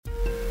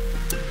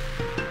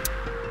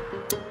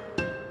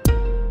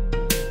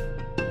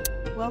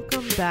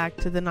Welcome back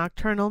to the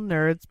Nocturnal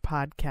Nerds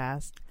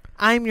podcast.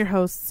 I'm your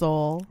host,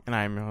 Soul. And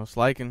I'm your host,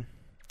 Lycan.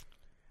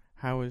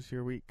 How was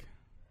your week?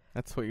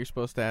 That's what you're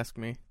supposed to ask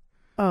me.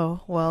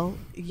 Oh, well,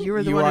 you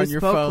were the You one on who your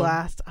spoke phone.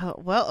 last. Oh,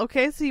 well,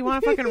 okay, so you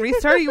want to fucking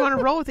restart or you want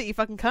to roll with it, you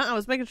fucking cunt? I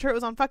was making sure it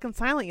was on fucking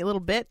silent, you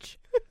little bitch.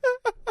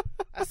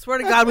 I swear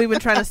to God, we've been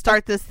trying to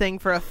start this thing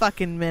for a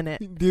fucking minute.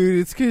 Dude,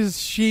 it's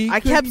because I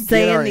kept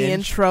saying the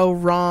intro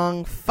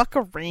wrong. Fuck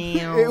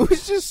around. It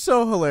was just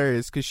so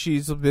hilarious because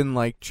she's been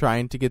like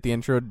trying to get the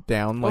intro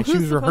down, like Well,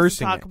 she who's was supposed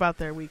rehearsing to talk it. about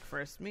their week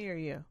first, me or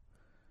you?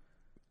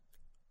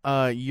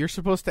 You're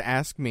supposed to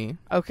ask me.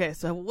 Okay,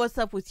 so what's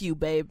up with you,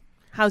 babe?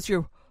 How's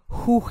your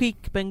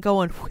week been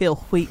going, Will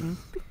Wheaton?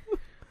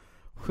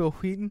 Will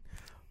Wheaton?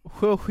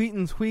 Will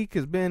Wheaton's week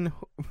has been...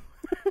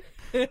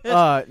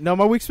 no,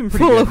 my week's been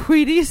pretty Full good. of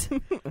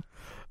Wheaties?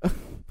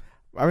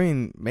 I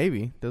mean,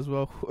 maybe. Does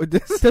Will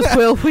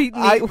Will Wheaton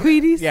eat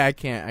Wheaties? Yeah, I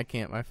can't. I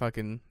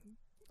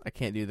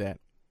can't do that.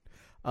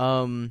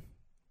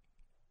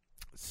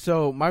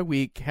 So my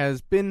week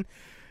has been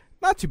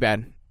not too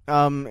bad.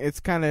 It's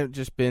kind of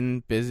just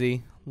been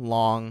busy,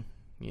 long.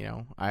 You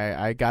know,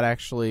 I got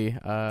actually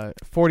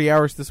 40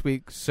 hours this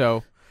week,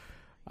 so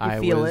I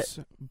was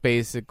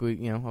basically,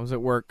 you know, I was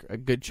at work a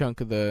good chunk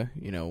of the,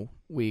 you know,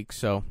 week.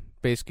 So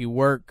basically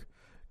work,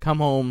 come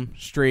home,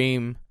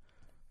 stream,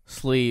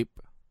 sleep,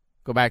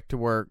 go back to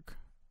work,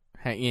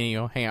 hang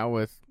out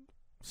with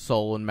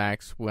Soul and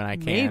Max when I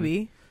can.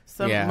 Maybe.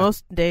 Yeah.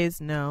 Most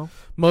days, no.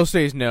 Most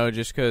days, no,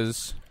 just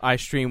because I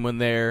stream when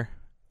they're...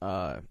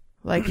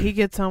 Like, he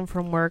gets home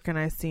from work and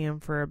I see him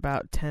for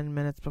about 10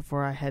 minutes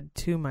before I head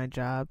to my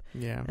job.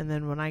 Yeah. And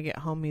then when I get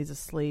home, he's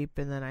asleep.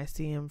 And then I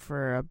see him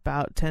for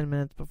about 10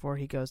 minutes before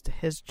he goes to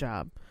his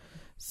job.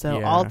 So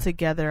Yeah. all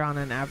together on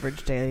an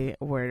average day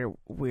where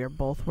we're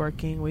both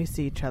working, we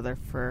see each other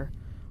for,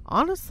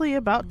 honestly,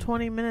 about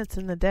 20 minutes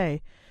in the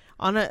day.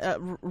 On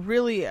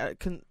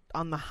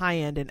on the high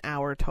end, an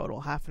hour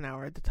total. Half an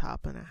hour at the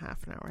top and a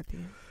half an hour at the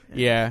end.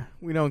 Yeah,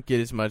 we don't get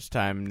as much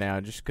time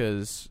now just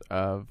because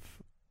of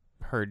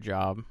her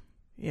job.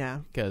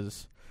 Yeah.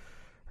 Because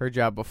her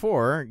job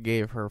before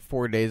gave her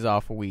 4 days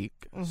off a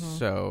week. Mhm.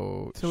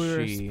 So we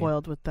were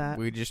spoiled with that.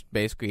 We just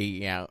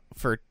basically,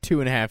 for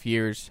 2.5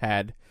 years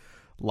had,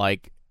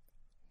 like,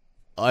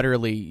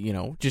 utterly, you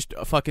know, just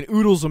a fucking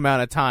oodles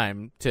amount of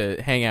time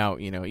to hang out,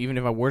 you know, even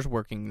if I was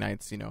working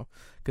nights, you know,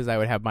 because I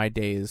would have my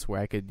days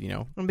where I could, you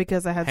know, and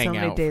because I had so hang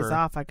many out days for-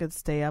 off, I could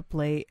stay up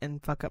late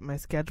and fuck up my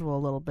schedule a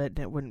little bit, and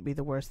it wouldn't be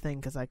the worst thing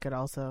because I could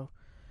also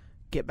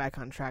get back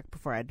on track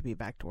before I had to be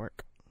back to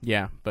work.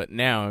 Yeah, but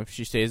now if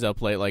she stays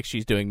up late like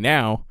she's doing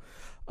now,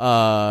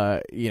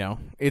 you know,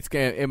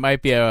 it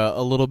might be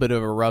a little bit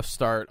of a rough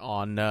start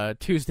on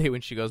Tuesday when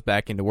she goes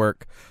back into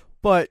work,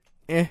 but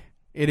it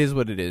is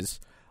what it is.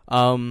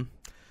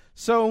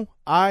 So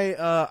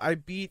I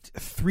beat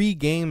 3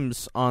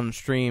 games on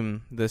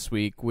stream this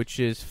week, which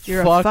is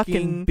You're a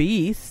fucking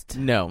beast.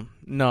 No,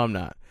 I'm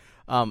not.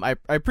 I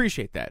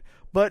appreciate that.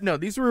 But no,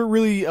 these were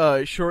really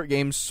short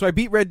games. So I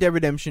beat Red Dead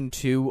Redemption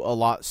 2 a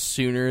lot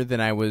sooner than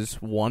I was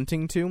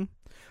wanting to.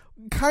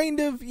 Kind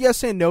of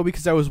yes and no,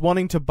 because I was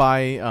wanting to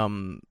buy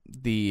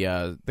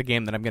the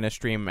game that I'm going to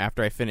stream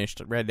after I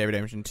finished Red Dead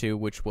Redemption 2,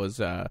 which was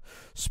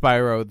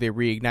Spyro: The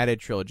Reignited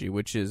Trilogy,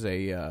 which is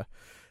a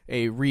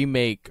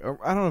remake. Or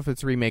I don't know if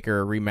it's a remake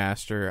or a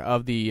remaster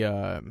of the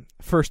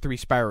first 3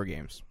 Spyro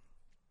games.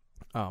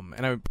 And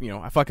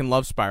I fucking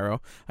love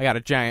Spyro. I got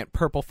a giant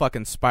purple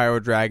fucking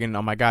Spyro dragon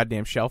on my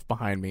goddamn shelf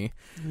behind me.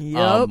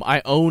 Yep.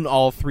 I own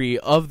all 3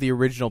 of the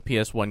original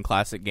PS1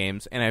 classic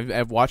games, and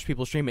I've watched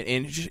people stream it,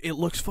 and it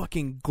looks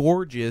fucking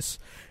gorgeous,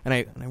 and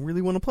I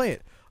really want to play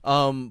it.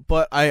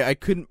 But I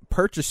couldn't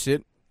purchase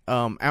it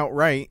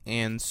outright,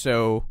 and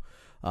so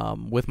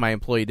with my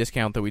employee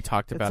discount that we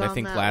talked about, I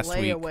think last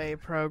week. Layaway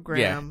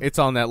program. Yeah, it's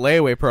on that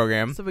layaway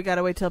program. So we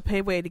gotta wait till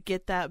payway to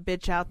get that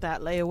bitch out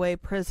that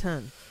layaway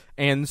prison.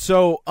 And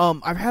so,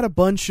 I've had a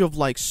bunch of,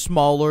 like,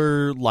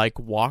 smaller, like,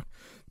 walking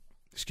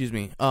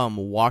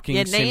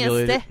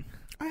simulated. Nasty.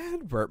 I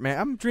had a burp, man.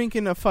 I'm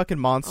drinking a fucking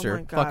Monster. Oh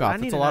my God, Fuck off. I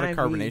need It's a an lot of IV.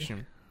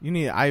 carbonation. You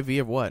need an IV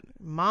of what?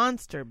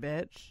 Monster,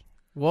 bitch.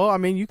 Well, I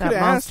mean, you That could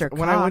ask Monster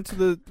when I went cock.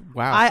 to the...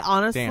 Wow. I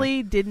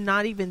honestly did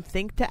not even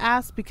think to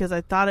ask because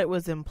I thought it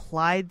was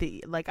implied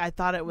that, like, I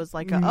thought it was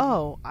like,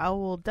 I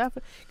will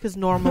definitely, because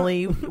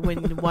normally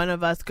when one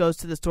of us goes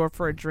to the store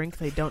for a drink,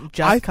 they don't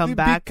just come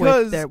back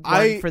with their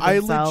one for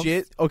themselves. I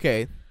legit...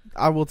 Okay,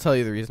 I will tell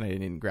you the reason I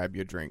didn't grab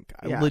you a drink.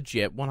 Yeah. I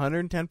legit,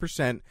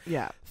 110%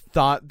 Yeah.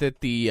 thought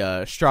that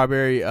the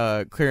strawberry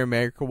Clear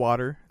America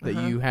water that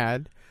you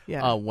had...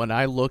 Yeah. When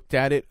I looked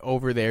at it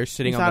over there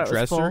sitting You on thought the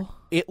it was dresser, full?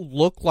 it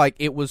looked like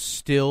it was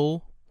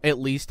still at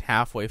least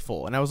halfway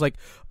full. And I was like,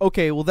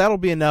 okay, well, that'll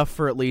be enough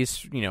for at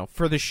least, you know,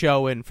 for the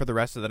show and for the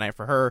rest of the night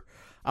for her.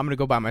 I'm going to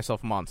go buy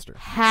myself a Monster.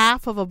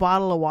 Half of a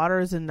bottle of water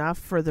is enough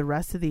for the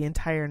rest of the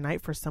entire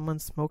night for someone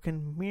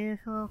smoking.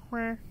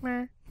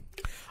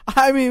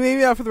 I mean,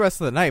 maybe not for the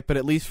rest of the night, but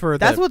at least for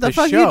That's what the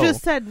fuck show. you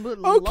just said.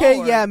 Okay,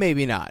 Lower. yeah,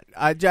 maybe not.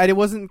 I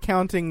wasn't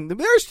counting.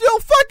 There's still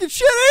fucking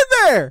shit in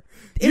there.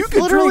 You It's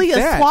can literally drink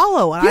a that.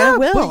 swallow, and Yeah, I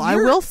will. but I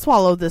you're- will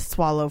swallow this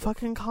swallow.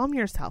 Fucking calm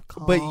yourself.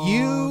 Calm But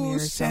you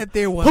yourself. said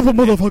there wasn't.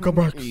 motherfucker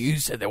back. You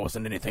said there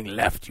wasn't anything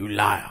left. You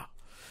liar.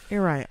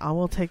 You're right. I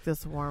will take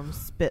this warm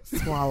spit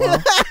swallow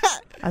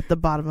at the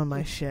bottom of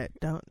my shit.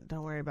 Don't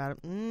worry about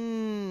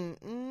it.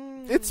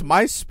 It's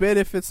my spit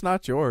if it's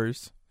not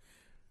yours.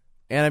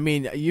 And I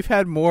mean, you've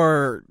had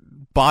more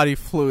body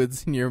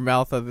fluids in your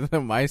mouth other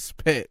than my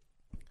spit.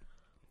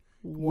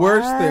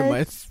 Worse than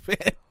my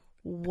spit.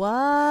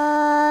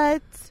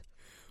 What?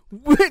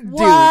 Dude.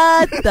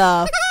 What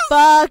the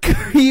fuck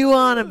are you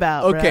on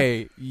about? Bruh?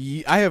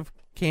 Okay, I have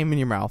came in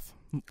your mouth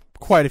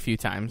quite a few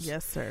times.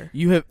 Yes, sir.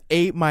 You have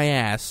ate my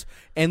ass,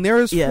 and there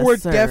is Yes, for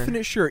sir.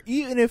 definite sure.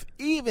 Even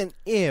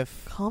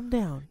if, Calm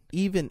down.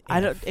 even I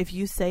don't. if. If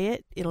you say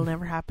it, it'll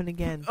never happen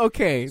again.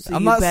 Okay, So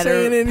I'm you not better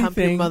saying pump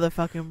your anything.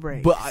 motherfucking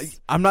brakes. But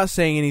I'm not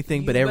saying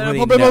anything. But You better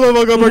everybody pump your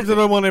knows. motherfucking brakes, and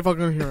I want to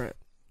fucking hear it.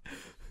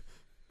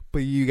 But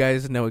you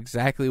guys know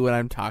exactly what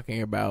I'm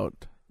talking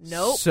about.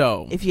 Nope.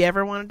 So If you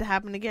ever want it to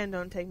happen again,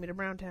 don't take me to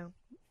Browntown.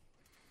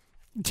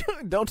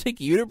 don't take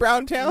you to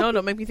Browntown. No,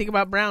 don't make me think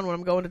about Brown when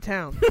I'm going to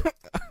town.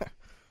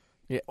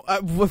 Yeah,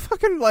 well,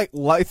 fucking like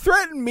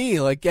threaten me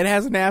like it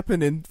hasn't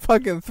happened in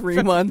fucking 3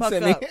 Shut the months.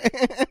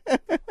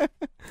 fuck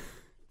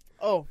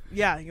Oh,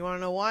 yeah. You want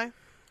to know why?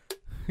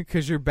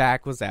 Because your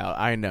back was out.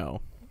 I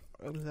know.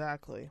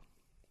 Exactly.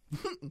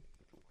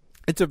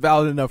 It's a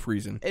valid enough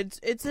reason. It's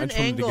I an just wanted to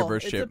angle. give her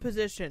It's shit. a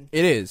position.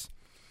 It is.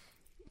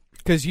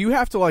 Because you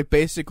have to like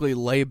basically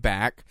lay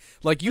back.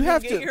 Like you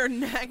have get to. your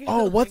neck.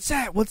 Oh, what's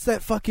that? What's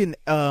that fucking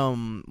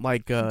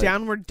like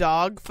downward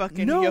dog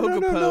fucking no, yoga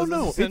no, pose?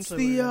 no. Is It's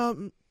essentially the what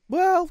it is.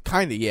 well,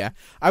 kind of, yeah.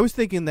 I was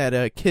thinking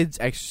that kids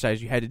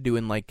exercise you had to do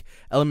in like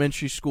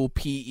elementary school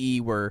PE,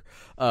 where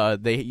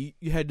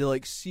you had to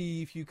like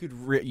see if you could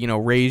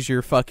raise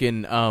your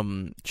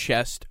fucking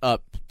chest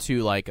up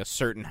to like a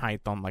certain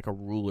height on like a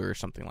ruler or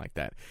something like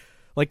that.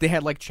 Like they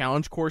had like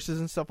challenge courses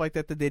and stuff like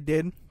that they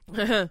did,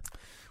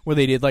 where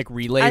they did like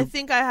relay. I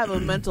think I have a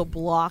mental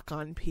block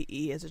on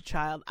PE as a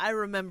child. I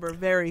remember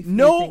very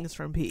few things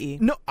from PE.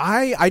 No,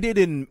 I did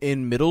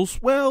in middle.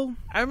 Well,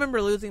 I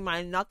remember losing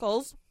my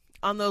knuckles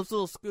on those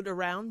little scoot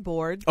around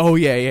boards. oh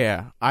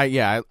yeah.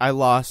 I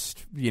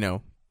lost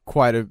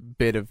quite a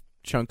bit of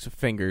chunks of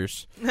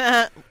fingers.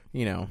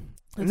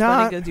 It's Not,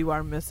 funny because you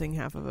are missing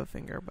half of a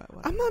finger, but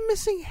whatever. I'm not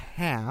missing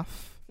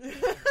half.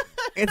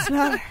 It's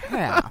not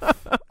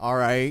half. All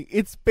right,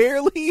 it's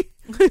barely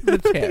the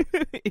tip.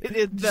 It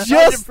is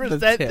Just 100% the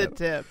the tip.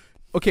 tip.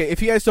 Okay,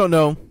 if you guys don't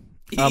know,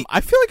 I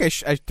feel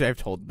like I've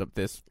told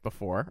this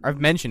before. I've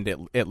mentioned it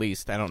at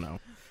least. I don't know.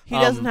 He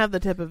doesn't have the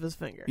tip of his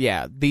finger.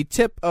 Yeah, the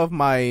tip of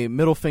my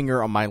middle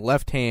finger on my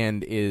left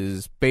hand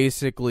is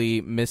basically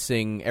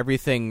missing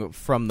everything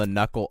from the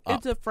knuckle up.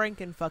 It's a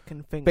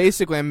Franken-fucking finger.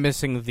 Basically, I'm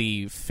missing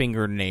the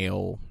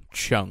fingernail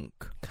chunk.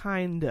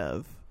 Kind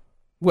of.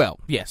 Well,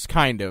 yes,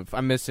 kind of.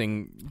 I'm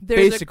missing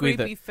There's basically a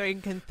creepy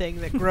Franken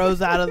thing that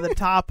grows out of the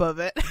top of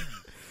it.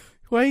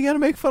 Why you gotta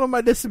make fun of my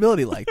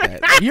disability like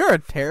that? You're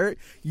a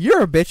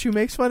You're a bitch who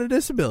makes fun of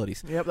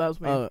disabilities. Yep, that was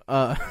me.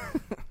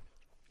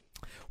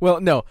 Well,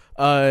 no.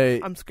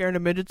 I'm scared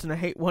of midgets and I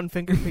hate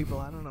one-fingered people.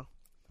 I don't know.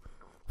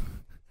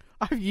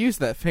 I've used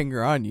that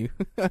finger on you.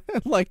 I'd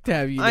like to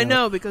have you. I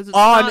know because it's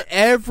on not,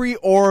 every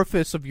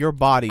orifice of your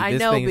body. I this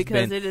know thing has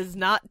because been, it is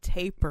not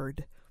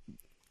tapered.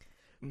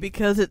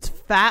 Because it's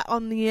fat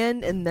on the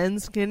end and then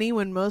skinny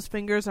when most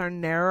fingers are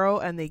narrow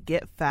and they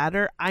get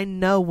fatter. I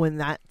know when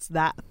that's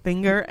that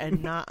finger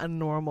and not a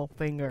normal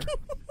finger.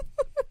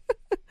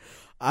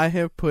 I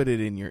have put it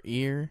in your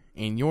ear,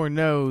 in your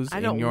nose, I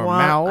in don't your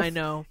want, mouth, I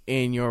know.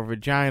 in your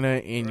vagina,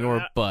 in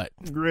your butt.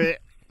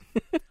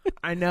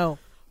 I know.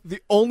 The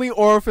only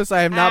orifice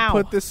I have not Ow.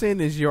 put this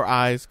in is your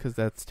eyes, because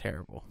that's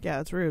terrible. Yeah,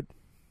 that's rude.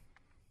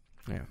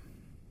 Yeah.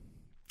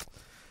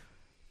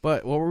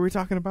 But what were we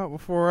talking about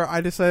before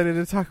I decided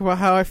to talk about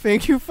how I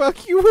think you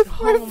fuck you with my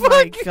Oh my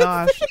fucking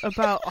gosh.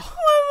 About my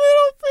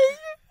middle finger.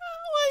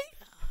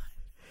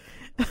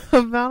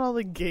 about all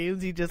the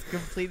games you just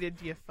completed,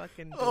 you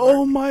fucking dork.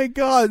 Oh my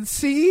god,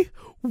 see?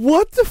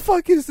 What the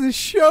fuck is this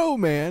show,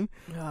 man?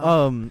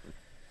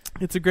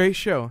 It's a great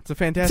show. It's a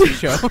fantastic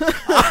show.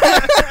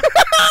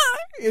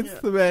 It's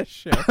the best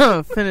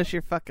show. Finish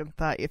your fucking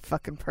thought, you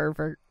fucking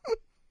pervert.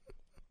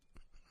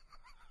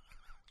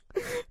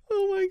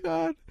 Oh my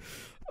god.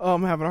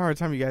 I'm having a hard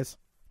time, you guys.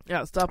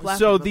 Yeah, stop laughing.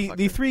 So the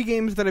motherfucker. 3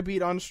 games that I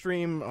beat on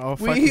stream, fuck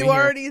me you here.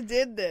 already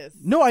did this.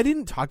 No, I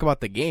didn't talk about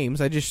the games.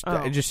 I just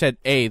said,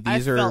 "Hey,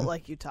 these I are." felt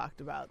like you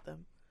talked about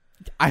them.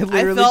 I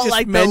literally I felt just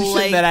like the mentioned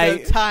length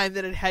that of time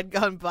that it had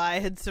gone by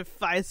had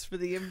sufficed for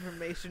the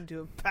information to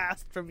have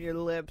passed from your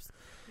lips.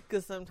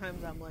 Because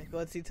sometimes I'm like,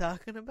 what's he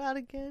talking about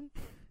again?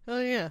 Oh,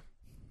 yeah.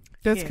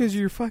 That's Yeah. because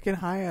you're fucking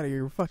high out of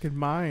your fucking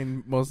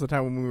mind most of the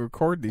time when we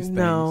record these things.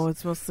 No,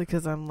 it's mostly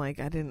because I'm like,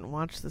 I didn't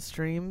watch the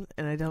stream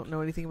and I don't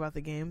know anything about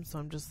the game. So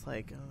I'm just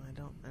like, oh, I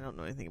don't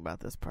know anything about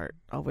this part.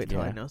 I'll wait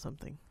till I Yeah. know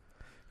something.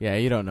 Yeah,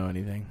 you don't know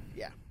anything.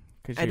 Yeah.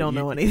 'Cause I don't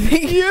know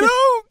anything. You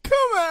don't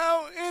come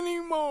out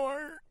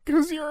anymore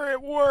because you're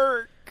at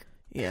work.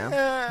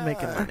 Yeah,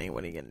 making money.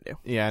 What are you gonna do?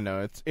 Yeah,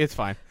 no, it's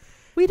fine.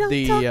 We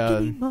don't talk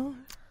anymore.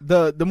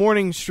 The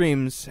morning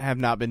streams have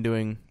not been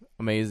doing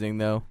amazing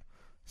though,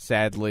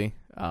 sadly.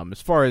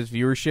 As far as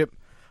viewership,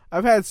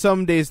 I've had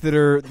some days that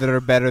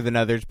are better than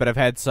others, but I've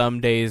had some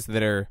days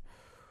that are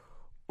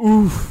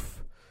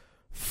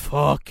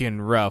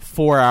fucking rough.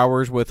 4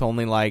 hours with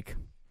only like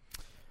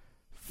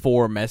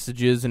 4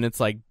 messages, and it's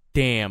like,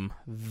 damn,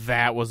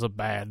 that was a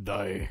bad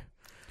day.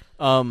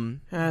 But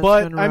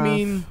I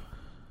mean,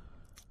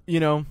 you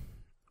know,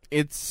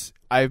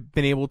 I've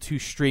been able to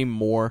stream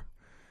more,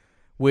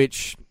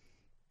 which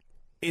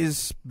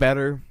is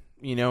better.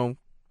 You know,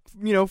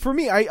 for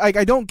me,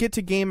 I don't get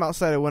to game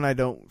outside of when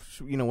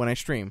I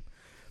stream,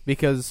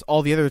 because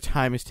all the other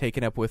time is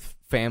taken up with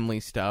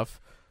family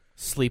stuff,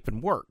 sleep,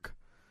 and work.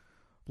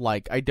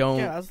 Like I don't.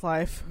 Yeah, that's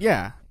life.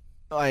 Yeah.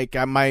 Like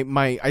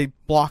I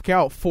block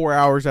out 4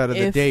 hours out of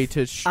the day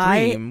to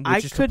stream,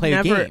 which is to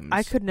play games.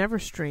 I could never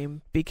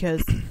stream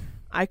because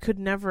I could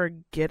never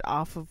get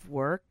off of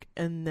work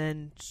and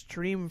then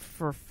stream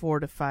for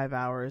 4 to 5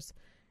 hours,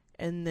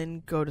 and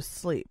then go to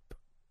sleep.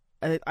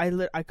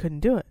 I couldn't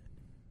do it.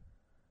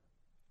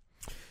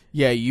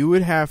 Yeah, you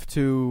would have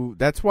to.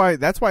 That's why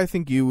I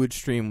think you would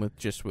stream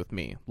with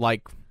me.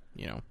 Like,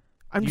 you know,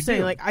 I'm just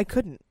saying, like I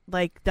couldn't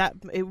like that.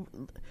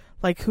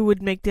 Like who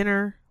would make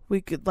dinner? We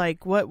could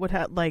like what would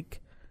have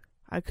like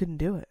I couldn't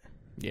do it.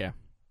 Yeah.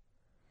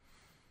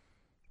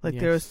 Like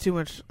there's too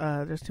much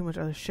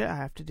other shit I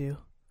have to do.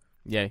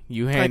 Yeah,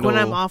 you handle like when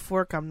I'm off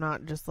work, I'm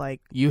not just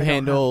like you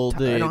handle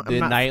the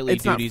nightly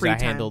it's not duties. free I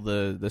time. handle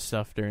the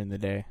stuff during the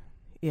day.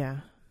 Yeah.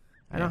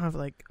 I don't have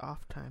like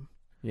off time.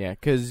 Yeah,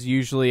 because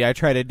usually I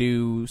try to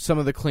do some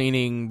of the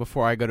cleaning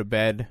before I go to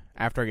bed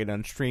after I get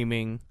done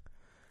streaming,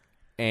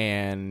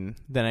 and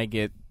then I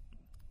get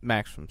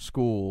Max from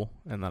school,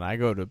 and then I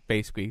go to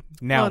basically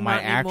my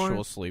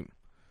actual sleep.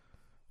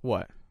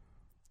 What?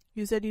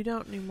 You said you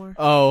don't anymore.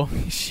 Oh,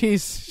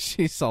 she's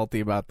salty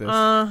about this.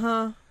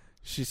 Uh-huh.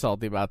 She's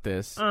salty about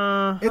this.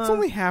 Uh-huh. It's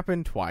only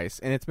happened twice,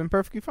 and it's been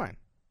perfectly fine.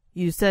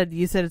 You said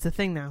it's a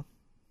thing now.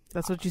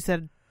 That's what you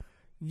said.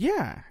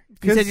 Yeah.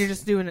 You said you're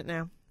just doing it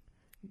now.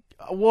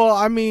 Well,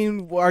 I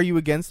mean, are you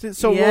against it?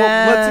 So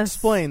yes. let's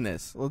explain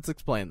this.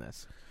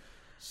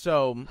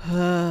 So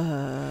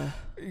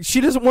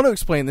she doesn't want to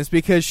explain this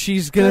because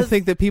she's going to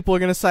think that people are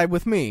going to side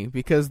with me,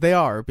 because they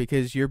are,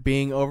 because you're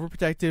being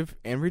overprotective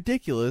and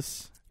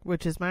ridiculous.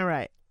 Which is my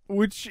right.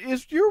 Which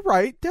is your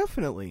right,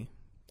 definitely.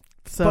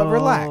 So but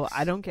relax.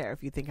 I don't care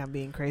if you think I'm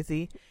being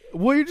crazy.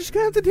 Well, you're just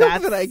going to have to deal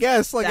with it, I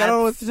guess. Like, I don't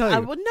know what to tell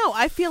you. No,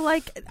 I feel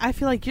like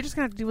you're just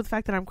going to have to deal with the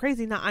fact that I'm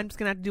crazy. Now I'm just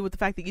going to have to deal with the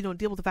fact that you don't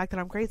deal with the fact that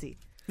I'm crazy.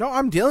 No,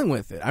 I'm dealing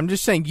with it. I'm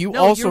just saying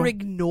you're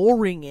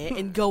ignoring it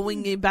and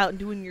going about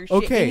doing your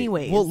shit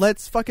anyways. Well,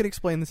 let's fucking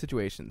explain the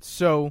situation.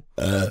 So,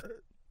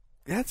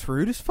 that's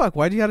rude as fuck.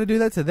 Why'd you gotta do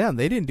that to them?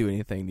 They didn't do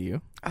anything to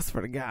you. I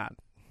swear to God.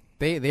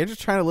 They're just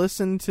trying to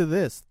listen to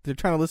this. They're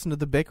trying to listen to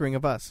the bickering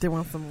of us. They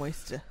want some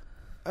moisture.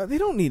 They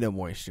don't need no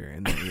moisture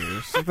in their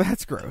ears.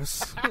 That's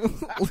gross.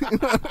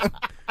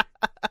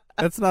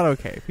 That's not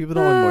okay. People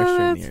don't want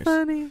moisture in the ears.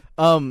 That's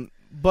funny.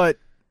 But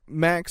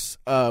Max,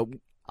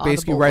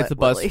 basically rides the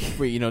bus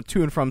for,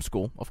 to and from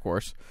school, of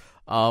course.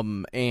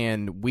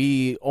 And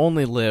we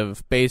only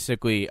live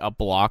basically a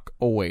block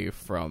away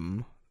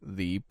from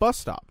the bus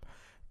stop.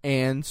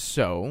 And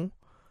so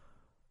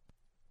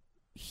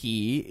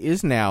he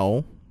is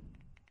now,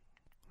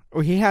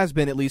 or he has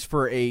been at least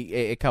for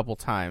a couple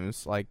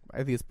times, like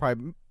I think it's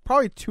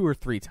probably 2 or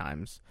 3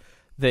 times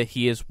that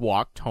he has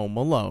walked home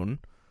alone,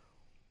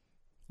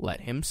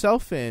 let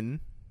himself in,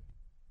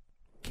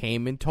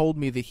 came and told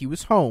me that he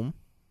was home,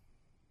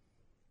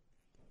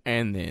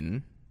 and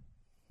then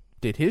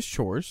did his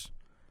chores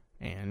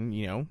and,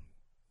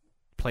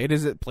 played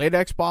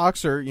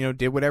Xbox or,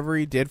 did whatever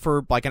he did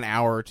for like an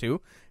hour or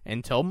two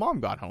until Mom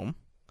got home.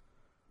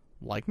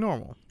 Like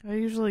normal. I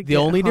usually the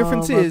only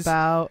difference is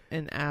about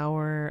an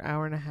hour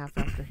and a half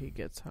after he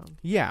gets home.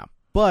 Yeah,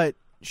 but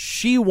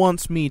she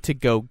wants me to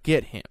go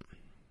get him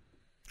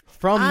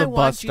from the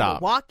bus stop. I want you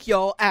to walk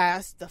your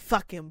ass the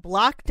fucking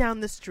block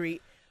down the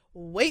street,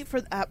 wait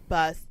for that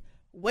bus,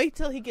 wait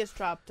till he gets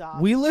dropped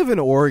off. We live in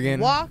Oregon.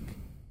 Walk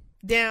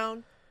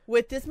down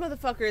with this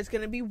motherfucker is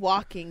going to be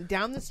walking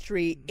down the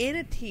street in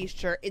a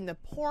t-shirt in the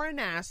pouring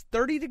ass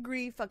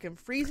 30-degree fucking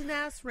freezing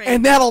ass rain,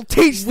 and that'll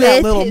teach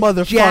that little motherfucker. With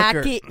his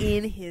jacket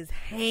in his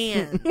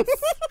hands.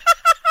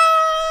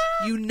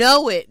 You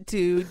know it,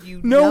 dude.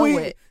 You know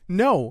it.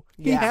 No,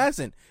 he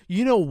hasn't.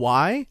 You know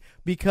why?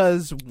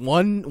 Because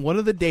one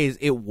of the days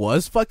it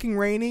was fucking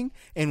raining,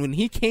 and when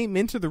he came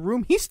into the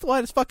room, he still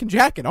had his fucking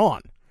jacket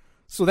on.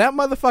 So that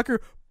motherfucker,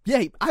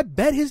 I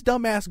bet his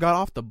dumb ass got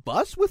off the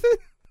bus with it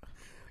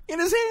in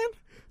his hand.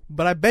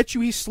 But I bet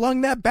you he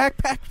slung that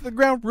backpack to the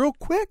ground real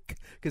quick,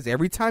 because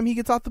every time he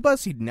gets off the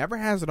bus, he never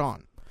has it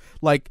on.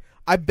 Like,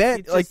 I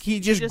bet he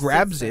just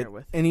grabs it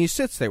and he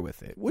sits there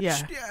with it.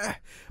 Which,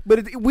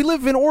 but we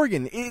live in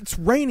Oregon. It's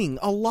raining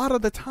a lot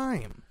of the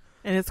time.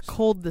 And it's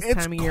cold this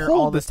time of year cold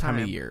all the this time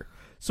time. of year.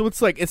 So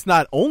it's like it's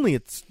not only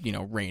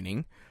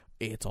raining,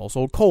 it's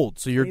also cold.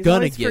 So you're He's gonna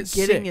always get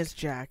forgetting sick. his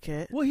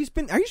jacket. Well, he's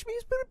been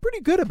pretty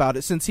good about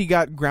it since he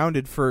got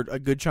grounded for a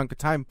good chunk of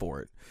time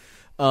for it.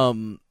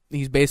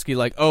 He's basically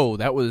like, oh,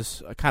 that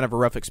was kind of a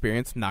rough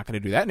experience. I'm not going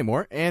to do that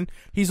anymore. And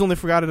he's only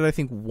forgot it, I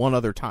think, one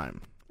other time.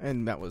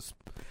 And it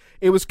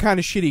was kind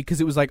of shitty because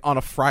it was like on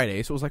a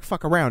Friday. So it was like,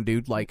 fuck around,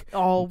 dude. Like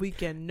All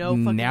weekend, no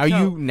fucking now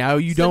coat.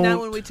 you So don't.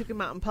 now when we took him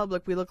out in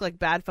public, we looked like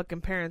bad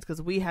fucking parents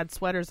because we had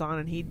sweaters on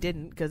and he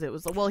didn't because it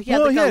was, he had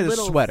like a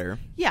little sweater.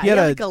 Yeah, he had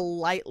like a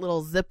light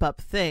little zip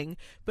up thing,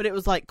 but it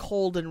was like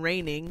cold and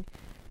raining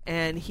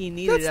and he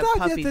needed a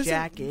puffy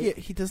jacket.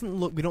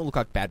 Yeah, we don't look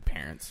like bad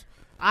parents.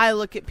 I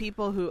look at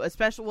people who,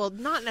 especially, well,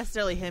 not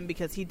necessarily him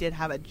because he did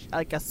have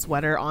a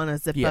sweater on, a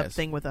zip-up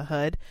thing with a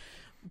hood,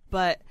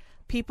 but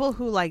people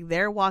who, like,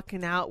 they're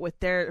walking out with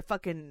their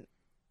fucking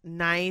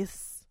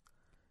nice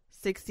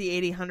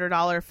 $60, $80,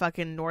 $100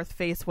 fucking North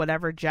Face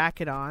whatever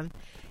jacket on,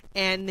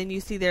 and then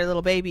you see their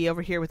little baby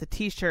over here with a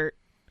T-shirt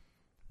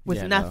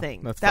with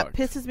nothing. No, that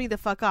pisses me the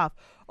fuck off.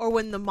 Or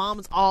when the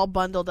mom's all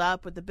bundled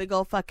up with the big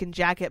old fucking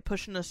jacket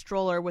pushing a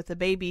stroller with a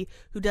baby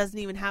who doesn't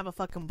even have a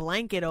fucking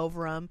blanket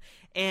over him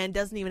and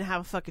doesn't even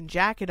have a fucking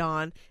jacket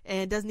on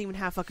and doesn't even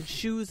have fucking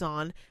shoes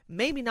on,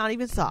 maybe not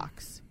even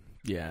socks.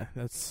 Yeah,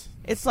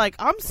 It's like,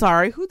 I'm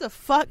sorry, who the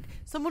fuck?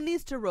 Someone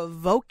needs to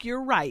revoke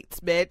your rights,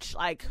 bitch.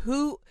 Like,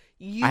 who?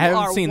 You I haven't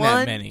are seen one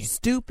that many.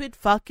 stupid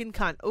fucking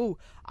cunt. Ooh,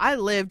 I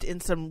lived in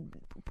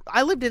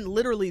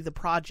literally the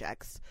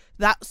projects.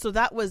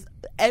 That was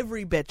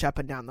every bitch up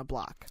and down the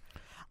block.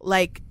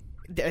 Like,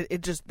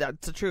 that's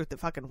the truth. It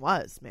fucking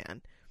was,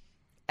 man.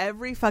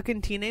 Every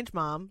fucking teenage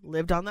mom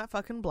lived on that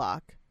fucking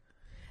block.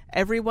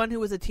 Everyone who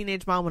was a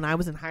teenage mom when I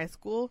was in high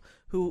school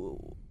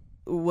who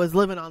was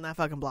living on that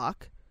fucking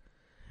block.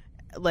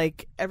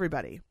 Like,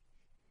 everybody.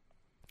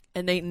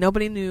 And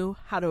nobody knew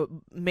how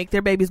to make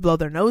their babies blow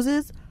their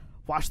noses,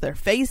 wash their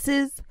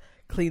faces,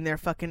 clean their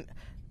fucking...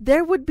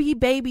 There would be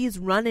babies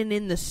running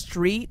in the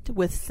street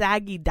with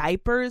saggy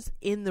diapers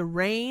in the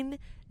rain,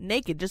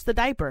 naked, just the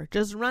diaper,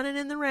 just running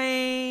in the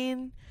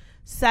rain,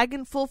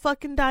 sagging full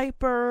fucking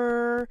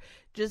diaper,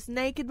 just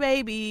naked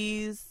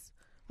babies,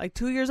 like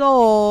 2 years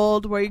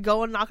old, where you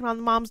go and knocking on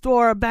the mom's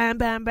door, bam,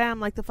 bam, bam,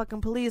 like the fucking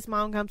police.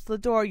 Mom comes to the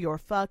door, your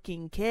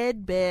fucking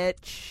kid,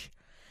 bitch.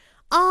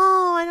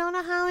 Oh, I don't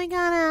know how he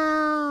got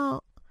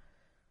out.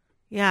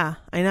 Yeah,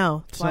 I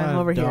know. That's why I'm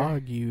over here.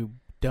 Dog, you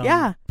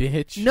dumb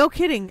bitch. No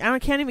kidding. I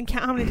can't even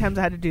count how many times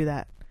I had to do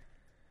that.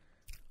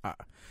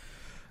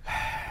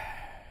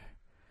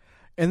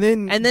 And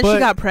then she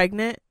got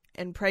pregnant,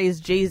 and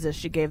praise Jesus,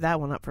 she gave that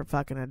one up for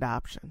fucking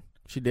adoption.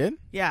 She did?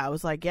 Yeah, I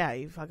was like, yeah,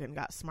 you fucking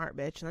got smart,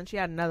 bitch. And then she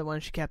had another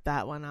one, she kept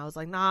that one. I was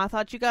like, nah, I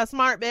thought you got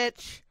smart,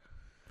 bitch.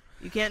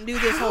 You can't do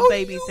this whole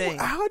baby thing.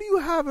 How do you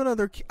have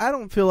another I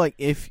don't feel like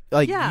if,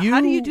 like, how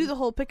do you do the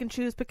whole pick and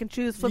choose, flip and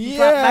flop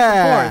back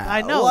and forth?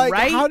 I know, like,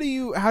 right? How do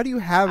you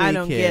have a kid? I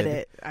don't get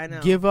it. I know.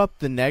 Give up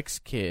the next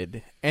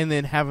kid, and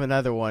then have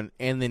another one,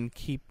 and then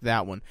keep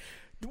that one.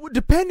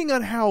 Depending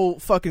on how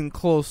fucking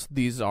close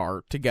these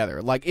are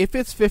together. Like, if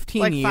it's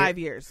 15 like years... 5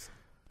 years.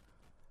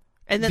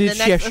 And then did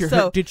the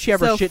next... did she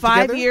ever shit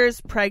 5 together?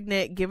 years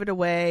pregnant, give it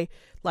away.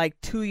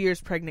 Like 2 years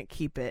pregnant,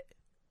 keep it.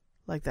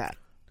 Like that.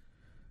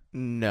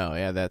 No,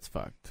 yeah, that's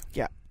fucked.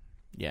 Yeah.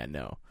 Yeah,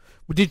 no.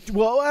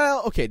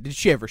 Okay, did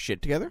she ever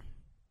shit together?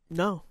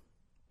 No.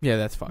 Yeah,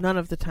 that's fucked. None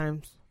of the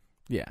times.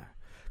 Yeah.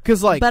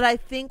 Because, like... But I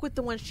think with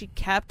the one she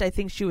kept, I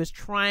think she was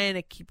trying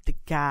to keep the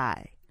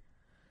guy.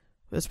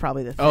 It was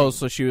probably the thing. Oh,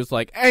 so she was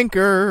like,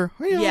 Anchor!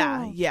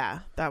 Yeah.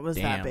 That was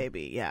Damn. that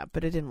baby. Yeah,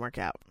 but it didn't work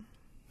out.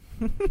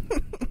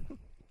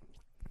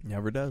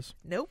 Never does.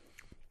 Nope.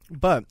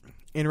 But,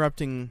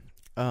 interrupting...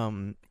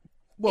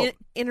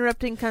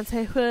 interrupting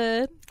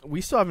Hood. We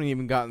still haven't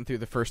even gotten through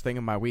the first thing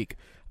of my week.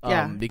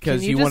 Yeah.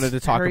 Because Can you you wanted to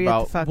just talk hurry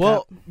about... the fuck Well,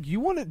 up?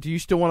 do you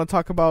still want to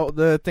talk about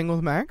the thing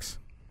with Max?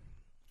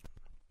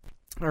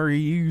 Or are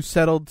you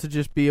settled to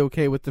just be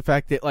okay with the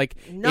fact that, like...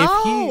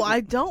 No,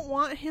 I don't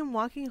want him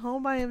walking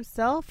home by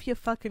himself, you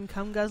fucking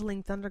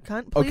cum-guzzling thunder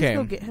cunt. Please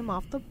go get him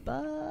off the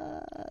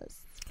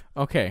bus.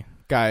 Okay,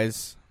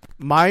 guys.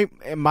 My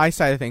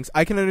side of things,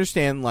 I can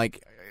understand,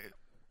 like...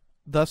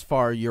 Thus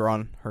far, you're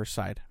on her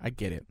side. I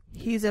get it.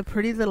 He's a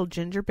pretty little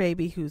ginger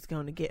baby who's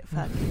going to get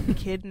fucking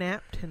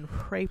kidnapped and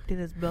raped in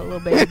his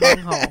little baby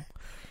bunghole.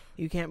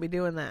 You can't be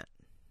doing that.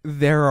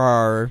 There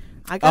are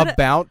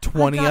about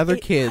 20 other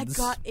kids.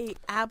 I got a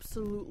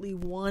absolutely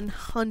 100%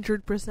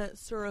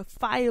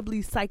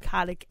 certifiably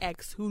psychotic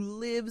ex who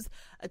lives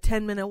a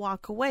 10-minute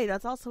walk away.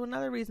 That's also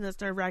another reason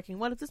that's nerve-wracking.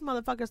 What if this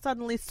motherfucker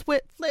suddenly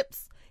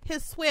flips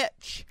his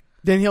switch?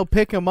 Then he'll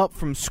pick him up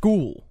from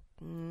school.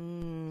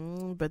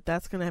 But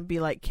that's going to be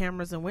like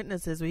cameras and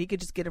witnesses, where he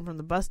could just get him from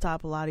the bus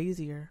stop a lot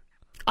easier.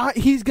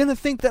 He's going to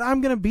think that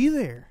I'm going to be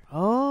there.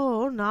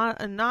 Oh, not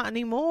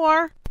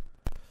anymore.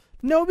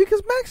 No,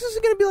 because Max is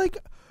going to be like,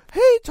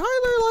 hey,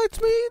 Tyler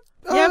likes me.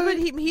 Yeah, but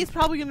he's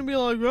probably going to be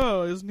like,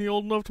 oh, isn't he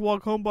old enough to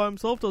walk home by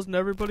himself? Doesn't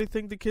everybody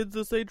think the kids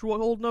this age are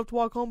old enough to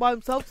walk home by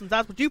themselves? Since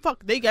that's what you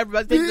fucking think,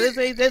 everybody thinks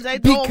this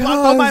age don't walk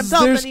home by Because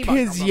himself. there's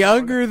kids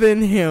younger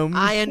than him.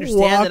 I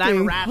understand that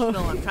I'm walking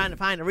irrational. I'm trying to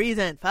find a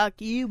reason.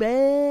 Fuck you,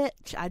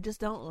 bitch. I just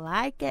don't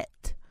like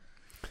it.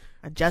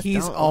 I just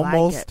He's don't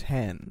almost like it.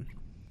 10.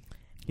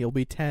 He'll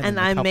be 10 And in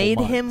a I couple made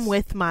months. him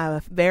with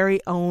my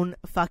very own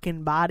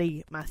fucking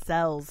body, my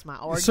cells, my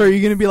organs. So are you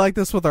going to be like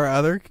this with our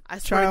other I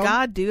swear child? to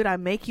God, dude, I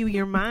make you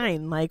your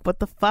mine. Like, what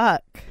the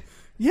fuck?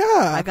 Yeah.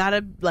 I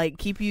gotta, like,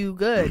 keep you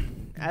good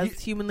as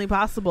humanly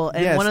possible.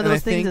 And Yes, one of and those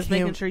I things think is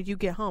making him- sure you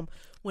get home.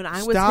 When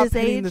I was Stop his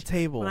hitting age, the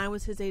table. when I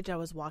was his age, I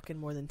was walking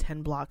more than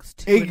 10 blocks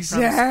to and from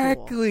school.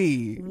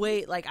 Exactly.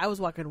 Wait, like, I was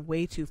walking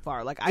way too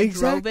far. Like, I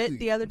drove Exactly. it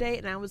the other day,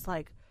 and I was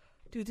like,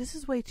 dude, this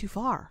is way too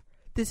far.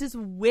 This is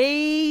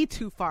way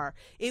too far.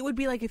 It would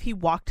be like if he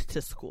walked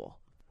to school.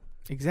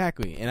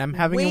 Exactly. And I'm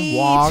having Way him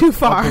walk too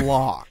far. a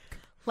block.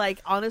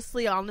 Like,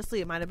 honestly,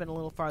 it might have been a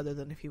little farther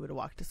than if he would have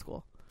walked to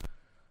school.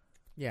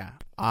 Yeah. too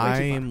I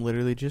far. am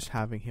literally just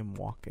having him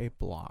walk a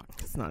block.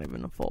 It's not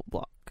even a full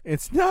block.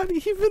 It's not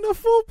even a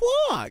full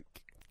block.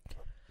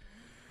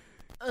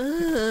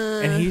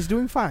 And he's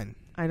doing fine.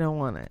 I don't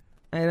want it.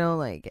 I don't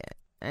like it.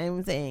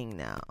 I'm saying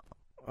no.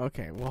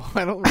 Okay, well,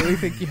 I don't really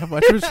think you have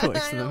much of a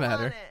choice I in the don't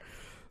matter. want it.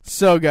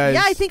 So, guys.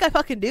 Yeah, I think I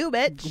fucking do,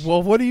 bitch.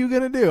 Well, what are you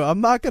going to do?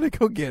 I'm not going to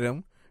go get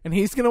him, and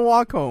he's going to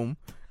walk home,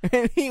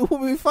 and he will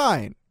be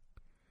fine.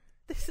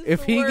 This is If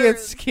the he worst.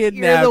 gets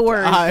kidnapped, You're the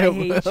worst. I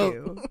hate will.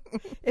 you.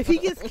 If he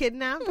gets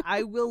kidnapped,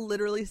 I will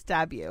literally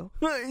stab you.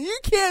 You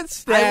can't I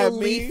stab will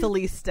me.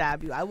 lethally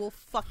stab you. I will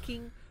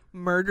fucking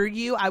murder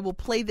you. I will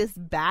play this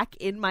back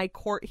in my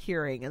court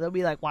hearing, and they'll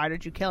be like, "Why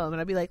did you kill him?" And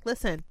I'll be like,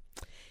 "Listen,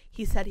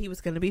 he said he was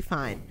going to be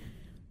fine.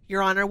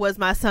 Your Honor, was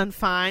my son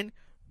fine?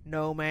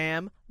 No,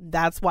 ma'am.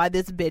 That's why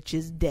this bitch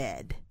is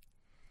dead."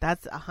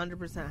 That's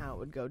 100% how it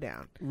would go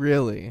down.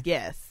 Really?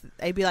 Yes.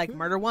 They'd be like,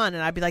 "Murder one,"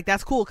 and I'd be like,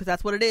 "That's cool, because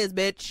that's what it is,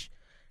 bitch."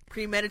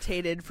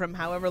 Premeditated from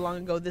however long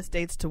ago this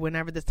dates to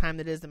whenever this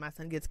time it is that my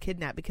son gets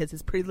kidnapped because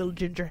his pretty little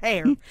ginger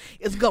hair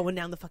is going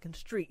down the fucking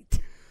street.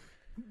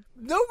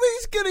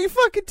 Nobody's going to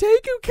fucking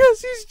take him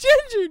because he's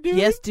ginger, dude.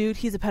 Yes, dude,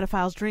 he's a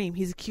pedophile's dream.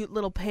 He's a cute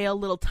little pale,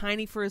 little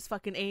tiny for his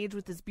fucking age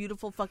with this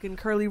beautiful fucking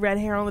curly red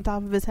hair on the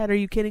top of his head. Are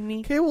you kidding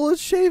me? Okay, well,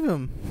 let's shave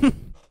him.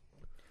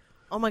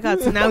 Oh my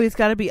God, so now he's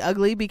got to be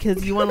ugly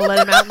because you want to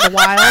let him out in the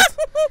wild?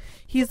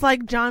 He's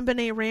like John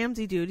Benet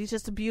Ramsey, dude. He's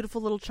just a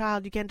beautiful little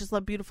child. You can't just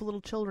let beautiful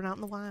little children out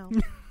in the wild.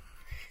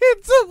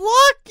 It's a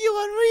block,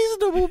 you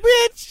unreasonable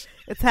bitch.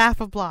 It's half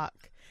a block.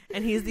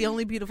 And he's the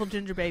only beautiful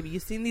ginger baby. You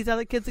seen these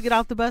other kids that get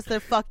off the bus? They're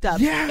fucked up.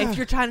 Yeah. If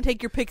you're trying to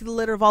take your pick of the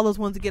litter of all those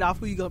ones that get off,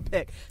 who you gonna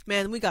pick?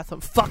 Man, we got some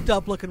fucked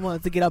up looking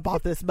ones that get up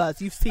off this bus.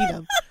 You've seen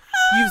them.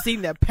 You've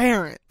seen their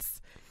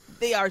parents.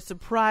 They are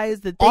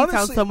surprised that they found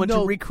Honestly, someone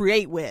no. to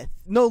recreate with.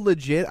 No,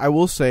 legit, I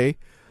will say,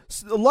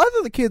 a lot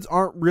of the kids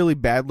aren't really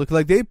bad looking.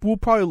 Like, they will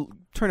probably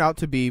turn out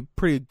to be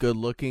pretty good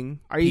looking.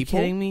 Are you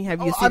kidding me?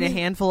 Have you Oh, seen I a mean-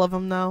 handful of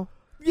them, though?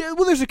 Yeah,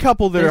 well, there's a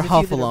couple that There's are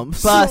a few that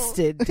Huffalums.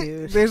 busted,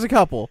 dude. There's a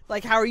couple.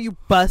 Like, how are you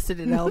busted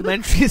in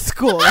elementary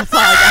school? That's all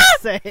I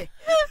gotta say.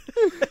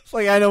 It's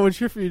like, I know what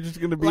your future's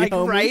going to be, Like,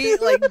 homie.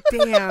 right? Like,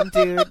 damn,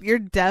 dude. You're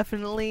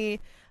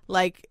definitely,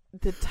 like,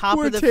 the top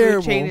We're of the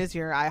terrible. food chain is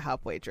your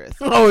IHOP waitress.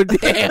 Oh,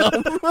 damn.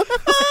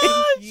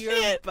 You're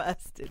Shit.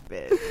 busted,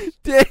 bitch.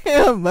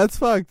 Damn, that's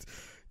fucked.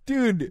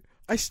 Dude,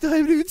 I still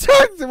haven't even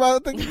talked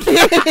about the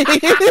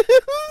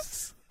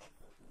games.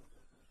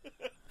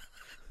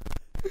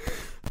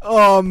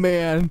 Oh,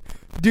 man.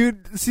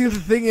 Dude, see, the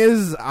thing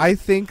is, I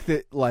think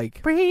that,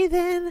 like, Breathe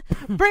in,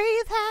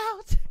 breathe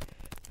out.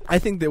 I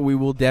think that we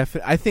will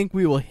I think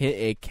we will hit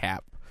a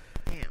cap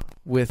Damn.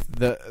 with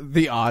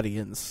the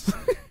audience.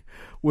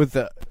 With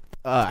the,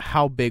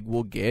 how big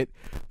we'll get.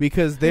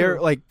 Because they're,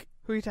 Who? like...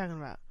 Who are you talking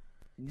about?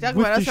 You talking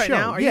with about us the right show,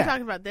 now? Are yeah. you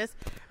talking about this?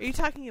 Are you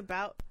talking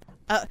about...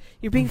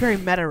 you're being very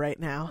meta right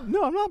now.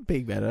 No, I'm not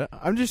big meta.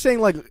 I'm just saying,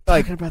 like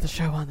Talking about the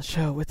show on the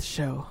show with the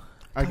show.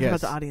 I Talking about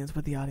guess. the audience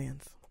with the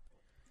audience.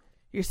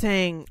 You're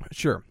saying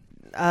Sure.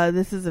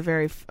 this is a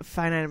very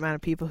finite amount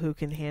of people who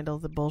can handle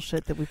the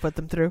bullshit that we put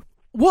them through.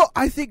 Well,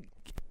 I think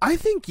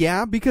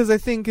yeah, because I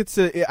think it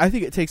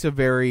takes a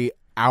very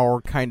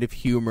our kind of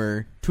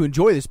humor to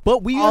enjoy this,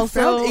 but we have Also-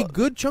 found a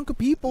good chunk of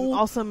people.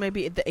 Also,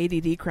 maybe the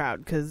ADD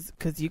crowd, because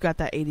you got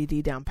that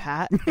ADD down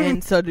pat,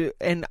 and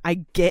and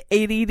I get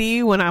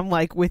ADD when I'm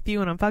like with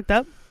you and I'm fucked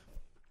up,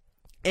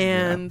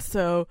 and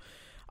so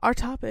our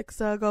topics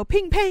go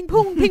ping pang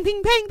boom, ping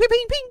ping pang, ping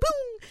ping ping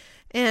boom,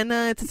 and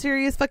it's a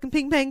serious fucking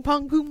ping pang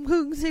pong boom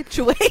boom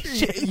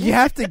situation. You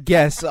have to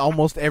guess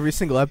almost every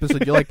single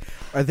episode. You're like,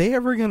 are they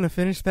ever going to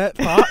finish that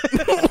thought?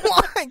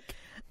 Like,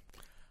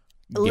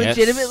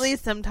 Legitimately,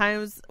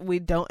 sometimes we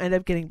don't end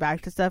up getting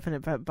back to stuff, and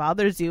if it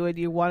bothers you and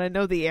you want to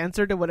know the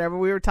answer to whatever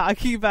we were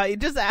talking about, you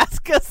just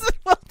ask us and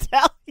we'll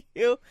tell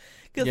you.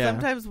 Because Yeah.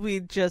 sometimes we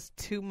just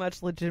too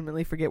much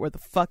legitimately forget where the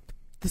fuck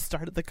the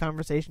start of the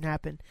conversation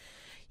happened.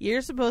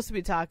 You're supposed to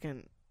be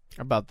talking.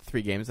 about the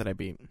 3 games that I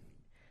beat.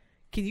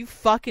 Can you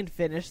fucking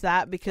finish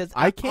that? Because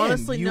I can.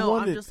 Honestly, You no.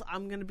 wanted-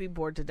 I'm gonna be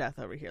bored to death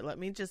over here. Let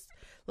me just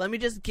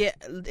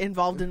get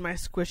involved in my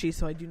squishy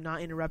so I do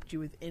not interrupt you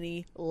with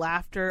any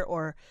laughter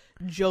or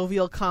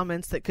jovial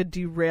comments that could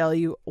derail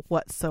you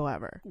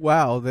whatsoever.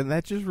 Wow, then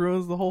that just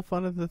ruins the whole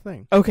fun of the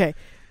thing. Okay,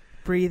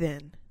 breathe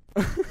in,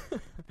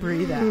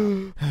 breathe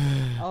out.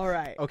 All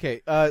right.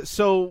 Okay,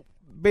 so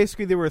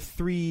basically there were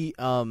 3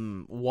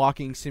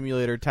 walking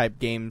simulator type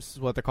games, is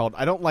what they're called.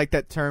 I don't like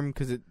that term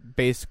because it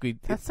basically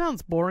That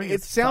sounds boring. it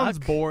as sounds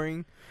fuck.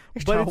 boring.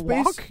 It's but a it's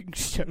walking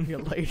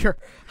simulator.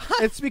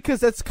 It's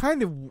because that's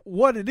kind of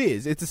what it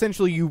is. It's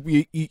essentially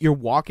you're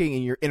walking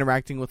and you're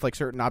interacting with like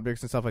certain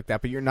objects and stuff like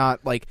that, but you're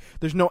not like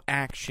there's no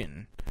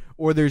action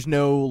or there's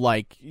no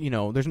like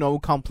there's no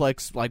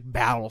complex like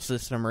battle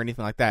system or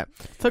anything like that.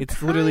 So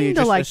It's literally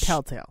kinda just like a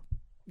Telltale.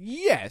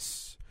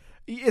 Yes,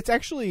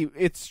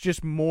 it's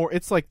just more.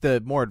 It's like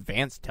the more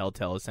advanced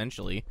Telltale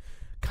essentially,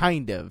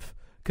 kind of.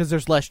 Because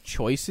there's less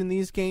choice in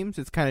these games.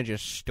 It's kind of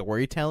just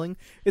storytelling.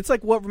 It's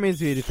like What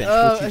Remains of Edith Finch.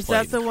 Oh, which you is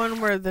that played. the one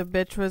where the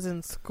bitch was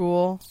in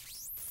school?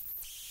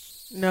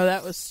 No,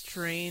 that was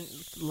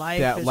Strange.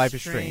 Life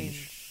is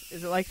Strange.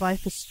 Is it like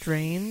Life is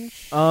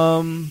Strange?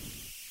 Kind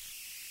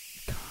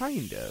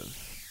of.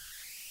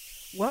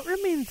 What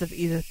Remains of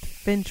Edith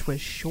Finch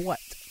was short.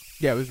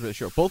 Yeah, it was really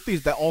short. All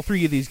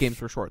 3 of these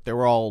games were short. They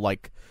were all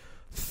like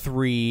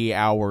 3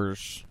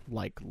 hours,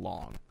 like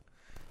long.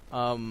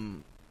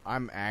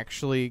 I'm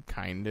actually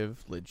kind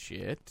of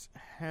legit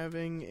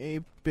having a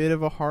bit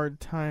of a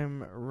hard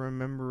time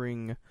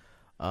remembering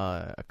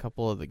a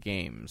couple of the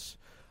games.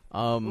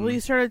 Well, you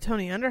started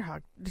Tony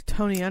Underhawk.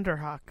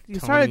 You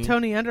started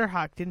Tony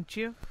Underhawk, didn't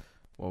you?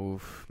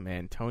 Oh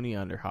man, Tony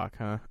Underhawk,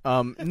 huh?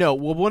 No.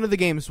 Well, one of the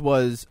games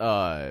was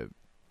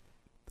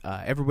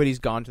Everybody's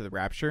Gone to the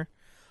Rapture.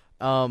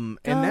 And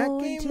that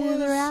game was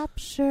the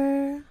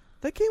Rapture.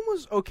 That game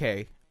was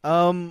okay.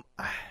 I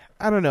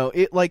don't know.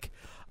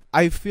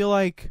 I feel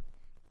like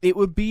it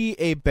would be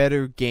a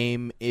better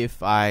game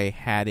if I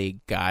had a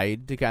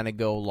guide to kind of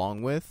go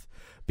along with,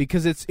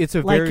 because it's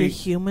a like very a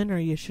human, or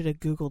you should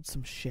have Googled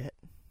some shit.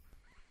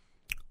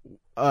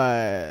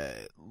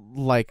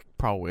 Like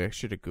probably I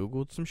should have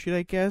Googled some shit,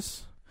 I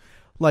guess.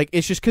 Like,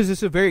 it's just because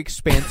it's a very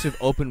expansive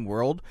open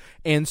world,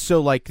 and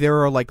so like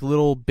there are like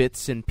little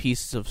bits and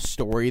pieces of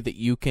story that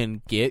you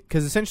can get,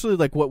 because essentially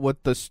like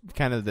what the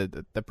kind of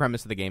the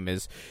premise of the game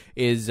is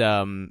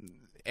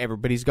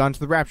everybody's gone to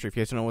the rapture. If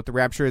you guys don't know what the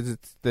rapture is,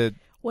 it's the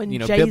When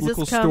Jesus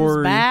biblical comes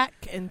story. back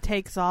and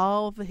takes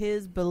all of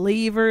his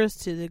believers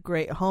to the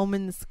great home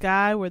in the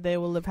sky where they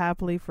will live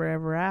happily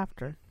forever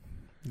after.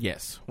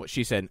 Yes, what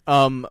she said.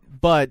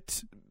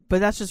 But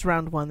that's just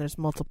round one. There's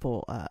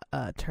multiple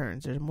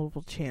turns. There's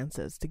multiple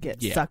chances to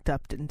get sucked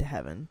up into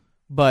heaven.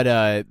 But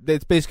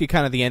it's basically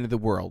kind of the end of the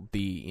world.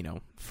 The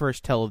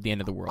first tell of the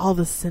end of the world. All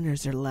the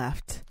sinners are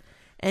left,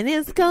 and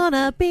it's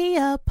gonna be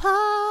a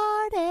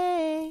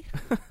party.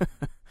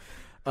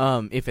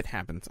 If it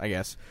happens, I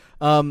guess.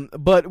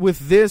 But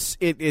with this,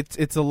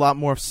 it's a lot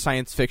more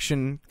science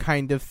fiction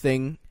kind of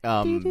thing.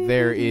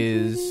 There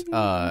is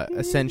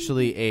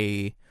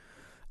essentially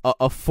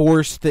a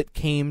force that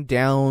came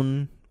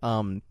down,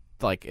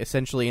 like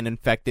essentially and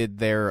infected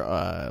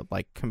their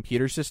like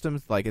computer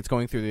systems. Like it's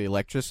going through the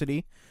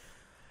electricity,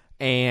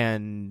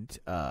 and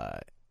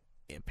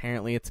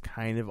apparently it's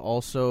kind of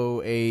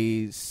also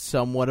a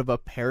somewhat of a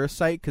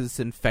parasite because it's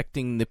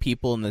infecting the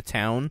people in the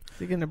town.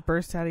 Is it gonna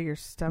burst out of your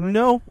stomach?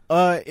 No.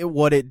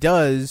 What it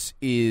does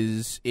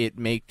is it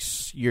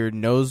makes your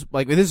nose,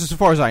 like, this is as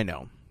far as I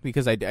know,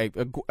 because I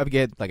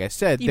get, like I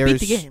said, You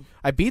beat the game.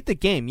 I beat the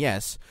game,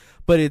 yes,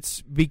 but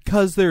it's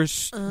because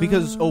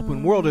it's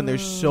open world and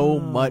there's so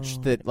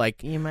much that,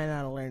 like, you might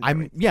not have learned. I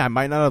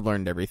might not have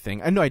learned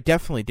everything. I know I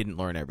definitely didn't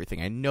learn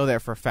everything. I know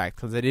that for a fact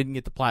because I didn't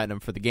get the platinum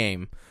for the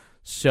game.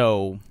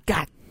 So,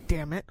 God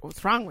damn it!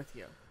 What's wrong with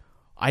you?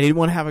 I didn't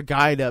want to have a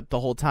guide up the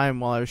whole time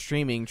while I was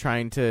streaming,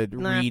 trying to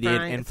read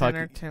it and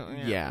fucking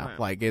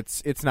like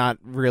it's not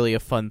really a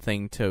fun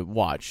thing to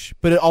watch.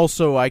 But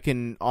also, I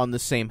can, on the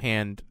same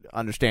hand,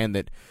 understand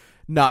that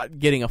not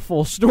getting a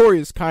full story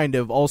is kind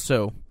of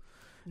also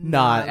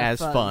not as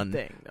fun.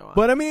 Thing, no.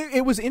 But I mean,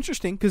 it was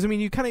interesting because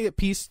you kind of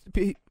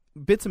get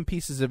bits and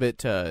pieces of it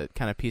to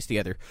kind of piece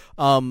together.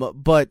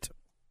 But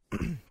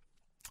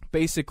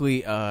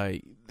basically,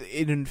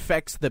 it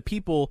infects the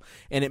people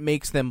and it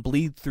makes them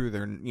bleed through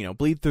their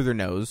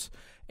nose,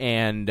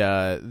 and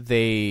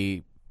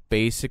they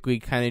basically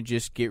kind of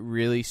just get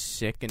really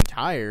sick and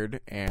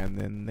tired, and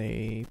then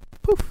they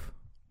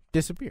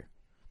disappear.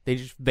 They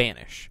just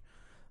vanish.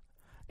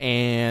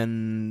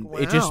 And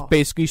it just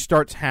basically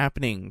starts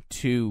happening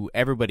to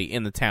everybody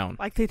in the town.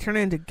 Like they turn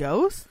into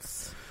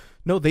ghosts?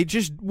 No, they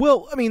just,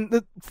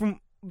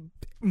 from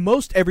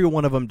most every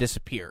one of them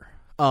disappear.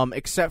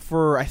 Except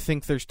for, I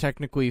think there's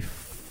technically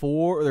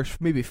there's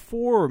maybe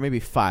 4 or maybe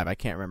 5, I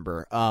can't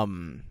remember.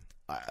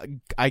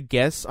 I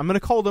guess I'm going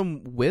to call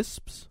them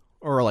wisps,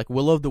 or like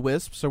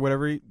will-o'-the-wisps, or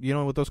whatever, you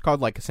know what those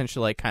called? Like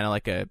essentially like kind of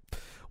like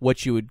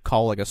what you would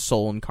call like a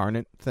soul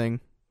incarnate thing.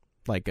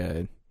 Like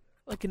an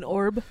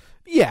orb?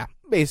 Yeah,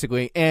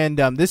 basically. And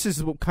this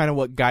is kind of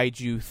what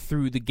guides you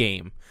through the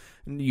game.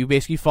 You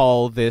basically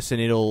follow this,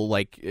 and it'll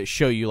like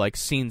show you like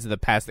scenes of the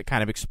past that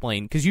kind of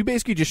explain, because you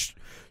basically just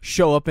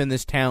show up in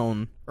this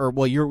town, or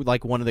well, you're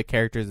like one of the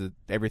characters that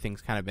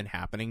everything's kind of been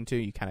happening to.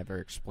 You kind of are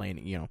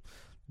explaining, you know,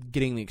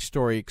 getting the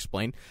story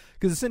explained,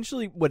 because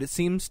essentially what it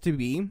seems to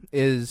be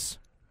is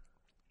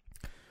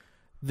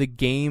the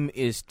game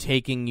is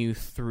taking you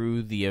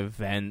through the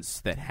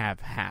events that have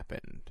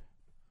happened,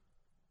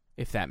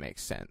 if that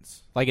makes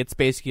sense. Like, it's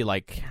basically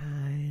like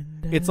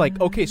Kinda. it's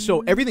like, okay, so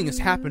everything has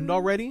happened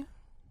already.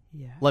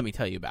 Yeah. Let me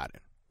tell you about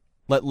it.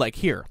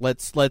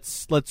 Let's follow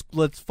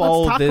Let's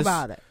talk this.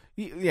 about it.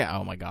 Yeah.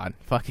 Oh my God.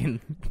 Fucking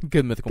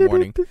Good Mythical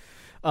Morning.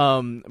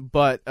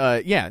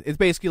 Yeah, it's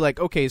basically like,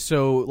 okay,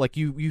 so like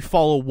you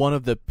follow one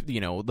of the,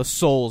 you know, the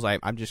souls.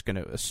 I'm just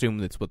gonna assume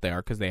that's what they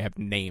are because they have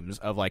names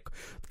of like,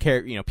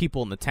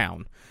 people in the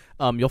town.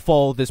 You'll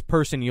follow this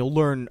person, you'll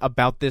learn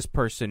about this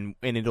person,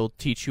 and it'll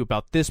teach you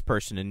about this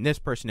person and this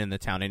person in the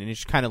town, and it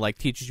just kind of like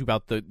teaches you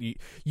about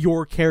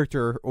your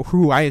character, or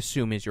who I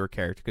assume is your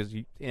character, because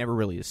it never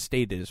really is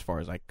stated as far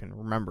as I can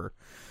remember.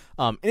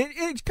 And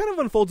it kind of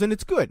unfolds, and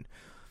it's good.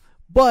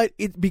 But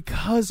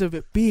because of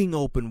it being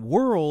open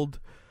world,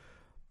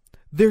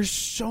 there's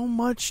so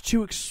much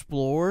to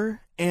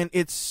explore, and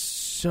it's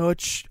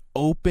such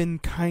open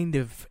kind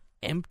of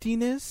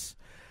emptiness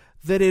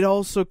that it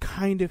also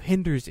kind of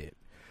hinders it.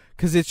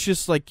 Because it's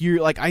just like,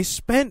 I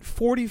spent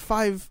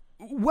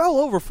well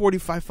over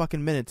 45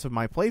 fucking minutes of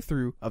my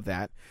playthrough of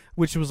that,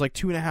 which was like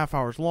 2.5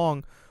 hours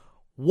long,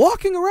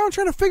 walking around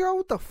trying to figure out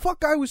what the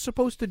fuck I was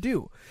supposed to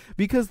do.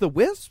 Because the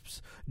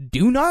wisps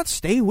do not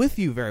stay with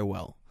you very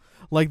well.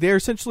 Like, they're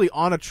essentially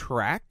on a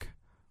track,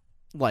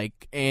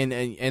 like,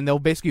 and they'll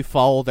basically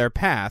follow their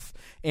path.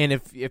 And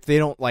if they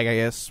don't, like, I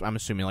guess, I'm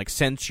assuming, like,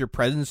 sense your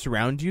presence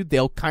around you,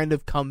 they'll kind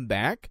of come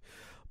back.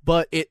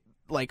 But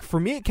like, for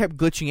me, it kept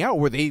glitching out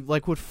where they,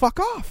 like, would fuck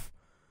off.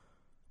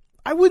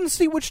 I wouldn't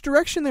see which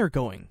direction they're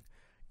going.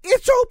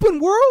 It's open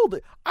world!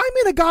 I'm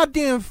in a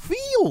goddamn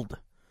field!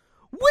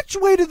 Which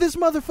way did this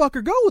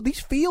motherfucker go?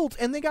 These fields,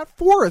 and they got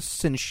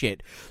forests and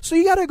shit. So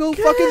you gotta go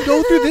fucking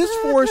go through this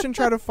forest and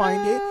try to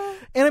find it.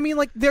 And I mean,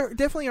 like, there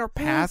definitely are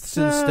paths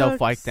and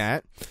stuff like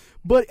that.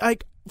 But,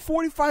 like,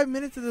 45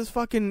 minutes of this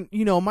fucking,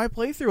 my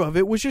playthrough of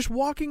it was just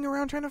walking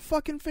around trying to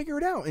fucking figure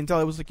it out until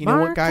I was like, you know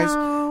what, guys?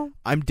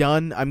 I'm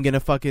done. I'm gonna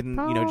fucking,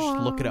 just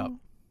look it up.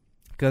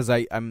 Because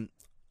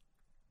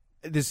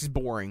this is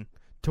boring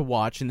to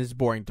watch and this is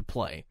boring to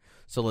play.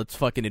 So let's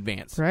fucking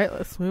advance. Right,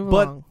 let's move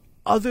along.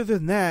 But other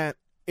than that,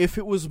 if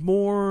it was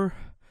more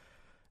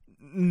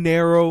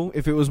narrow,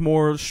 if it was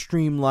more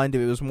streamlined,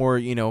 if it was more,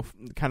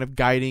 kind of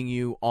guiding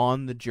you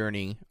on the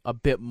journey a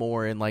bit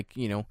more and, like,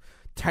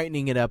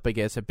 tightening it up, I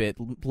guess, a bit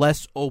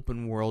less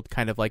open world,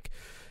 kind of like,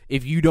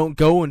 if you don't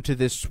go into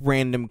this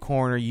random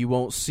corner, you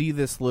won't see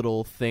this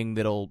little thing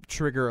that'll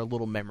trigger a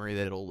little memory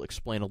that'll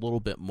explain a little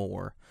bit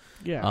more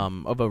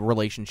of a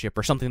relationship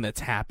or something that's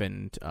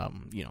happened,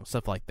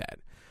 stuff like that.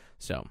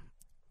 So,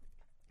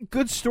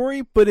 good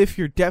story, but if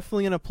you're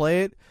definitely going to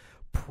play it,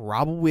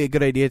 probably a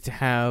good idea to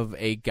have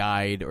a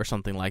guide or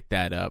something like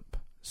that up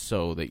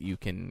so that you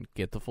can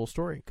get the full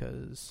story,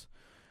 because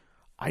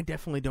I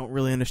definitely don't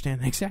really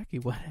understand exactly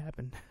what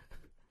happened.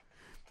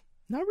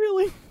 Not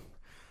really.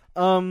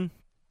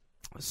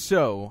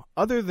 So,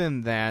 other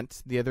than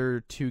that, the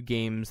other two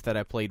games that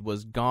I played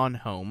was Gone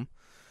Home.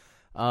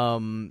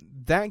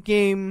 That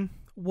game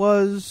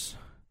was...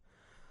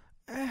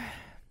 it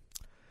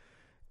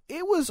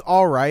was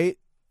alright.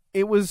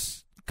 It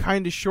was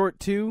kind of short,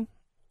 too.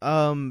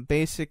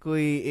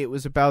 Basically, it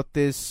was about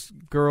this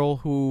girl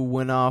who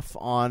went off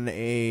on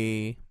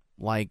a,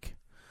 like...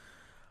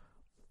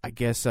 I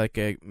guess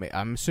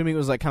I'm assuming it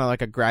was like kind of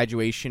like a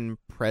graduation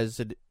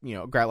present,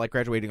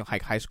 graduating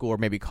like high school or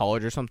maybe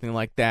college or something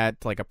like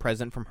that. Like a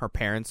present from her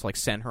parents, like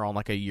sent her on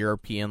like a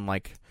European,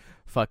 like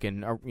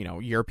fucking,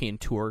 European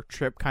tour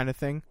trip kind of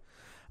thing.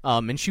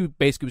 And she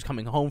basically was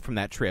coming home from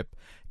that trip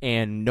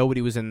and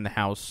nobody was in the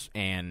house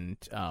and,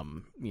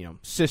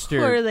 sister.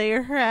 Were they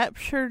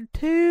raptured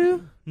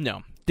too?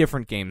 No,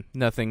 different game.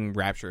 Nothing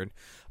raptured.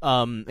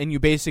 And you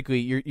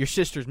basically, your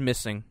sister's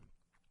missing.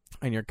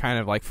 And you're kind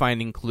of like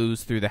finding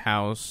clues through the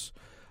house,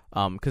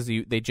 because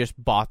they just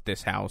bought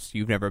this house.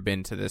 You've never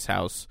been to this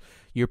house.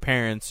 Your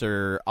parents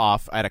are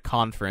off at a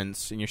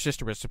conference, and your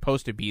sister was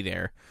supposed to be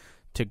there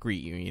to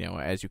greet you,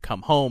 as you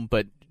come home.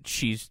 But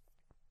she's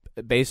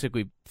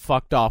basically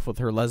fucked off with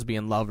her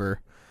lesbian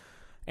lover,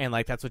 and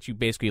like that's what you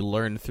basically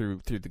learn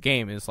through the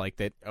game is like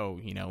that. Oh,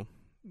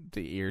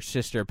 your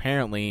sister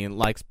apparently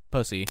likes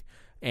pussy,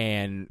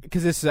 and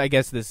because I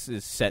guess this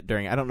is set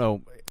during. I don't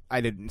know. I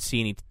didn't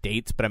see any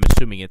dates, but I'm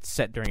assuming it's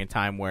set during a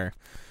time where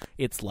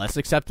it's less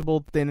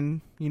acceptable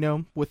than,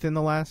 within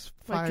the last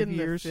 5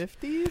 years. Like in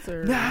the 50s?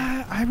 Or?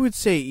 Nah, I would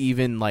say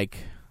even, like,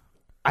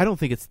 I don't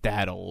think it's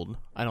that old.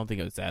 I don't think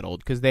it was that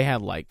old, because they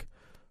had, like,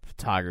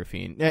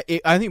 photography.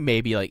 I think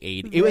maybe, like,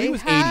 80. It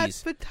was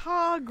 80s.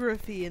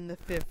 Photography in the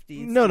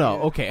 50s. No,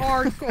 dude. Okay.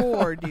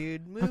 Hardcore,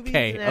 dude. Movies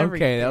and everything.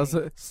 Okay, that was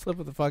a slip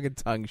of the fucking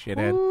tongue,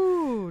 shithead.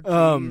 Ooh,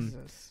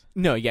 Jesus.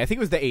 No, yeah, I think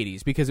it was the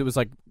 80s because it was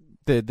like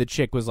the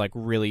chick was like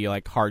really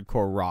like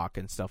hardcore rock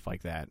and stuff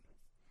like that.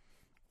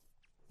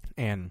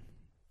 And,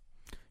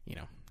 you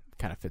know,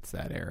 kind of fits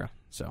that era,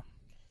 so.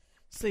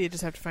 So you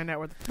just have to find out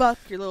where the fuck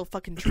your little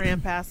fucking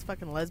tramp ass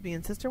fucking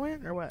lesbian sister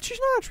went, or what? She's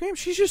not a tramp.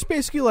 She's just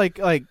basically like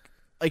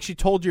she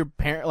told your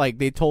parent, like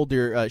they told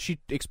your, she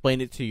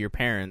explained it to your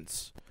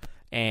parents,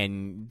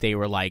 and they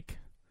were like,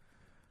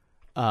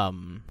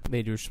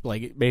 they just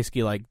like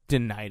basically like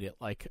denied it,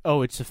 like,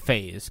 oh, it's a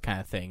phase kind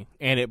of thing,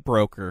 and it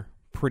broke her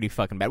pretty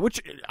fucking bad,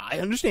 which I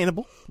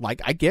understandable,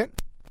 like I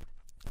get.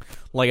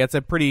 Like, that's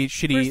a pretty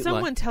shitty... For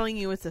someone telling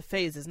you it's a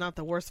phase is not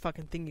the worst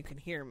fucking thing you can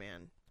hear,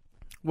 man.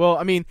 Well,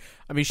 I mean,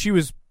 she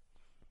was...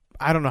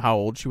 I don't know how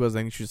old she was. I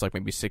think she was like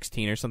maybe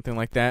 16 or something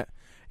like that.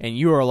 And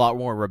you were a lot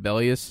more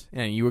rebellious,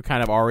 and you were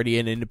kind of already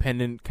an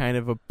independent kind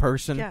of a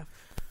person. Yeah,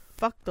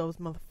 fuck those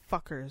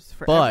motherfuckers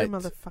for every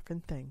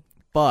motherfucking thing.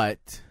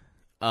 But,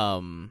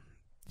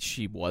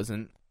 she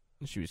wasn't.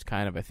 She was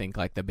kind of, I think,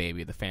 like the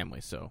baby of the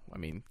family. So, I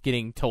mean,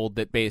 getting told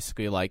that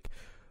basically, like...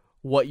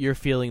 what you're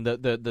feeling,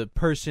 the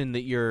person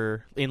that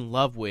you're in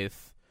love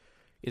with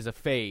is a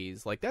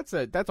phase. Like, that's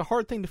a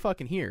hard thing to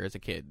fucking hear as a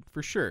kid,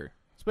 for sure.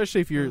 Especially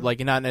if you're like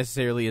not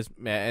necessarily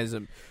as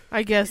a.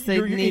 I guess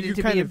they needed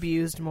to be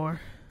abused more.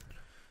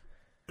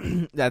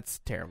 That's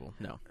terrible.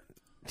 No.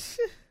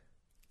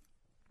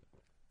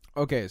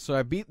 Okay, so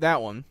I beat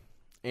that one,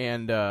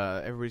 and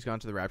everybody's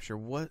gone to the Rapture.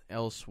 What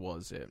else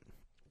was it?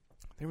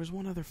 There was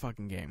one other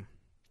fucking game,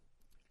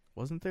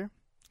 wasn't there?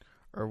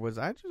 Or was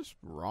I just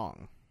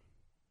wrong?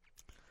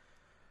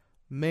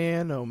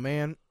 Man, oh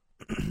man.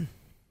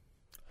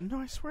 No,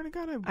 I swear to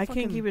God, I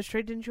can't keep it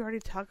straight. Didn't you already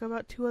talk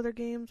about 2 other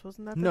games?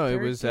 Wasn't that the No,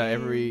 third it was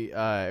game?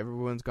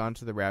 everyone's gone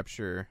to the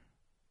Rapture.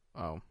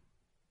 Oh.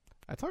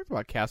 I talked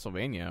about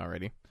Castlevania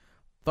already.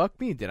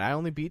 Fuck me, did I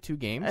only beat 2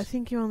 games? I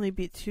think you only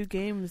beat 2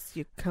 games,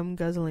 you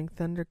cum-guzzling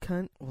thunder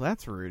cunt. Well,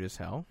 that's rude as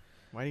hell.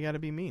 Why do you gotta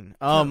be mean?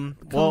 Come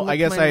I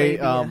guess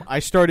I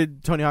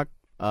started Tony Hawk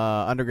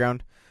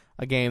Underground,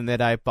 a game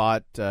that I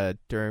bought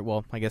during,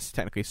 well, I guess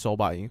technically Soul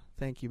bought you.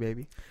 Thank you,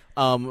 baby.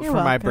 For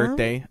my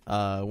birthday,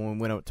 when we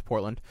went out to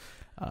Portland.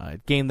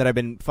 Game that I've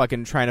been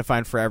fucking trying to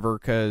find forever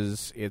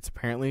because it's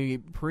apparently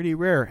pretty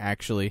rare,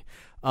 actually.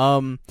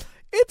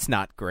 It's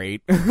not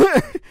great.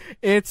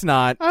 It's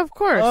not. Of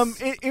course.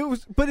 It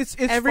was, but it's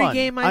every fun.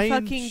 game I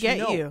fucking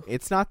get you.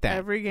 It's not that.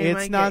 Every game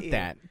it's I not get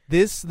that.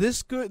 This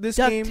game.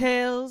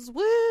 DuckTales,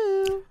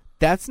 woo.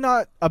 That's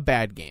not a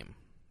bad game.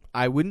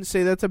 I wouldn't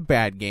say that's a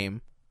bad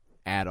game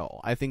at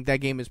all. I think that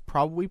game is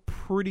probably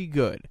pretty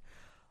good.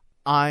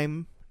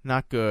 I'm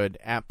not good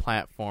at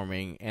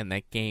platforming, and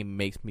that game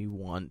makes me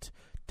want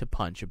to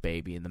punch a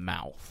baby in the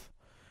mouth.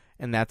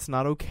 And that's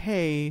not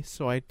okay,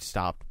 so I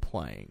stopped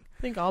playing.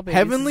 I think all babies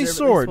Heavenly deserve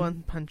Sword. at least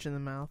one punch in the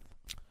mouth.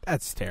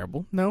 That's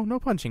terrible. No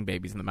punching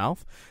babies in the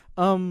mouth.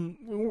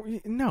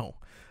 No.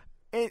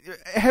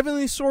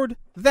 Heavenly Sword,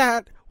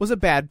 that was a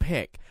bad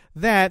pick.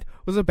 That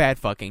was a bad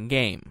fucking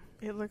game.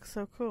 It looks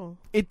so cool.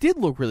 It did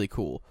look really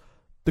cool.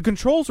 The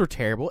controls were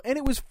terrible, and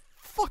it was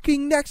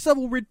fucking next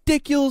level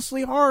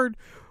ridiculously hard,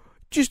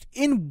 just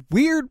in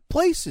weird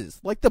places.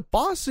 Like, the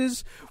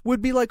bosses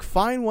would be like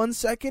fine 1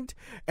 second,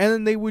 and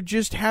then they would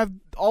just have,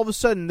 all of a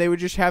sudden, they would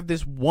just have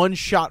this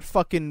one-shot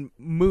fucking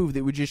move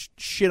that would just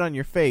shit on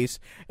your face,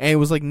 and it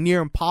was like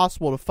near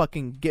impossible to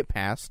fucking get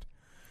past.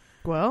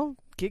 Well,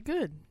 get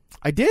good.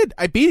 I did.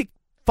 I beat it.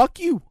 Fuck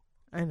you.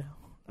 I know.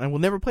 I will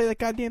never play that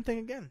goddamn thing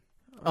again.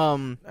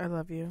 I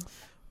love you.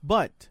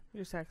 But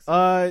You're sexy.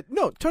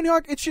 no, Tony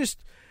Hawk. It's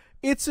just,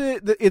 it's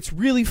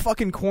really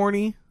fucking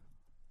corny.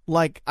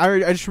 Like, I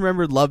just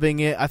remember loving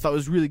it. I thought it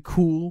was really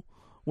cool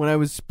when I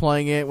was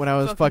playing it when I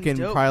was fucking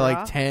dope, probably brah.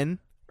 like 10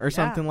 or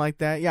something like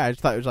that. Yeah, I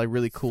just thought it was like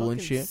really cool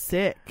and Fucking shit.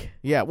 Sick.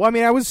 Yeah, well, I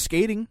mean, I was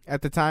skating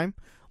at the time.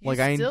 You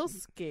Like, still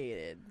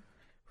skated.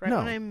 Right No.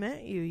 when I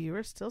met you, you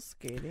were still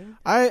skating.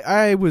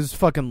 I was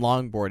fucking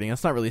longboarding.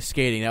 That's not really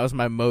skating. That was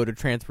my mode of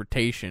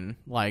transportation.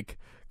 Like,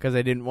 because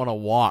I didn't want to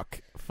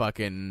walk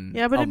fucking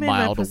Yeah, but a it made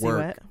mile my to pussy work.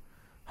 wet.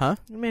 Huh?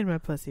 It made my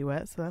pussy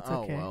wet, so that's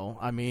okay. Oh, well,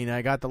 I mean,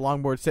 I got the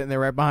longboard sitting there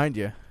right behind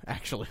you.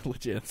 Actually,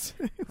 legit. It's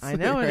I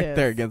know it right is.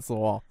 there against the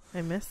wall.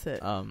 I miss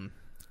it.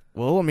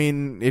 Well, I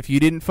mean, if you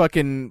didn't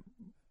fucking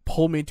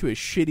pull me to a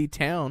shitty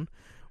town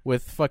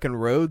with fucking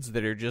roads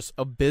that are just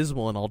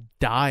abysmal and I'll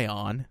die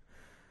on,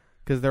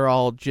 because they're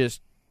all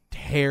just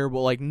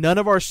terrible. Like, none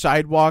of our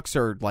sidewalks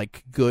are,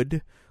 like,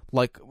 good.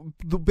 Like,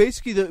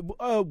 basically,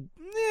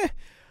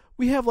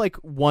 we have, like,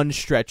 one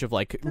stretch of,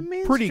 like, the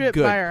main pretty strip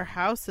good. by our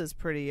house is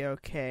pretty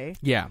okay.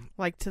 Yeah.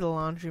 Like to the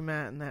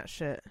laundromat and that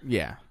shit.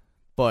 Yeah.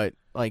 But,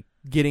 like,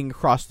 getting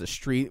across the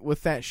street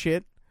with that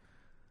shit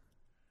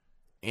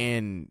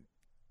and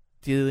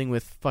dealing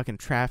with fucking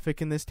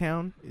traffic in this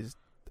town is,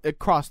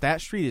 across that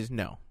street is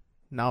no.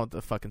 Not with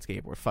the fucking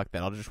skateboard. Fuck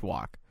that. I'll just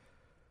walk.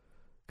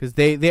 Because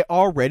they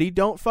already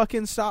don't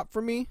fucking stop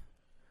for me.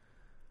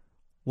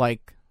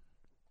 Like,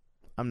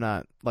 I'm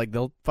not, like,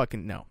 they'll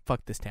fucking, no.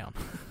 Fuck this town.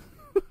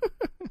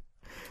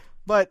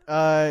 But,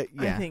 yeah.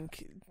 I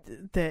think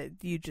that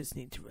you just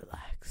need to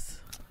relax.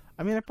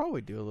 I mean, I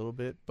probably do a little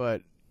bit,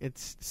 but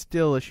it's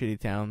still a shitty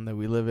town that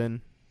we live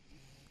in.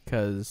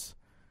 Because,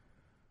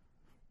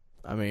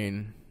 I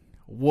mean,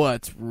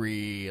 what's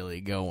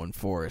really going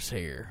for us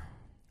here?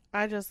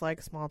 I just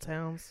like small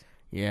towns.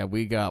 Yeah,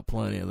 we got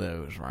plenty of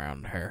those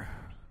around here.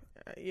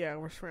 Yeah,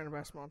 we're surrounded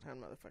by small town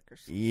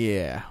motherfuckers.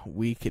 Yeah,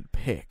 we could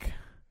pick.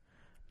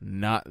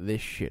 Not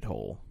this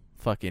shithole.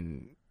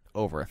 Fucking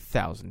over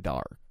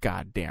 $1,000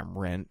 goddamn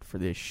rent for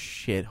this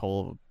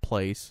shithole of a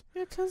place.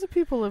 Yeah, tons of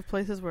people live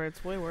places where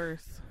it's way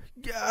worse.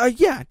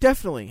 Yeah,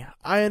 definitely.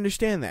 I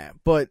understand that.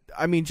 But,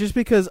 I mean, just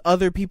because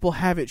other people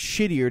have it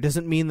shittier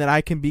doesn't mean that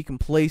I can be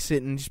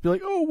complacent and just be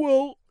like, oh,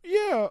 well,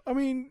 yeah, I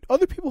mean,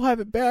 other people have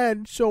it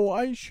bad, so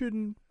I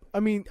shouldn't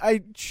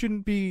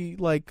be,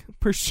 like,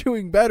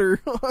 pursuing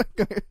better.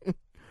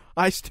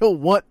 I still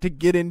want to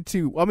get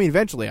into, I mean,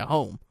 eventually a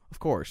home, of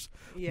course.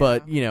 Yeah.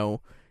 But, you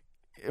know,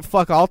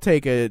 fuck, I'll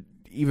take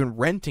even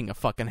renting a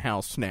fucking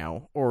house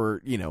now.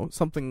 Or, you know,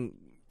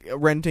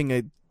 renting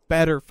a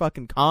better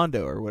fucking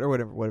condo or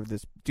whatever,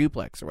 this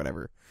duplex or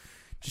whatever.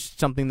 Just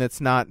something that's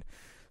not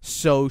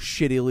so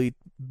shittily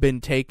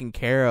been taken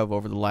care of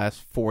over the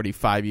last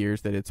 45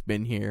 years that it's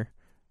been here.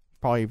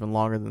 Probably even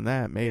longer than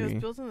that, maybe. It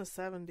was built in the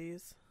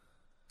 70s.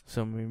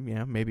 So,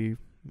 yeah, maybe,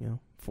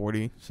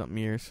 40-something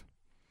years.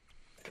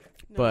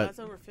 No, But that's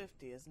over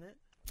 50, isn't it?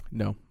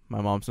 No,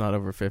 my mom's not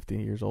over 50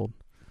 years old.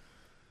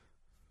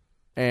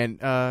 And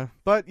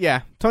but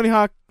yeah, Tony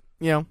Hawk,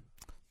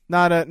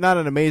 not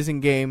an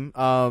amazing game.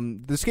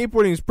 The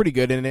skateboarding is pretty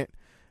good in it.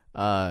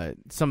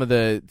 Some of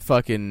the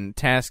fucking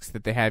tasks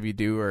that they have you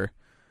do are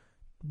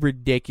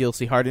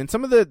ridiculously hard, and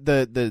some of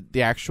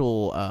the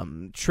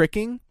actual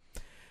tricking.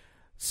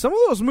 Some of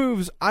those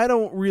moves I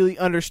don't really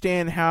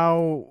understand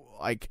how.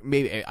 Like,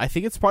 maybe I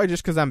think it's probably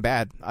just because I'm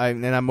bad,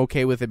 and I'm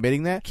okay with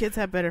admitting that. Kids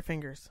have better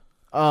fingers.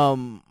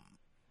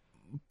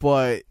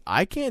 But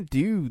I can't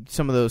do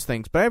some of those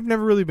things. But I've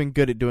never really been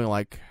good at doing,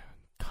 like,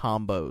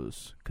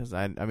 combos. Because,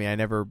 I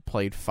never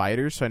played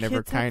fighters, so I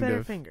never Kids have kind better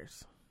of...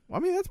 fingers. Well,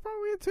 I mean, that's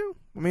probably it, too.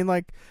 I mean,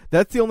 like,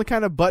 that's the only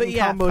kind of button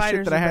combo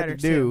shit that I had to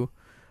do,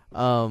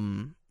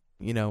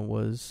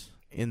 was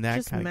in that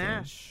just kind of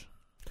mash.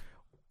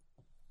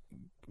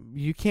 game.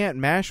 You can't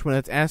mash when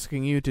it's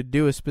asking you to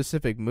do a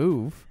specific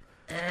move.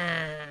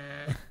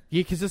 Yeah,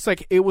 because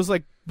it was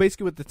like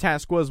basically what the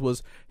task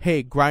was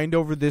hey, grind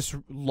over this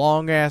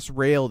long ass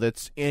rail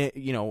that's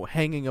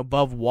hanging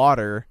above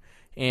water,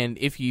 and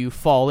if you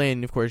fall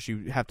in, of course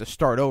you have to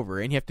start over,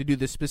 and you have to do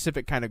this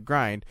specific kind of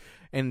grind,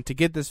 and to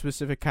get this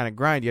specific kind of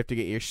grind you have to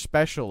get your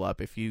special up.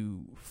 If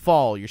you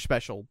fall, your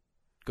special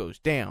goes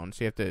down,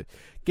 so you have to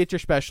get your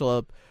special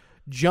up,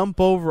 jump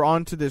over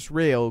onto this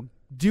rail,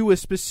 do a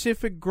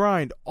specific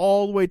grind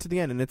all the way to the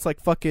end, and it's like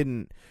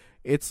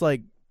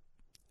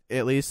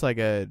at least like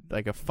a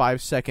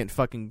 5-second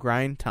fucking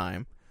grind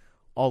time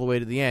all the way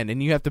to the end,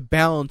 and you have to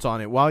balance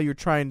on it while you're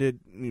trying to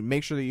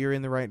make sure that you're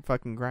in the right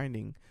fucking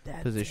grinding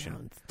position.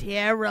 Sounds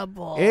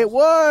terrible. It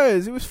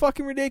was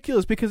fucking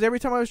ridiculous, because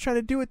every time I was trying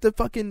to do it, the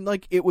fucking,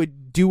 like, it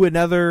would do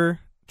another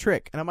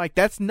trick, and I'm like,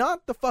 that's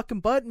not the fucking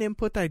button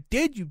input that I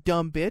did, you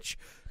dumb bitch.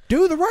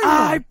 Do the right one.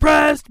 I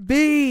pressed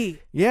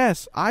B.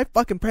 Yes, I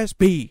fucking pressed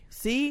B.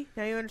 See?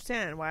 Now you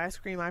understand why I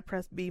scream I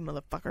pressed B,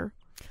 motherfucker.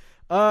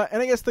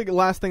 And I guess the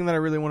last thing that I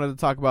really wanted to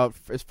talk about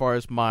as far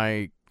as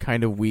my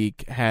kind of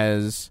week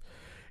it's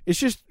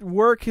just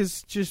work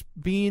has just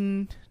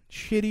been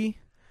shitty.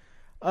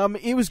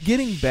 It was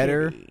getting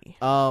better.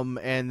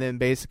 And then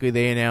basically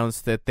they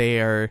announced that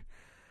they are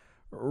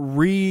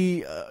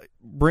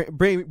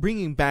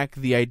bringing back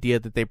the idea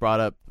that they brought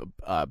up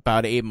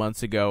about 8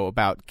 months ago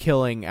about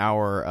killing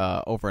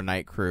our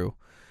overnight crew.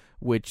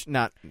 Which,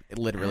 not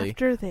literally.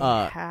 After they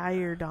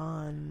hired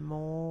on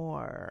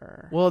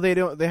more. Well,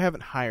 they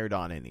haven't hired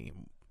on any.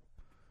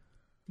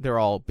 They're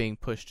all being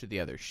pushed to the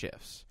other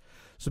shifts.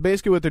 So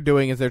basically what they're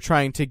doing is they're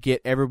trying to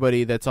get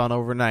everybody that's on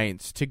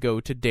overnights to go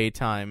to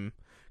daytime,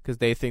 because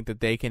they think that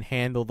they can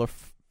handle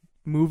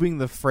moving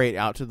the freight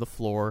out to the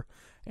floor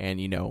and,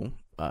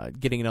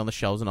 getting it on the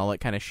shelves and all that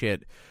kind of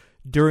shit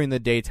during the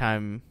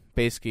daytime.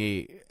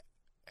 Basically,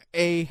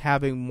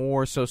 having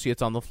more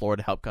associates on the floor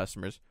to help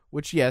customers,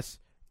 which, yes,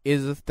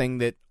 is a thing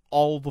that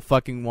all the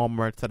fucking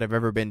Walmarts that I've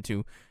ever been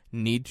to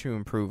need to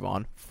improve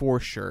on, for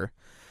sure.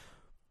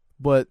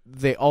 But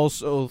they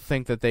also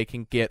think that they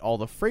can get all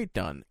the freight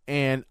done,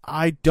 and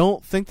I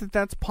don't think that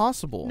that's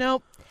possible.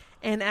 Nope.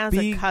 And as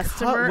a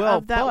customer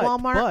of that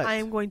Walmart, but I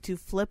am going to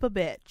flip a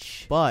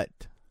bitch. But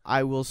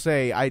I will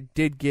say I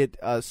did get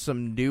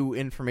some new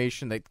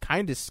information that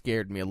kind of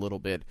scared me a little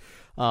bit.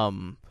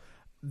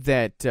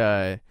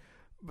 That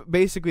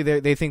basically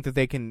they think that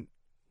they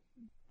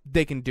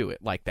can do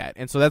it like that.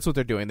 And so that's what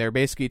they're doing. They're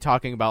basically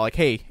talking about, like,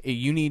 hey,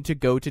 you need to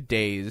go to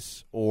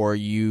days, or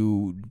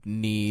we're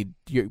going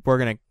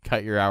to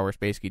cut your hours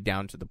basically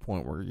down to the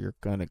point where you're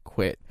going to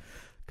quit.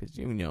 Because,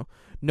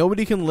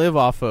 nobody can live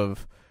off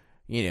of,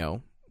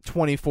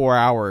 24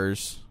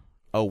 hours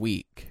a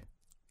week.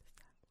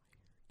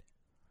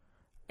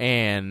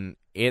 And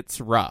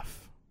it's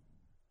rough.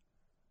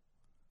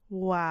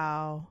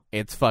 Wow.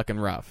 It's fucking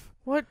rough.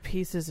 What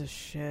pieces of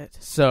shit?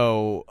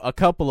 So a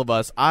couple of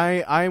us,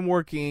 I'm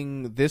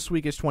working. This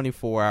week is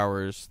 24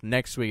 hours.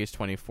 Next week is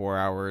 24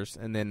 hours,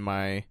 and then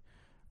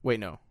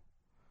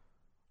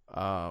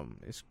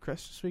is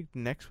Christmas week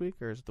next week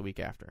or is it the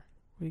week after?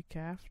 Week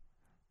after.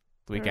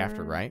 The week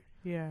after, right?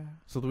 Yeah.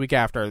 So the week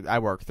after, I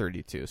work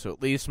 32. So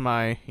at least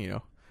my,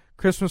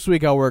 Christmas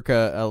week, I'll work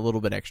a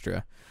little bit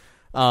extra.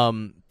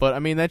 But I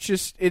mean, it's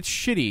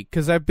shitty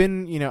because I've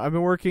been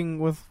working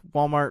with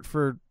Walmart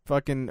for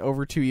fucking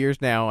over 2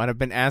 years now, and I've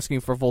been asking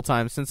for full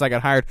time since I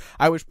got hired.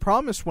 I was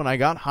promised when I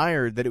got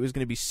hired that it was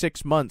going to be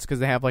 6 months because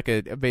they have like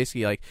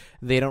basically like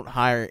they don't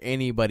hire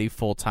anybody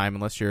full time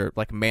unless you're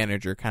like a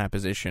manager kind of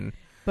position.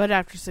 But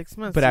after 6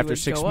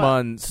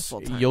 months,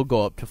 you'll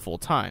go up to full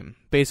time.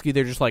 Basically,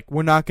 they're just like,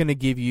 we're not going to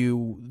give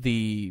you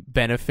the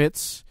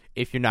benefits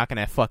if you're not going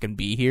to fucking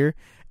be here.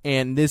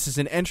 And this is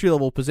an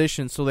entry-level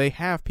position, so they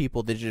have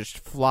people that just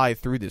fly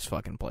through this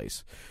fucking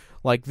place.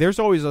 Like, there's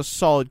always a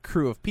solid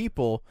crew of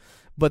people,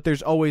 but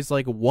there's always,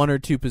 like, 1 or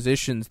 2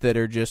 positions that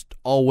are just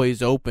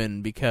always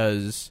open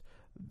because,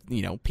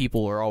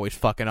 people are always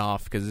fucking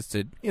off because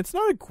it's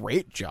not a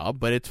great job,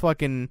 but it's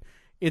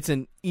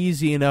an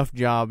easy enough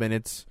job, and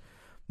it's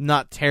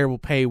not terrible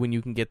pay when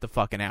you can get the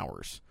fucking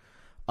hours.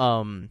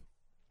 And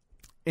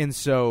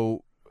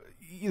so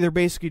they're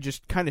basically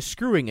just kind of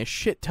screwing a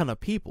shit ton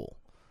of people.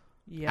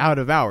 Yeah. Out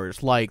of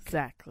hours, like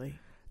exactly,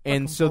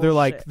 and fucking so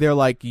bullshit. they're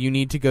like you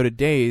need to go to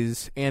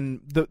days,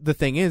 and the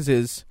thing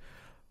is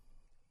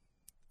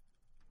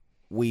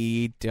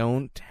we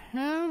don't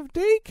have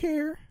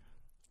daycare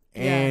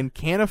and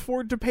can't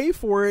afford to pay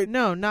for it.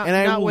 No, not and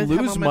I not will with lose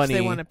how much money.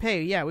 they want to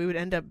pay. Yeah, we would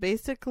end up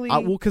basically.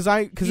 Because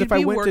if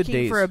I went to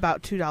days for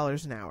about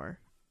 $2 an hour.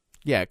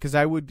 Yeah, because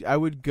I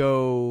would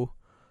go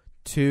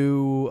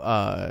to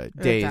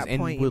days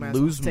and would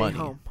lose money.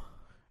 Home.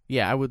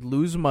 Yeah, I would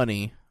lose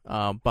money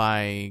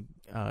by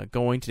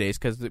going to days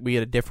because we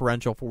had a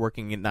differential for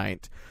working at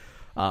night.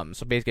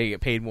 So basically I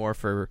get paid more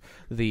for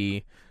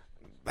the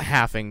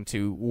having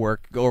to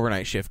work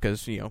overnight shift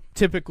because,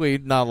 typically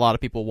not a lot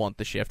of people want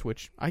the shift,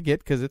 which I get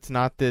because it's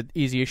not the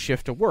easiest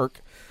shift to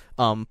work.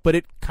 But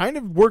it kind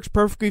of works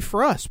perfectly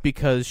for us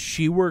because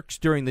she works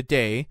during the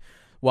day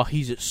while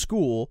he's at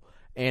school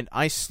and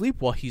I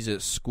sleep while he's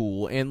at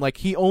school. And like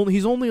he's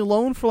only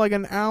alone for like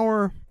an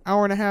hour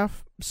and a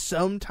half,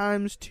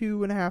 sometimes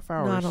 2.5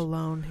 hours. Not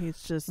alone.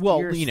 He's just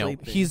sleeping.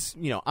 He's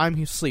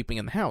I'm sleeping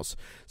in the house,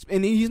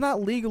 and he's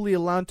not legally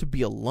allowed to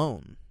be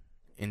alone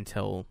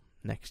until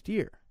next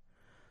year.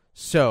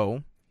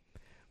 So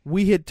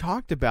we had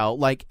talked about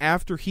like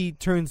after he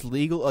turns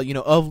legal,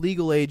 of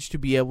legal age to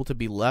be able to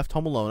be left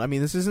home alone. I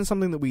mean, this isn't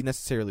something that we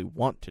necessarily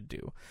want to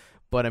do,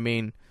 but I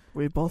mean.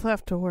 We both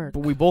have to work.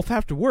 But we both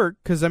have to work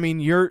because, I mean,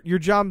 your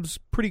job's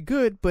pretty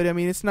good, but, I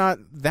mean, it's not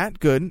that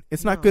good.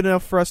 It's not good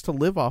enough for us to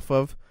live off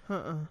of.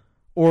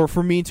 Or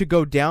for me to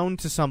go down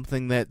to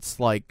something that's,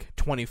 like,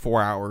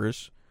 24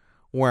 hours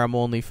where I'm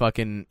only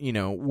fucking,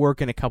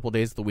 working a couple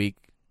days of the week,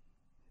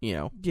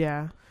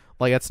 Yeah.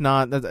 Like, that's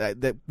not...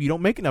 That you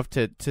don't make enough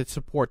to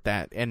support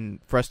that and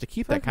for us to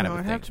keep that kind of a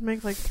thing. I have to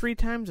make, like, 3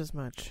 times as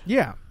much.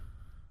 Yeah.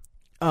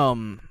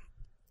 And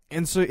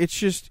so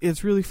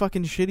it's really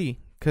fucking shitty.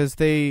 Because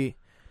they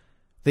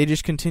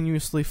just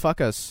continuously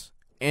fuck us.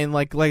 And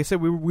like I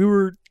said, we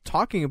were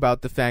talking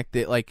about the fact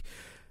that like,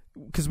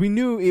 because we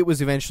knew it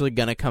was eventually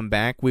gonna come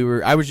back.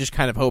 I was just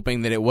kind of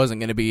hoping that it wasn't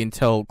gonna be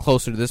until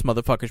closer to this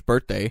motherfucker's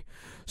birthday,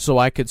 so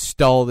I could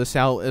stall this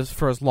out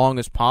for as long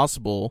as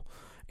possible,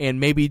 and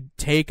maybe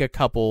take a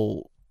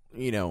couple,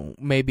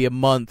 maybe a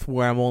month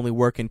where I'm only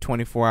working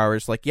 24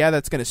 hours. Like, yeah,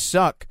 that's gonna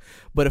suck,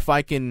 but if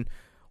I can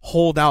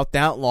hold out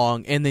that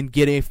long and then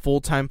get a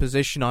full-time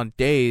position on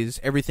days,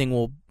 everything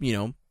will,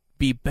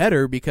 be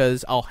better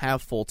because I'll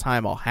have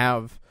full-time. I'll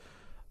have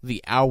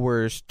the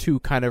hours to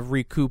kind of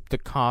recoup the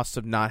cost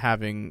of not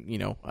having,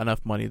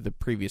 enough money the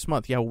previous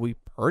month. Yeah, we'll be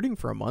hurting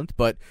for a month,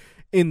 but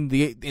in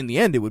the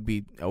end, it would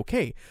be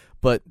okay.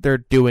 But they're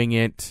doing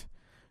it,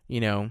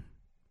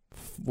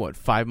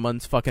 5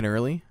 months fucking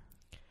early?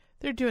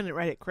 They're doing it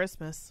right at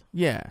Christmas.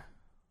 Yeah.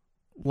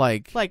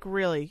 Like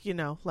really,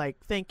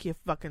 thank you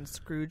fucking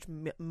Scrooge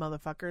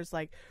motherfuckers.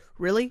 Like,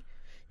 really?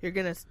 You're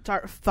gonna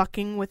start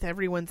fucking with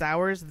everyone's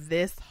hours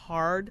this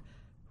hard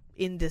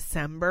in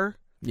December?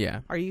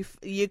 Yeah.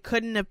 You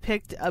couldn't have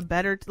picked a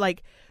better,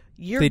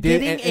 you're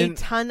getting a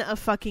ton of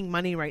fucking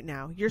money right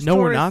now. No,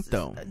 we're not,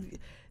 though.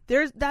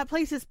 That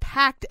place is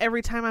packed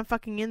every time I'm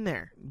fucking in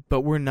there.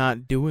 But we're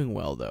not doing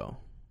well, though.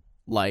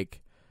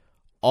 Like,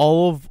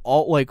 our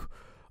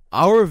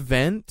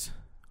event...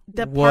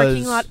 The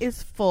parking lot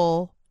is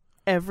full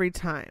every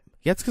time.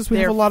 Yeah, it's because we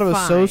have a lot of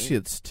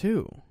associates,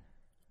 too.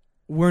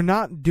 We're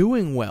not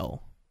doing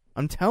well.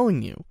 I'm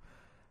telling you.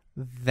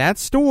 That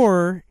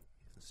store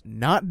is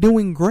not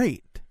doing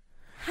great.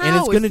 How? And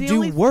it's going to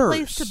do worse. It's the only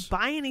place to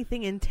buy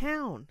anything in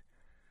town.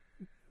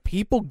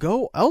 People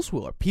go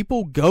elsewhere.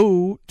 People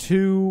go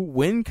to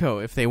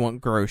Winco if they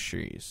want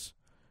groceries.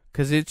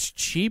 Because it's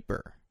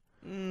cheaper.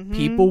 Mm-hmm.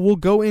 People will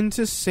go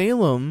into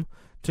Salem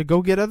to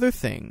go get other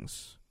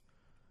things.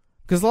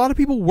 Because a lot of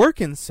people work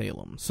in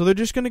Salem, so they're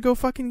just going to go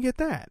fucking get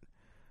that.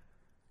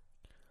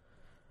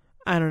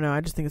 I don't know.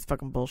 I just think it's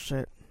fucking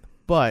bullshit.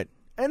 But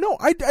no,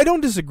 I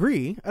don't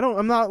disagree.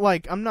 I'm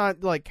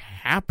not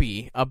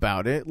happy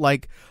about it.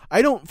 Like,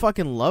 I don't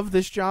fucking love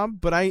this job,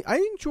 but I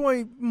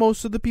enjoy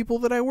most of the people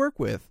that I work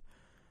with.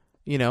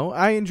 You know,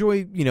 I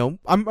enjoy,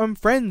 I'm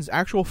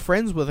actual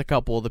friends with a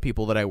couple of the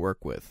people that I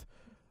work with,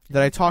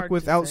 that I talk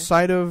with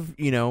outside of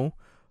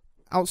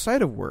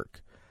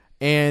work.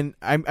 And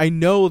I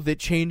know that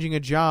changing a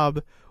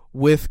job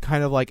with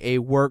kind of like a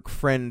work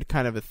friend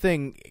kind of a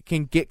thing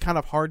can get kind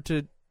of hard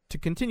to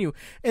continue.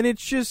 And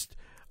it's just,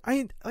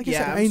 I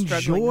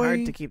struggling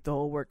hard to keep the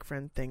whole work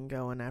friend thing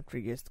going after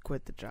you just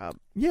quit the job.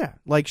 Yeah,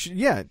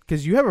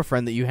 because you have a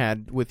friend that you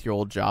had with your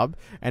old job,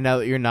 and now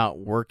that you're not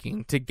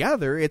working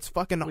together, it's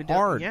fucking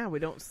hard. We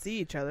don't see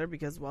each other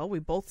because, well, we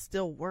both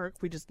still work.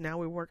 We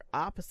work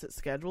opposite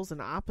schedules and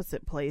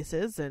opposite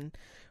places, and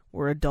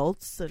we're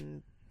adults,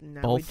 and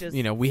now both, we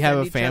just we have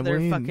a each family.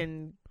 other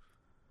fucking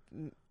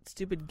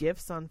stupid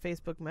gifts on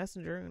Facebook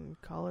Messenger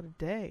and call it a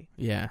day.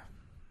 Yeah.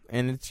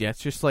 And it's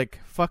just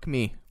like, fuck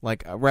me.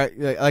 Like, right,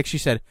 like she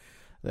said,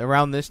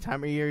 around this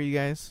time of year, you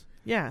guys.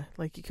 Yeah,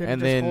 like you couldn't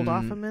just hold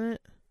off a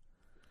minute.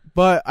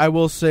 But I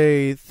will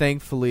say,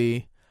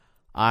 thankfully,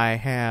 I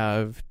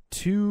have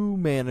 2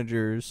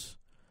 managers,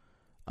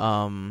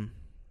 an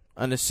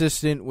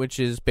assistant, which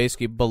is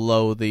basically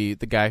below the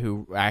guy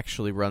who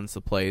actually runs the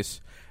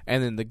place,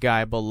 and then the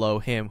guy below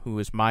him who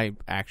is my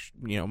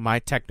my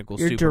technical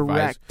supervisor. Your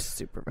direct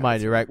supervisor. My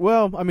direct.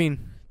 Well, I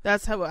mean.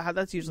 That's how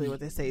that's usually what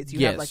they say. Is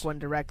you have like one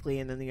directly,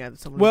 and then you have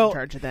someone in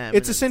charge of them.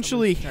 It's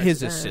essentially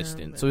his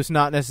assistant, so it's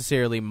not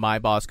necessarily my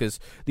boss because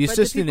the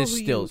assistant is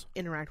still. You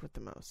interact with the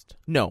most.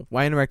 No,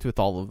 I interact with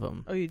all of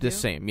them. Oh, you do? The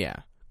same,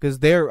 yeah. Because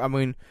they're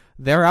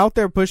out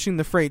there pushing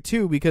the freight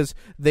too because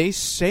they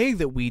say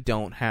that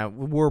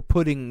we're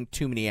putting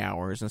too many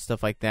hours and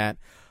stuff like that.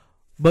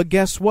 But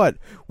guess what?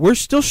 We're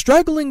still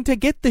struggling to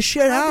get the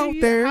shit out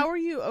there. How are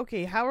you?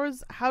 Okay, how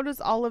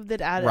does all of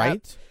that add up?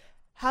 Right?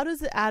 How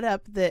does it add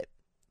up that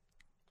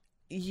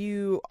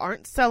you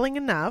aren't selling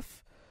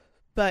enough,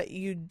 but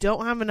you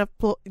don't have enough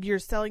you're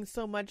selling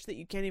so much that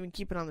you can't even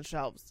keep it on the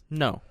shelves?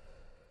 No.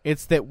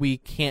 It's that we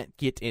can't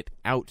get it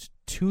out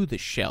to the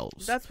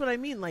shelves. That's what I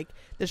mean. Like,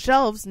 the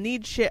shelves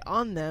need shit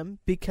on them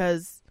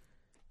because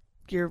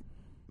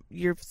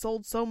you've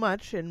sold so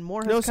much and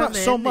more has come in. No, it's not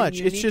so much.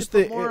 It's just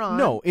that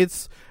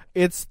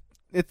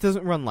it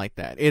doesn't run like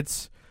that.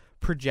 It's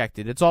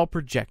projected. It's all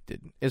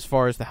projected as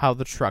far as how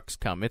the trucks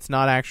come. It's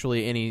not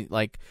actually any,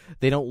 like,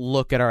 they don't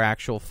look at our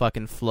actual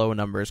fucking flow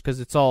numbers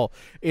because it's all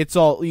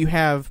you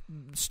have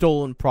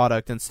stolen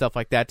product and stuff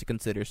like that to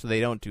consider, so they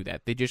don't do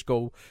that. They just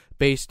go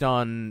based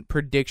on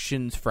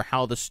predictions for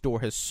how the store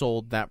has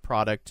sold that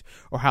product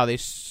or how they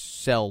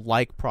sell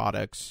like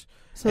products.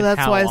 So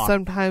that's why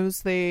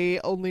sometimes they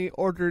only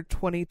order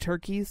 20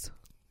 turkeys?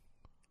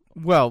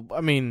 Well,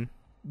 I mean,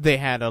 they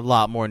had a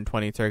lot more than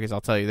 20 turkeys, I'll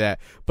tell you that.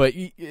 But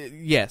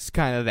yes,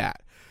 kind of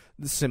that.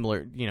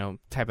 Similar,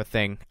 type of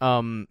thing.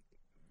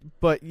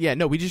 But yeah,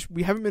 no, we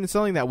haven't been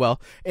selling that well.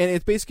 And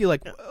it's basically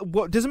like,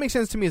 what doesn't make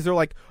sense to me is they're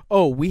like,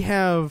 oh, we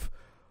have,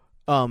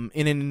 in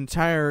an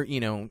entire,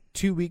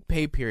 2-week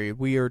pay period,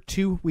 we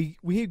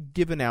have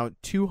given out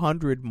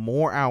 200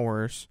 more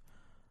hours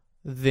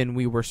than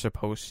we were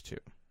supposed to.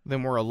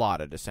 Than we're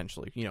allotted,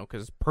 essentially,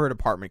 because per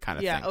department kind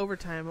of thing. Yeah,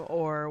 overtime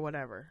or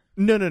whatever.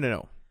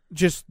 No.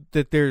 Just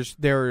that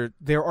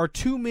there are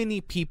too many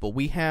people.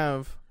 We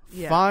have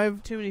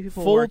 5 too many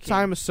people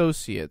full-time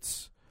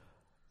associates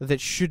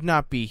that should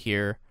not be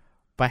here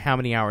by how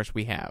many hours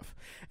we have.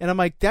 And I'm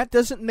like, that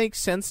doesn't make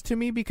sense to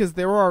me because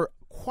there are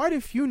quite a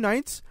few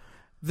nights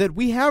that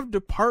we have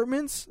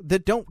departments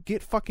that don't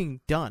get fucking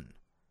done.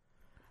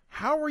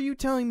 How are you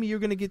telling me you're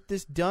going to get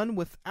this done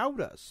without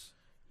us?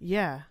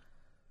 Yeah.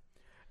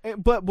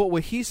 But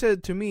what he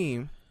said to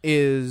me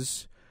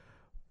is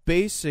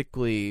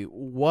basically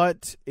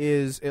what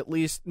is at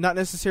least not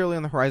necessarily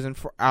on the horizon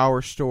for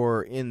our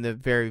store in the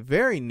very,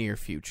 very near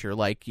future,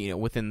 like,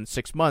 within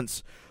 6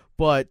 months.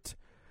 But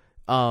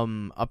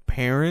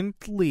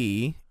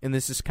apparently, and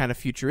this is kind of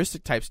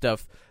futuristic type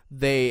stuff,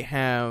 they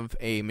have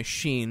a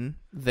machine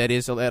that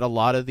is at a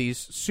lot of these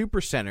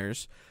super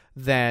centers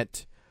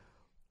that...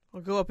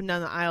 We'll go up and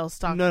down the aisle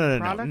stocking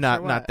products? No,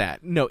 not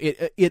that. No,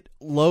 it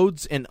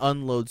loads and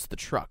unloads the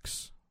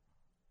trucks.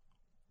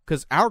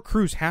 Because our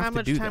crews have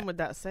to do that. How much time would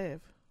that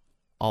save?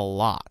 A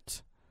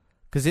lot.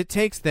 Because it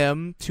takes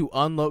them to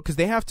unload, because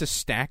they have to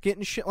stack it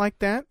and shit like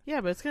that.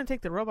 Yeah, but it's going to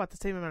take the robot the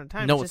same amount of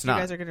time. No, it's not.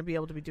 You guys are going to be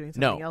able to be doing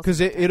something else. No, because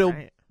it'll,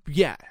 right?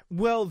 Yeah.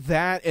 Well,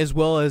 that as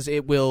well as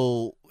it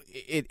will,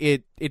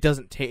 it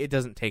doesn't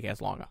take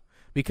as long.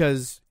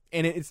 Because,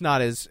 and it's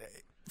not as...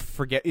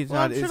 it's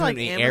not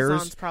any errors.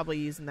 Amazon's probably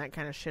using that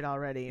kind of shit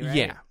already, right?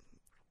 Yeah.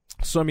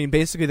 So, I mean,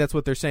 basically that's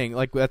what they're saying.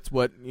 Like, that's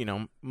what,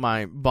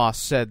 my boss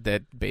said,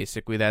 that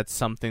basically that's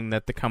something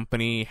that the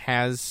company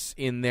has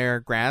in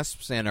their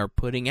grasps and are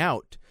putting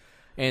out.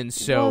 And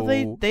so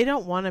they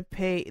don't want to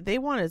pay. They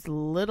want as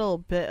little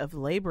bit of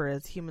labor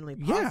as humanly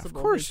possible. Yeah, of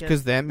course,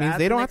 because that means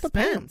they don't have to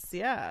pay them.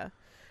 Yeah,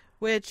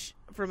 which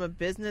from a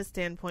business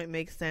standpoint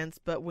makes sense.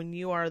 But when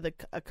you are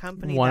a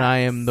company, when that I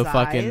am the size,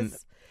 fucking,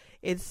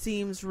 it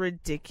seems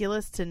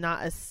ridiculous to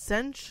not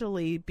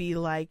essentially be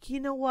like, you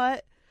know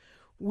what?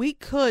 We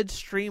could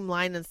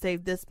streamline and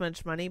save this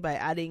much money by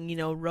adding,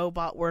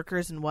 robot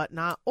workers and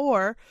whatnot,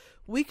 or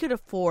we could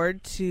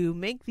afford to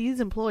make these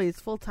employees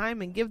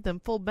full-time and give them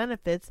full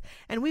benefits,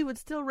 and we would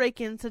still rake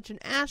in such an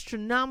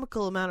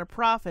astronomical amount of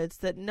profits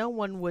that no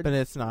one would... But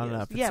it's not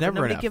enough. It's never never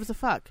nobody enough. gives a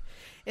fuck.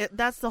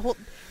 That's the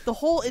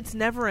whole it's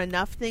never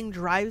enough thing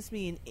drives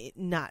me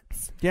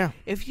nuts. Yeah.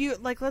 If you,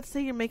 let's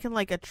say you're making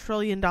 $1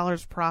 trillion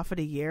profit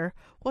a year,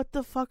 what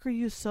the fuck are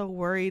you so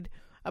worried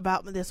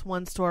about this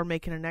one store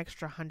making an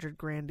extra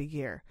 $100,000 a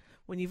year?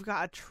 When you've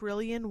got $1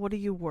 trillion, what are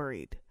you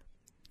worried?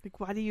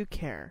 Why do you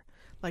care?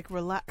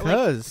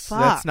 Because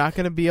that's not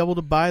going to be able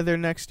to buy their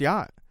next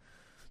yacht,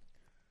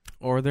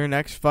 or their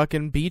next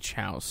fucking beach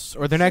house,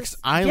 or their next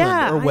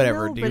island, or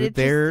whatever, dude.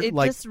 It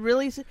just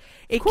really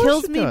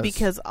kills me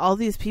because all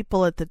these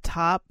people at the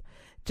top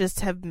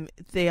just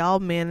they all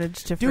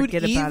managed to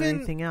forget about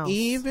anything else.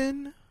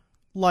 Even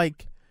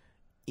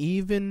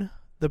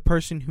the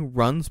person who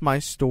runs my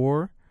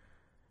store,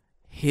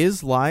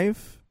 his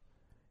life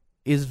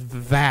is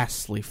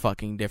vastly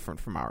fucking different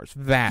from ours.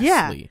 Vastly.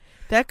 Yeah,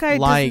 that guy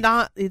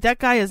That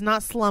guy is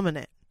not slumming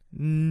it.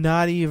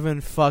 Not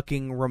even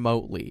fucking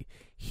remotely.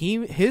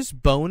 His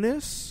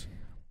bonus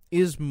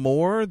is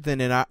more than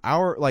in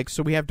our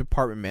so we have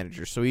department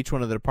managers. So each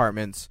one of the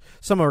departments,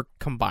 some are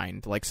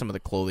combined, like some of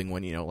the clothing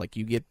one,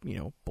 you get,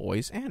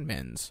 boys and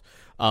men's.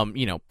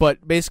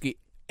 But basically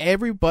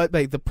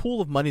everybody, the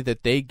pool of money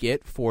that they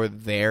get for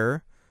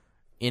their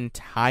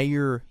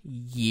entire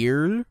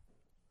year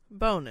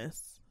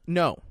bonus.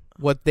 No,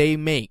 what they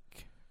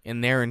make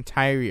in their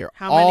entire year.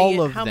 How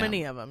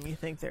many of them you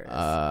think there is?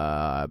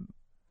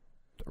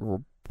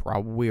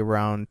 Probably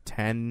around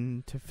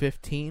 10 to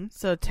 15.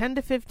 So 10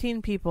 to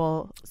 15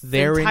 people,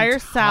 their entire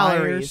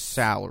salary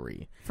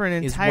for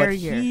an entire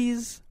is what year.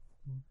 His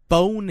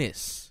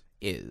bonus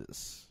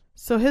is.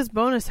 So his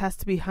bonus has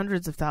to be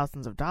hundreds of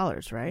thousands of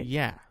dollars, right?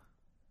 Yeah.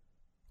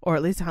 Or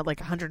at least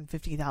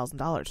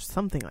 $150,000,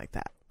 something like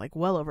that.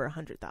 Well over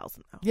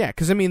 100,000 now. Yeah,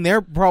 because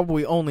they're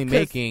probably only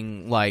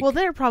making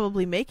they're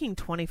probably making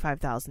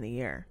 25,000 a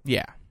year.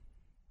 Yeah,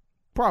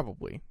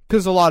 probably,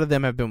 because a lot of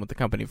them have been with the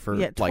company for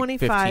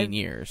 15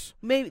 years,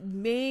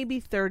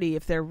 maybe 30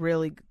 if they're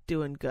really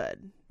doing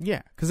good.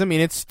 Yeah, because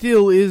it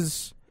still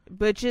is.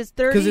 Which is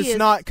 30 because it's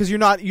not because you're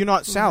not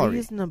salary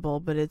reasonable,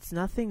 but it's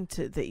nothing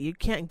that you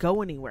can't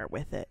go anywhere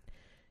with it.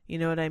 You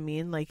know what I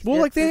mean?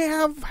 They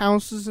have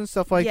houses and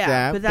stuff like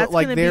that. But that's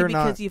going to be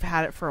because you've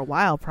had it for a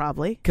while,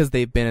 probably. Because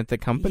they've been at the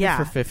company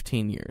for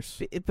 15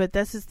 years. But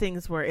this is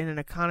things where in an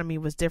economy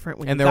was different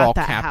when and you they're got all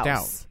that capped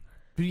house.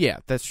 Out. Yeah,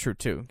 that's true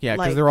too. Yeah,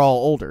 because they're all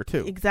older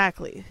too.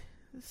 Exactly.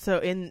 So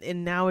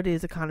in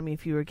nowadays economy,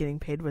 if you were getting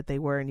paid what they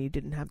were and you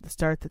didn't have the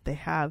start that they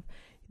have,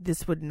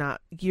 this would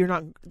not. You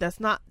don't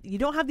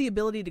have the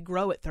ability to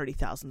grow at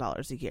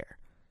 $30,000 a year.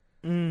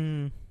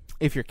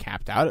 If you're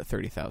capped out at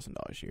 $30,000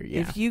 a year, yeah.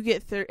 If you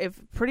get if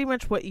pretty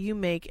much what you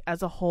make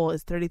as a whole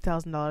is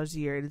 $30,000 a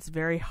year, it's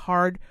very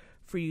hard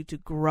for you to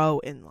grow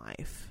in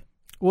life.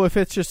 Well, if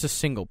it's just a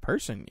single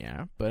person,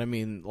 yeah. But a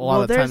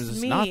lot of times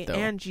it's not, though.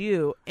 And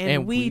you,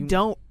 and we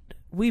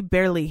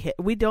barely hit.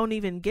 We don't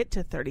even get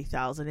to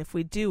 30,000. If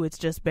we do, it's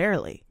just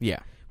barely. Yeah.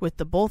 With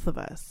the both of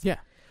us. Yeah.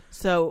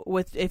 So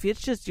if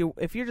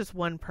you're just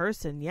one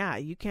person, yeah,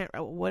 you can't.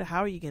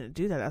 How are you going to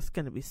do that? That's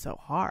going to be so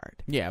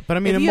hard. Yeah, but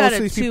if most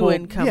of these people,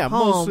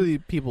 most of the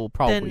people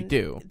probably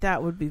do.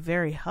 That would be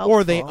very helpful.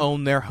 Or they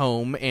own their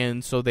home,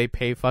 and so they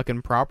pay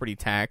fucking property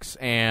tax,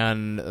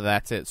 and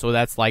that's it. So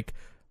that's like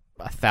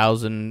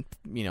 1,000,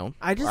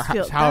 I just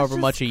feel however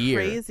much a year.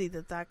 Crazy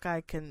that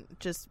guy can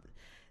just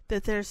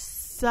that there's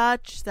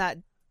such that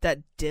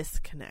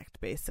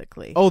disconnect,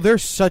 basically. Oh,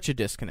 there's such a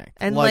disconnect.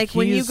 And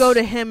when you go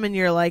to him and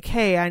you're like,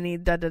 hey, I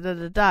need da da da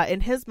da da,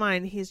 in his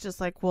mind he's just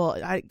like, well,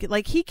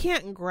 he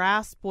can't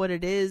grasp what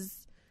it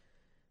is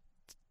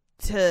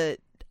to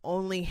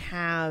only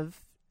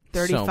have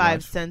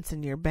 35 cents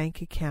in your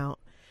bank account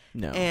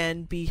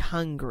and be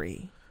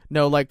hungry.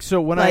 No, so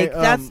when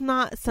that's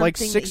not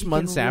something 6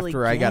 months after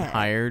really I got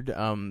hired,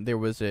 there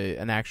was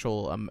an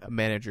actual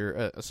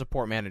manager, a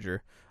support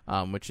manager,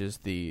 which is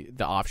the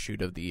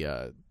offshoot of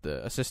the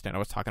assistant I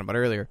was talking about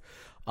earlier.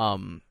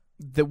 One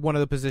of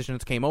the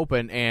positions came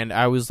open, and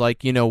I was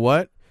like, you know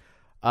what?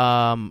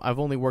 I've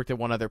only worked at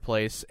one other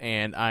place,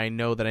 and I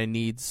know that I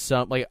need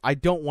some. I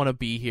don't want to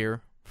be here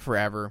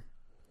forever.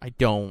 I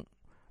don't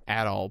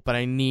at all, but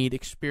I need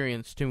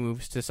experience to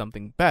move to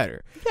something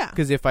better. Yeah.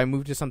 Because if I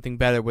move to something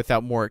better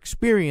without more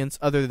experience,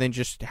 other than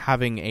just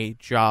having a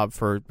job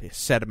for a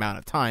set amount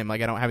of time, I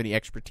don't have any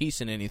expertise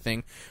in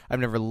anything. I've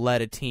never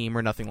led a team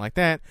or nothing like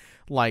that.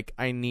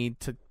 I need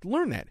to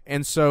learn that.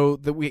 And so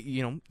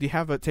you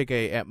have take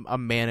a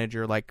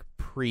manager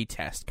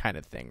pre-test kind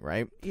of thing,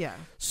 right? Yeah.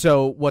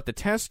 So what the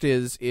test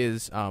is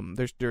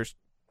there's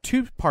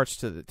two parts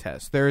to the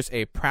test. There's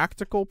a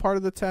practical part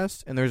of the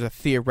test, and there's a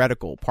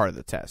theoretical part of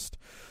the test.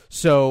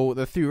 So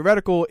the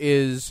theoretical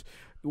is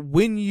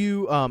when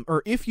you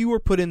or if you were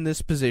put in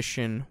this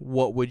position,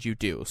 what would you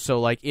do? So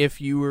like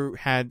if you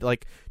had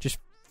like, just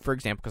for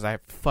example, because I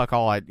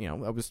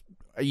was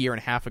a year and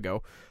a half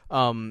ago,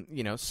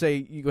 say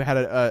you had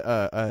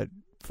a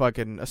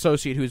fucking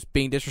associate who's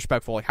being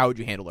disrespectful, like how would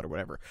you handle it or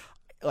whatever.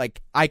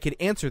 Like I could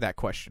answer that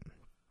question,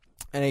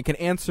 and I can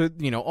answer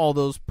all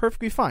those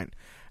perfectly fine.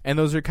 And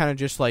those are kind of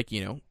just like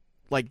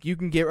like you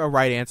can get a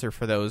right answer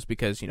for those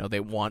because they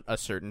want a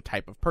certain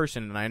type of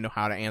person, and I know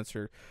how to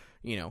answer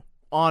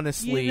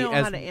honestly. You know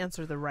how to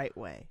answer the right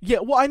way. Yeah,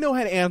 well, I know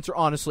how to answer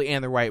honestly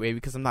and the right way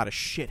because I'm not a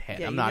shithead.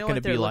 Yeah, I'm not going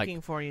to be like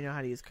looking for. You know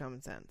how to use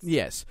common sense.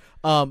 Yes,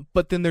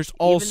 but then there's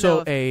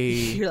also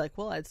you're like,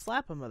 well, I'd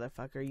slap a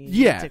motherfucker. You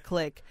need to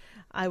click.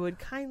 I would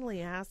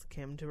kindly ask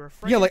him to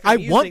refrain. Yeah, like from I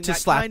using want to that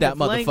slap kind that of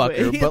motherfucker,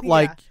 language. but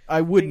like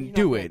I wouldn't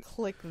do it.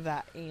 Click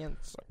that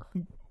answer.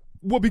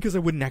 Well, because I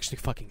wouldn't actually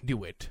fucking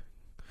do it,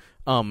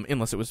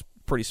 unless it was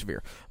pretty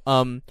severe.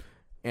 And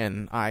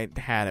I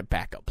had a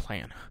backup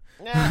plan.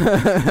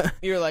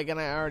 You're like, and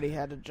I already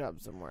had a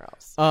job somewhere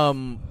else.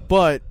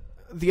 But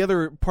the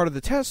other part of the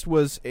test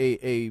was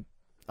a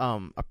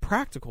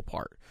practical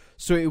part.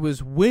 So it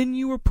was when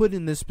you were put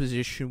in this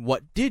position,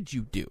 what did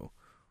you do?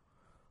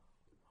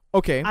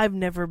 Okay. I've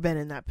never been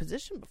in that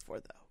position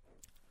before, though.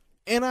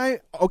 And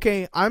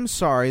I'm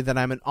sorry that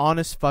I'm an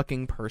honest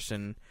fucking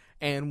person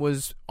and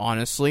was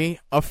honestly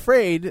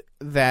afraid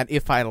that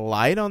if I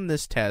lied on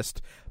this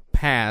test,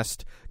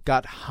 passed,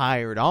 got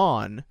hired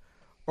on,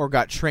 or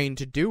got trained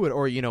to do it,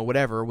 or,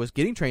 whatever, was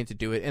getting trained to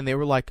do it, and they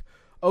were like,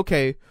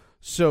 okay,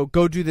 so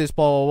go do this,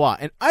 blah, blah, blah.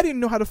 And I didn't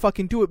know how to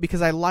fucking do it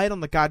because I lied on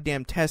the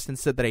goddamn test and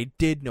said that I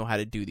did know how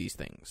to do these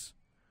things.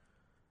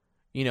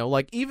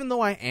 Like, even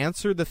though I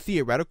answered the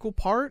theoretical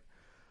part,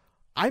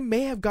 I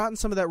may have gotten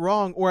some of that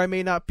wrong, or I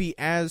may not be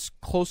as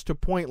close to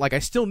point. Like, I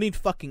still need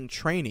fucking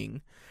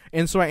training.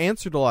 And so I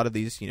answered a lot of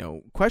these,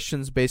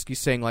 questions basically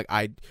saying, like,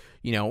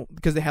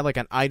 because they had, like,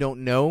 an I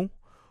don't know,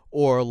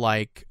 or,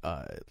 like,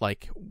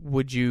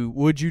 would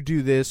you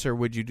do this, or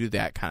would you do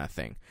that kind of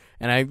thing.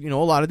 And I, a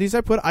lot of these I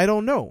put I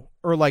don't know,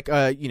 or, like,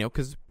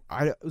 because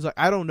I was like,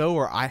 I don't know,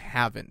 or I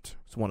haven't.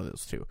 It's one of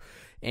those two.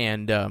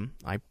 And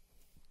I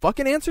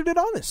fucking answered it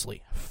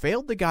honestly.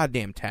 Failed the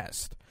goddamn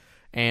test.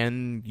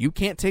 And you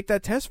can't take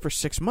that test for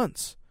 6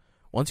 months.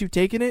 Once you've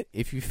taken it,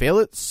 if you fail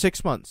it,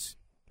 6 months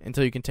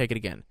until you can take it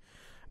again.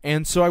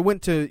 And so I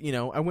went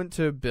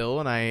to Bill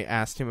and I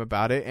asked him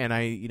about it, and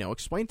I,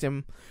 explained to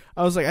him.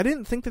 I was like, I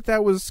didn't think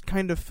that was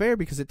kind of fair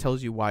because it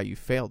tells you why you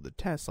failed the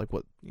test, like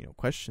what,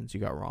 questions you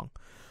got wrong.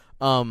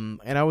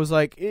 And I was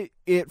like,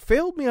 it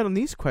failed me on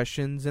these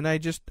questions, and I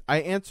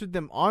answered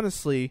them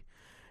honestly,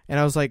 and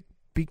I was like,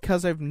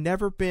 because I've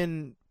never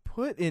been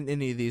put in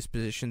any of these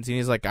positions. And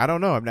he's like, I don't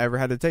know, I've never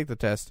had to take the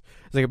test.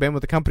 He's like, I've been with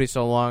the company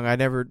so long,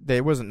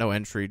 there wasn't no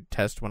entry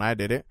test when I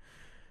did it.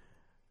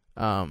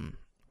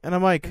 And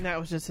I'm like, and that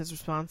was just his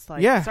response,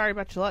 like, yeah, sorry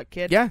about your luck,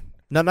 kid. Yeah,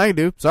 nothing I can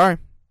do. Sorry.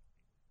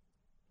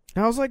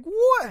 And I was like,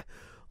 what?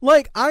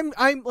 Like, I'm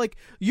like,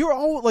 you're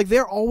all like,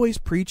 they're always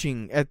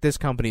preaching at this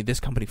company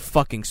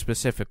fucking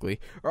specifically,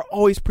 are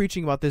always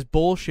preaching about this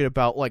bullshit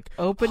about like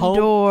open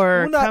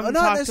door. Well, not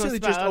necessarily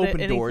just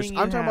open doors.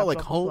 I'm talking about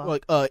like home,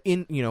 like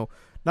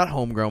not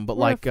homegrown, but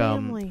like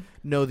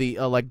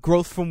like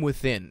growth from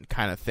within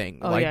kind of thing.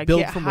 Oh, like yeah,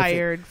 build get from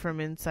hired within. from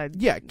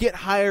inside. Yeah, get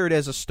hired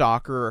as a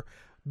stalker,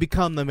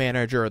 become the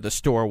manager of the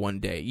store one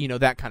day.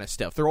 That kind of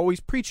stuff. They're always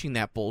preaching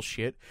that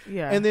bullshit.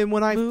 Yeah. And then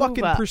when I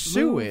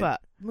pursue it,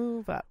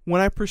 move up.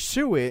 When I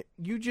pursue it,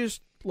 you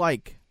just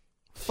like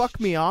fuck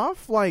me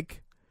off.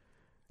 Like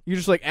you're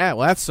just like, well,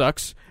 that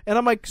sucks. And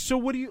I'm like, so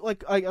what do you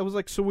like? I was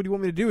like, so what do you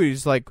want me to do?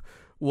 He's like,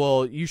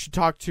 well, you should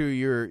talk to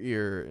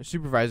your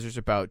supervisors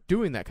about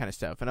doing that kind of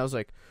stuff. And I was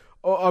like,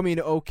 oh, I mean,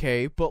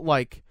 okay, but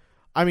like,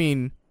 I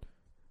mean,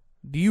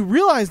 do you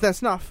realize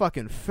that's not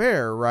fucking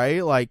fair,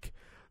 right? Like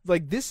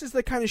this is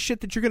the kind of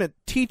shit that you're gonna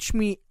teach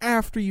me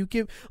after you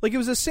give. Like, it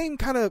was the same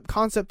kind of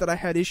concept that I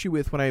had issue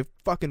with when I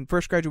fucking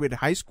first graduated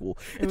high school.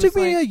 It took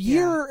me a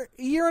year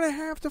and a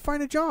half to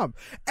find a job.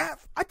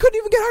 I couldn't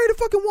even get hired at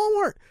fucking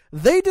Walmart.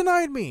 They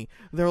denied me.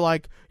 They're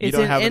like, you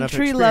don't have enough experience.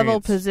 It's an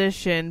entry-level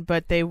position,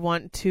 but they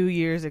want 2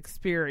 years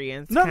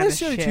experience. Not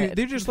necessarily 2.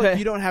 They're just like,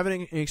 you don't have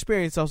any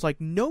experience. I was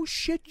like, no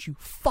shit, you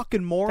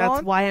fucking moron.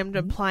 That's why I'm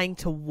applying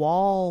to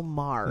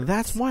Walmart.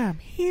 That's why I'm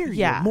here,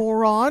 you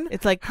moron.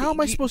 It's like, how am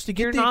I supposed to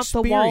get the experience?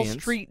 You're not the Wall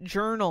Street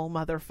Journal,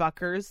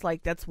 motherfuckers.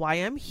 Like, that's why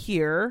I'm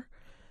here.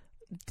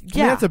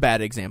 Yeah. I mean, that's a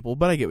bad example,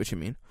 but I get what you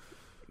mean.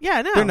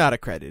 Yeah, no. They're not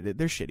accredited.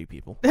 They're shitty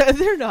people.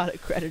 They're not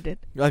accredited.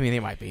 I mean, they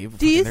might be.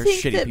 Do you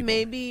think that people.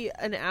 Maybe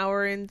an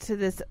hour into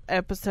this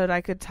episode I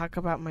could talk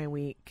about my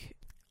week?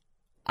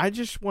 I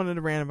just wanted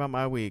to rant about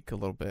my week a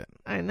little bit.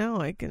 I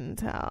know, I can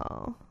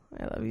tell.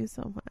 I love you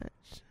so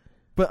much.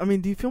 But, I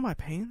mean, do you feel my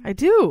pain? I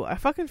do. I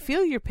fucking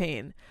feel your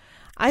pain.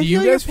 Do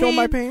you guys feel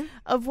my pain?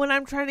 Of when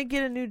I'm trying to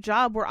get a new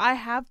job where I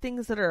have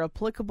things that are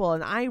applicable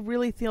and I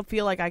really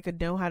feel like I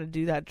could know how to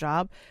do that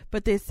job,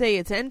 but they say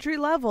it's entry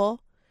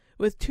level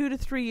with 2 to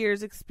 3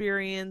 years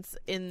experience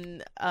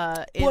in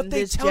But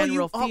they this tell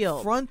general you field.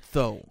 up front,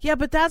 though. Yeah,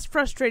 but that's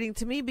frustrating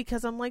to me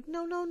because I'm like,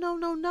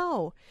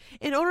 no.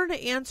 In order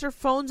to answer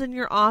phones in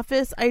your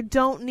office, I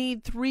don't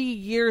need 3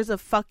 years of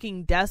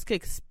fucking desk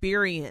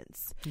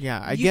experience.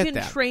 Yeah, I you get can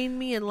that. train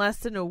me in less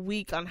than a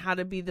week on how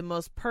to be the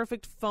most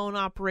perfect phone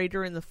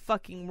operator in the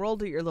fucking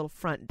world at your little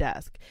front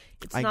desk.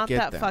 It's I not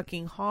get that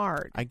fucking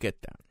hard. I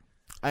get that.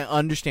 I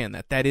understand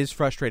that. That is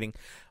frustrating.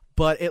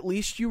 But at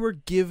least you were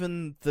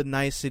given the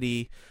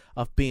nicety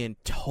of being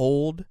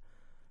told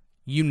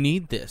you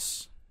need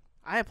this.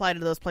 I applied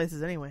to those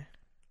places anyway.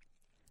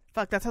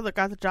 Fuck, that's how I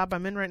got the job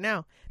I'm in right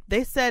now.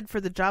 They said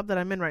for the job that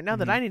I'm in right now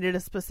that I needed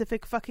a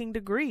specific fucking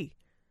degree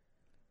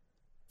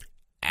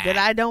that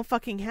I don't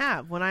fucking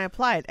have when I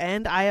applied,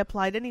 and I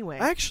applied anyway.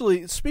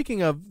 Actually,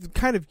 speaking of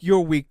kind of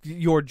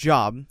your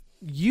job,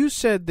 you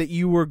said that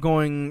you were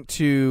going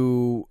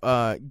to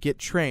get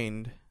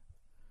trained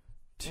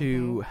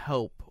to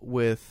help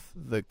with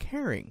the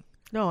caring.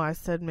 No, I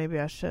said maybe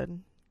I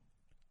should.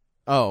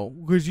 Oh,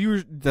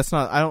 because that's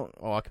not, I don't,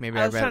 oh, maybe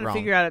I read it wrong. was trying to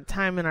figure out a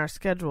time in our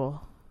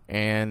schedule.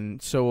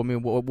 And so, I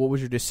mean, what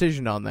was your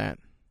decision on that?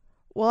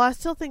 Well, I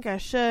still think I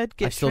should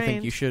get I still trained.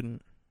 think you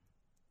shouldn't.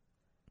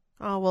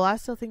 Oh, well, I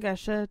still think I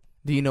should.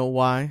 Do you know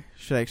why?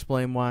 Should I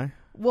explain why?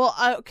 Well,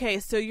 okay,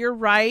 so you're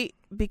right,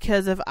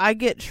 because if I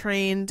get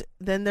trained,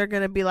 then they're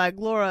going to be like,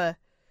 Laura,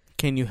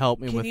 can you help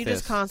me with this? Can you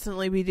just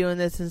constantly be doing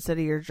this instead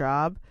of your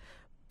job?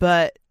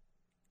 But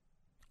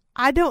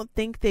I don't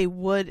think they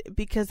would,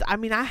 because, I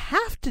mean, I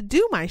have to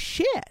do my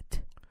shit.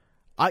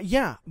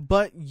 Yeah,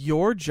 but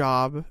your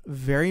job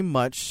very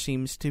much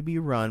seems to be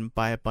run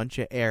by a bunch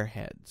of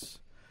airheads.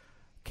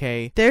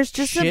 Okay? There's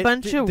just a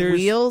bunch of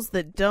wheels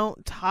that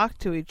don't talk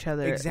to each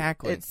other.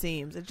 Exactly. It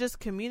seems. It's just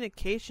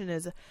communication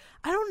is...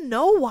 I don't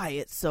know why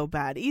it's so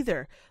bad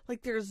either.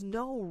 Like, there's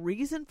no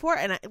reason for it.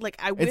 And I wish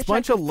I could figure it out. It's a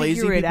bunch of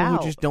lazy people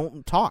who just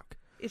don't talk.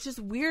 It's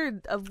just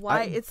weird of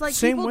why. It's like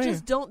same people way.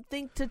 just don't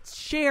think to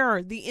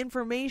share the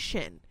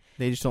information.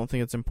 They just don't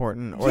think it's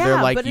important. Or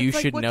they're like, you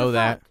should know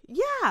that.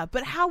 Yeah,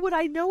 but how would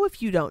I know if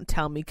you don't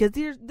tell me? Because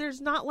there's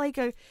not like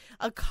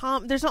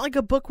there's not like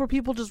a book where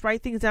people just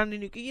write things down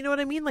and you know what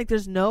I mean? Like,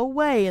 there's no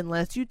way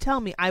unless you tell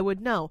me I would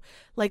know.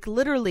 Like,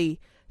 literally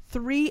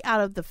 3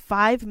 out of the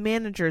 5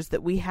 managers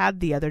that we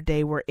had the other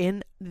day were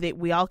in.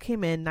 We all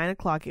came in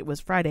 9:00. It was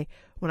Friday.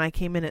 When I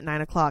came in at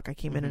 9:00, I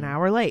came in an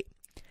hour late.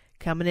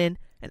 Coming in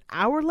an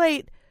hour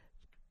late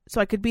so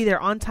I could be there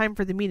on time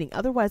for the meeting.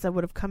 Otherwise, I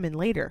would have come in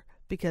later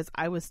because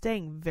I was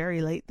staying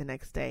very late the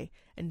next day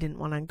and didn't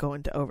want to go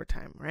into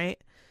overtime,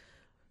 right?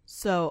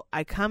 So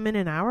I come in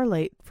an hour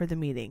late for the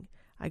meeting.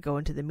 I go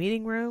into the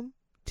meeting room.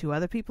 2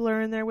 other people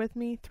are in there with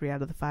me. 3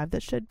 out of the 5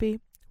 that should be.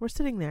 We're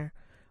sitting there.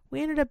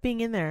 We ended up being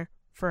in there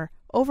for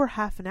over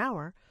half an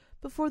hour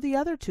before the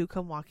other 2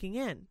 come walking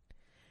in.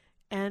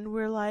 And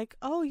we're like,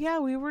 oh, yeah,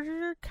 we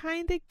were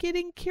kind of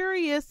getting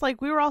curious.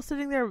 Like, we were all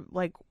sitting there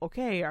like,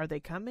 okay, are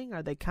they coming?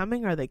 Are they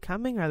coming? Are they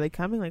coming? Are they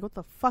coming? Like, what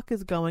the fuck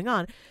is going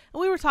on?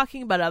 And we were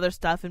talking about other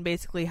stuff and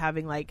basically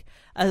having, like,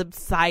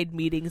 side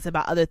meetings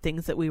about other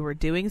things that we were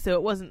doing. So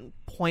it wasn't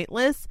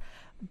pointless,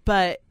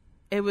 but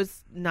it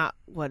was not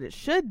what it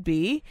should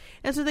be.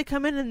 And so they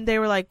come in and they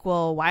were like,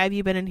 well, why have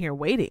you been in here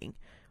waiting?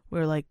 We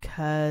were like,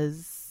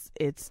 because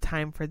it's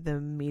time for the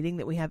meeting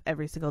that we have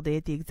every single day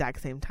at the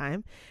exact same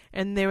time.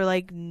 And they were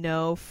like,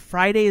 no,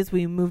 Fridays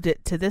we moved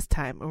it to this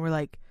time. And we're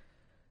like,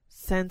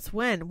 since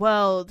when?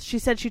 Well, she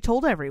said she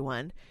told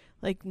everyone.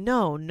 Like,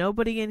 no,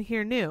 nobody in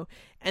here knew.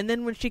 And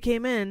then when she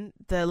came in,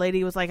 the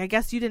lady was like, I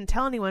guess you didn't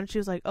tell anyone. She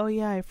was like, oh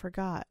yeah, I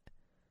forgot.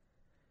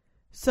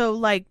 So,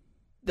 like,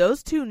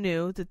 those 2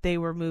 knew that they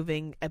were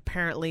moving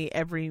apparently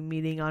every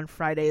meeting on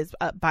Fridays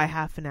by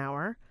half an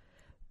hour.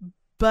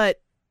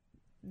 But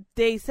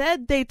they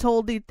said they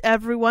told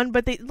everyone,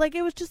 but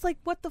it was just like,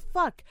 what the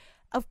fuck?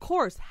 Of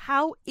course,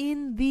 how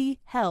in the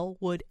hell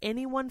would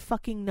anyone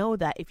fucking know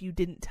that if you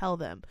didn't tell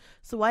them?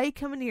 So why are you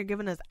coming here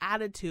giving us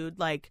attitude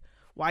like,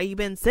 why you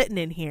been sitting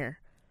in here?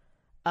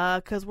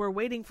 'Cause we're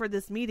waiting for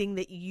this meeting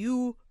that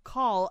you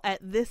call at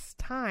this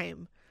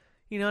time.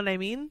 You know what I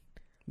mean?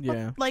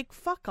 Yeah. Like,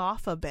 fuck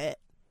off a bit.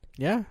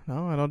 Yeah,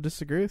 no, I don't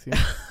disagree with you.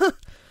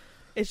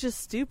 It's just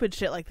stupid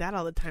shit like that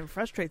all the time.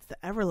 Frustrates the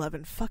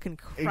ever-loving fucking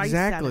Christ out of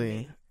Exactly.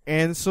 me.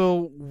 And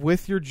so,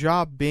 with your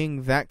job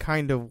being that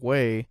kind of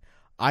way,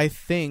 I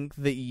think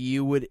that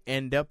you would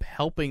end up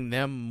helping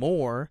them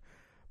more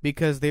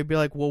because they'd be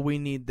like, well, we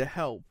need the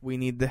help. We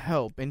need the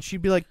help. And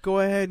she'd be like, go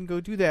ahead and go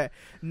do that.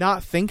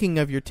 Not thinking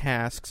of your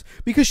tasks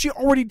because she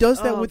already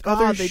does that with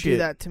other they shit. do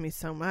that to me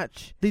so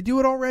much. They do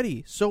it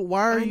already. So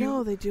why are you... I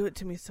know, they do it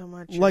to me so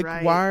much. Like, You're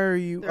right. why are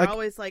you... They're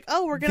always like,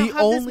 oh, we're going to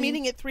have this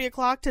meeting at 3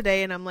 o'clock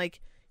today. And I'm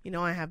like, you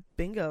know, I have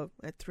bingo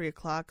at 3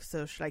 o'clock,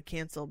 so should I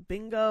cancel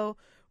bingo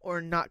or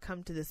not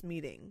come to this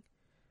meeting?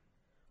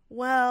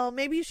 Well,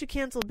 maybe you should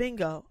cancel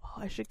bingo.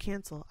 Oh, I should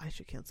cancel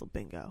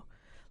bingo.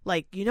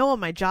 Like, you know what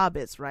my job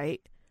is,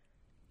 right?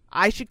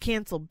 I should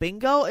cancel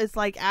bingo. It's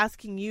like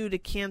asking you to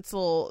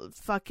cancel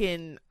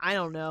fucking, I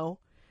don't know,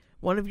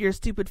 one of your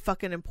stupid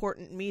fucking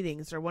important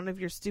meetings or one of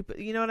your stupid,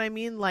 you know what I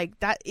mean? Like,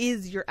 that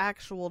is your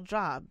actual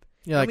job.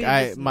 Yeah,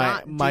 like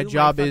my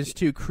job is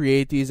to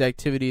create these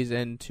activities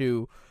and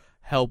to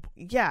help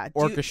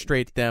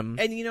orchestrate them.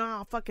 And you know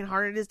how fucking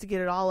hard it is to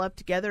get it all up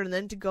together and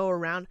then to go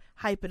around,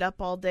 hype it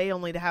up all day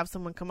only to have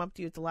someone come up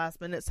to you at the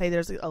last minute, say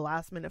there's a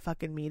last minute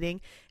fucking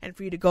meeting, and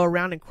for you to go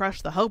around and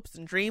crush the hopes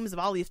and dreams of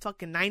all these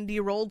fucking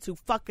 90-year-olds who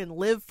fucking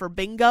live for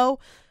bingo.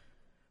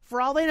 For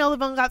all they know,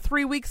 they've only got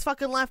 3 weeks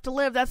fucking left to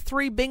live. That's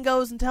 3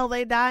 bingos until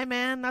they die,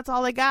 man. That's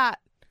all they got.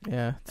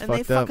 Yeah, and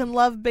they fucking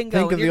love bingo.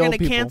 Think and you're going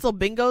to cancel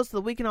bingo so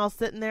that we can all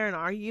sit in there and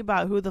argue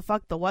about who the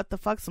fuck, the what the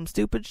fuck, some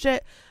stupid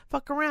shit.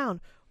 Fuck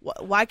around.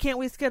 Why can't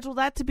we schedule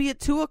that to be at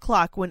 2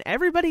 o'clock when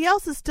everybody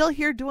else is still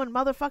here doing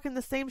motherfucking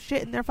the same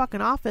shit in their fucking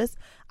office?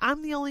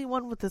 I'm the only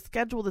one with a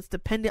schedule that's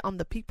dependent on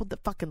the people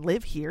that fucking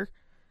live here.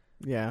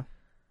 Yeah.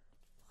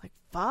 Like,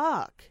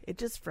 fuck. It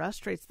just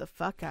frustrates the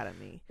fuck out of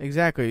me.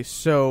 Exactly.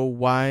 So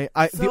why...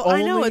 I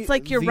know, it's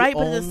like you're right,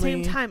 but at the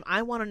same time,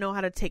 I want to know how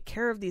to take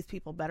care of these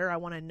people better. I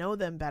want to know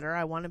them better.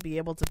 I want to be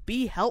able to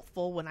be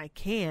helpful when I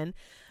can,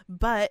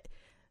 but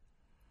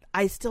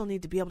I still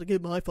need to be able to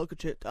get my fucking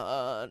shit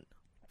done.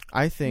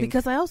 I think...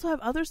 Because I also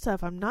have other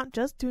stuff. I'm not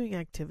just doing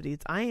activities.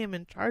 I am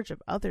in charge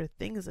of other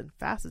things and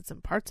facets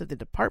and parts of the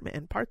department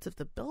and parts of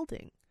the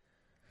building.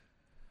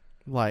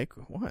 Like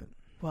what?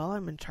 Well,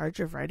 I'm in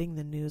charge of writing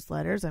the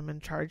newsletters. I'm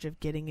in charge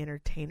of getting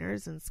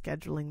entertainers and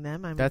scheduling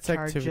them. That's in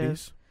charge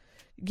activities.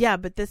 Yeah,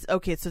 but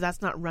so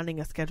that's not running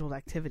a scheduled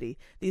activity.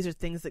 These are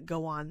things that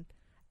go on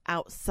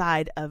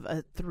outside of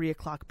a 3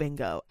 o'clock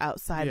bingo,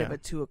 outside of a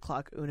 2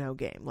 o'clock Uno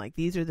game. Like,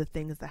 these are the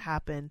things that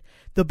happen,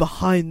 the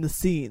behind the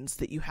scenes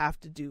that you have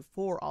to do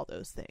for all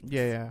those things.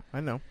 Yeah, I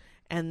know.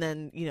 And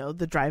then,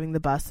 the driving the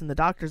bus and the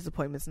doctor's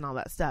appointments and all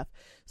that stuff.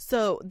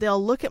 So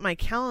they'll look at my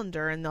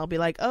calendar and they'll be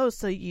like, oh,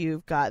 so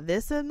you've got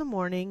this in the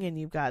morning and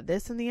you've got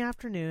this in the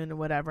afternoon or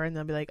whatever. And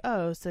they'll be like,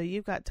 oh, so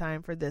you've got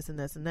time for this and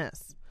this and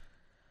this.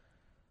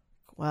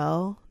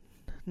 Well,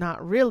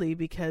 not really,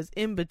 because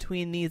in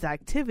between these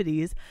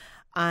activities,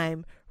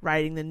 I'm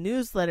writing the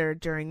newsletter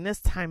during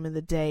this time of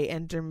the day,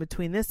 and during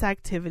between this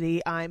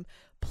activity, I'm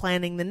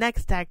planning the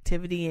next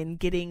activity and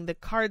getting the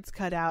cards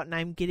cut out, and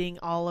I'm getting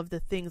all of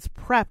the things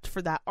prepped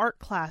for that art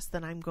class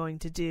that I'm going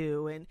to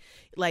do. And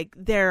like,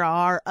 there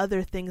are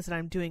other things that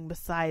I'm doing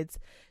besides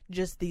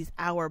just these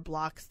hour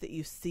blocks that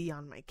you see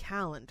on my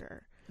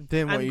calendar.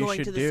 Then what I'm you going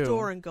should to the do,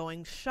 store and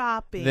going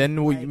shopping.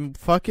 Then we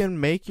fucking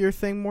make your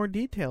thing more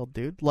detailed,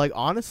 dude. Like,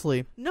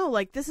 honestly. No,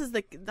 like, this is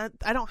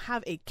I don't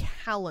have a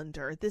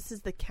calendar. This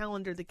is the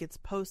calendar that gets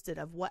posted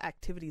of what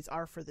activities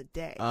are for the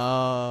day.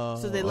 Oh,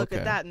 so they look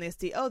at that and they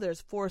see, oh,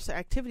 there's 4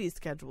 activities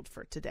scheduled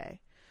for today.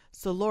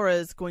 So Laura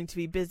is going to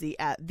be busy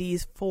at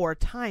these 4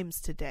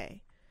 times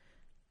today.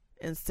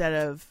 Instead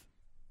of,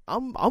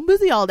 I'm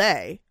busy all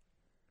day.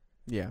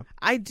 Yeah.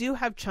 I do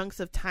have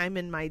chunks of time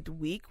in my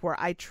week where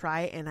I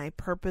try and I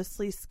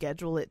purposely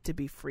schedule it to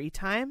be free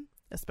time,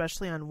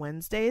 especially on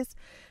Wednesdays,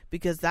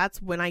 because that's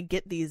when I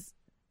get these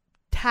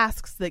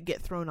tasks that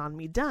get thrown on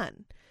me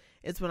done.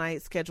 It's when I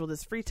schedule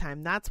this free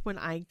time. That's when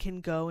I can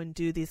go and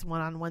do these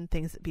one-on-one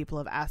things that people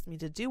have asked me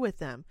to do with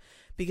them,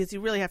 because you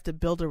really have to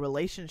build a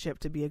relationship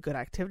to be a good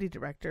activity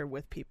director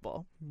with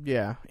people.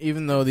 Yeah,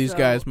 even though these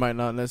guys might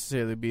not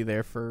necessarily be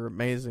there for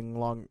amazing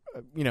long,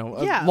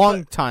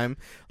 long time.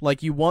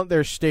 Like, you want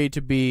their stay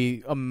to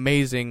be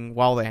amazing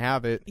while they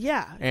have it.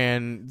 Yeah.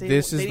 And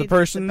this is the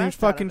person who's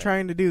fucking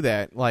trying to do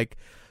that. Like,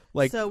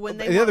 so when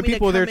they the want other me to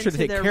people come there to into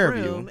take their care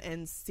of room you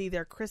and see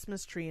their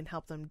Christmas tree and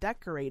help them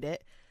decorate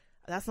it,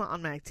 that's not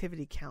on my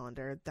activity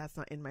calendar. That's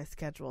not in my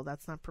schedule.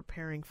 That's not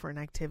preparing for an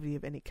activity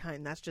of any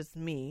kind. That's just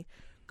me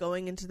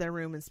going into their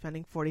room and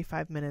spending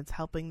 45 minutes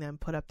helping them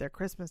put up their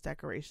Christmas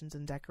decorations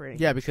and decorating.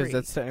 Yeah, because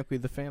that's technically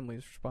the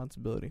family's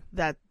responsibility.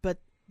 That's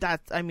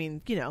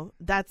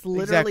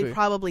literally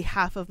probably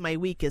half of my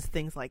week is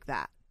things like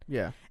that.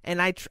 Yeah,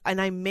 and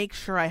I make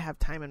sure I have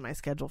time in my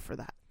schedule for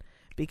that,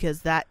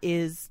 because that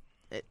is,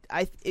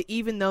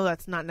 even though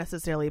that's not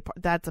necessarily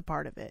that's a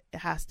part of it. It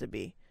has to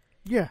be.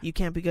 Yeah. You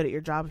can't be good at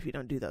your job if you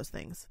don't do those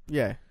things.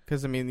 Yeah,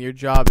 because, your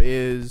job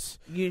is...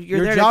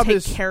 You're there to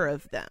take care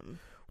of them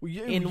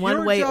in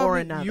one way or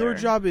another. Your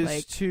job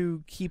is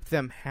to keep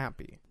them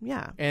happy.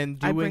 Yeah. And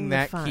doing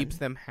that keeps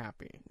them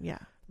happy. Yeah.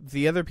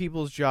 The other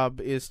people's job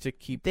is to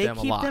keep them alive.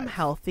 They keep them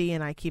healthy,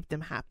 and I keep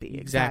them happy.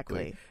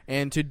 Exactly.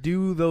 And to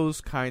do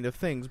those kind of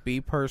things, be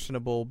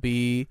personable,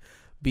 be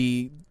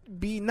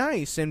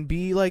nice, and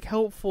be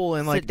helpful,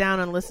 and sit down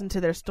and listen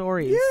to their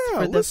stories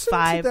for the listen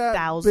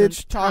 5,000th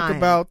bitch talk time.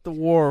 about the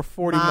war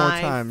 40 more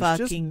times.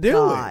 Just do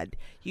God. it.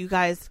 You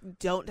guys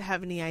don't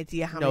have any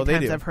idea how many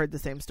times I've heard the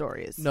same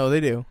stories. No,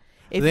 they do.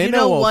 If they you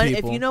know one,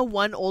 people. If you know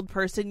one old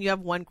person, you have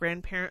one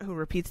grandparent who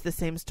repeats the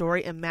same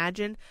story.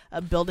 Imagine a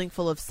building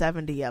full of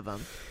 70 of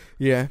them.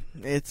 Yeah,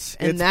 that's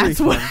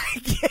what I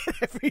get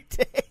every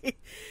day,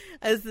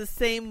 as the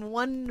same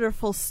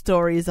wonderful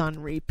stories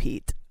on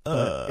repeat.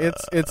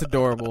 It's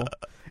adorable.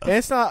 And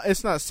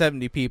it's not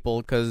 70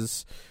 people,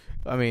 because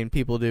I mean,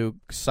 people do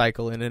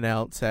cycle in and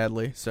out,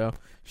 sadly. So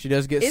she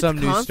does get It's some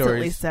news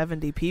constantly stories.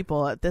 70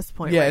 people at this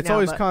point. Yeah, right it's now,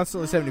 always but-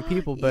 constantly 70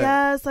 people. But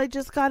yes, I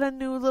just got a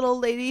new little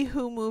lady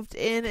who moved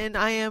in, and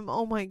I am,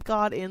 oh my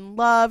god, in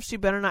love. She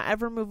better not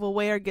ever move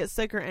away or get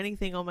sick or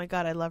anything. Oh my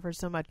god, I love her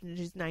so much. And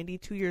she's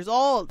 92 years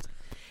old,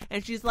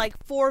 and she's like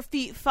 4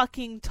 feet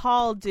fucking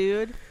tall,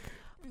 dude.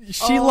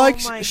 she Oh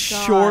likes my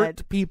short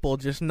God. people,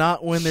 just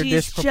not when they're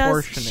She's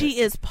disproportionate. she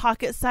is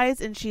pocket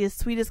sized, and she is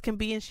sweet as can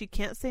be, and she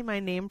can't say my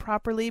name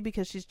properly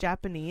because she's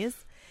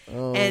Japanese.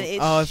 Oh, And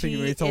I she think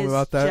you told me is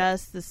about that.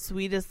 just the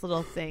sweetest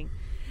little thing.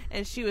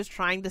 And she was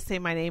trying to say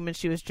my name, and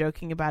she was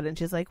joking about it. And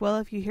she's like, well,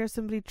 if you hear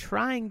somebody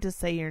trying to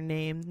say your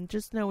name, then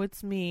just know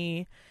it's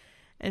me.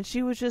 And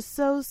she was just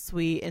so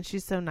sweet, and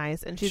she's so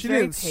nice, and she's She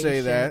very didn't patient.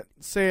 say that.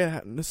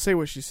 Say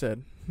what she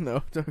said.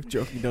 No, don't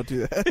joking. Don't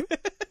do that.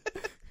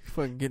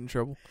 Fucking get in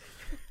trouble.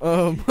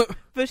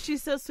 But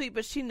she's so sweet,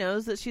 but she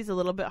knows that she's a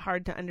little bit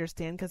hard to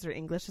understand because her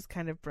English is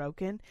kind of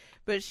broken.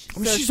 But I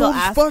mean, so she's she'll old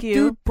as ask fuck, you.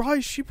 dude.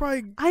 Probably she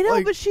probably. I know,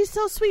 like, but she's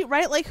so sweet,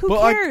 right? Like, who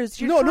But, like,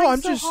 cares? You're no, trying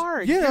I'm so just-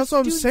 hard. yeah, You're that's what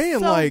I'm doing saying,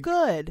 So like-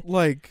 good.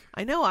 like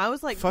I know. I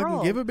was like, fucking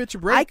girl, give a bitch a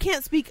break. I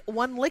can't speak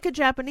one lick of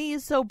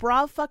Japanese, so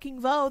bra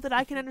fucking vo that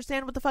I can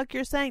understand what the fuck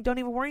you're saying. Don't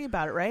even worry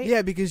about it, right?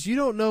 Yeah, because you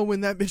don't know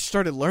when that bitch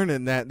started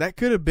learning that. That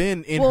could have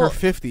been in Well, her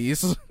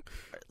 50s.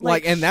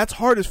 like, and that's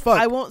hard as fuck.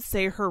 I won't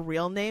say her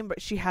real name,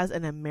 but she has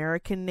an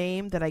American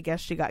name that I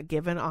guess she got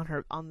given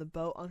on the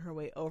boat on her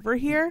way over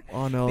here.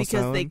 on Ellis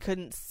Because they Island.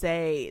 couldn't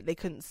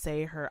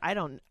say her. I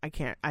don't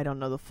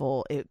know the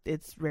full.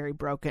 It's very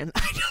broken.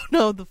 I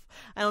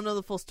don't know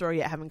the full story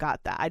yet. I haven't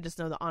got that. I just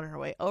know that on her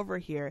way over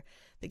here,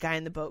 the guy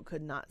in the boat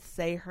could not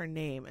say her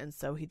name, and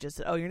so he just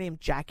said, "Oh, your name's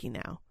Jackie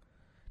now.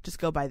 Just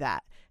go by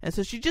that." And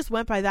so she just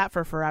went by that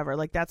for forever.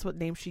 Like that's what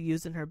name she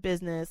used in her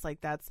business. Like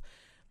that's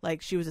like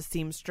she was a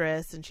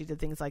seamstress and she did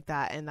things like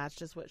that, and that's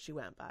just what she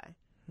went by.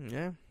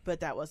 Yeah,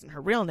 But that wasn't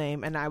her real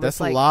name, and I was that's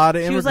like, a lot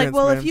of she immigrants. was like,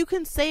 well, man. if you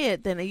can say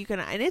it, then you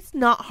can, and it's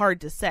not hard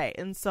to say.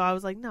 And so I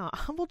was like, no,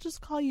 I will just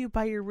call you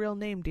by your real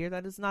name, dear.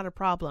 That is not a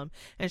problem.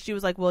 And she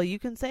was like, well, you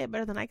can say it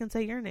better than I can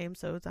say your name,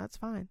 so that's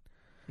fine.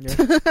 Yeah.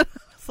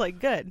 It's like,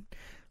 good.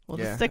 We'll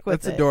just stick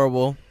with that's it.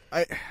 adorable.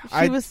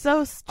 She was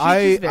so. She's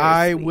very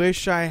I sweet.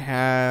 wish I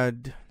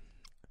had.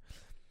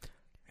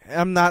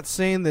 I'm not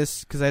saying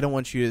this because I don't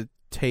want you to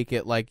take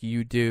it like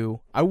you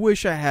do. I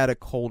wish I had a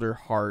colder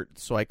heart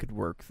so I could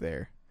work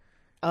there.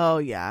 Oh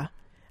yeah,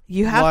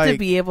 you have to Like-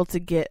 be able to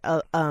get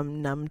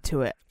numb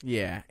to it.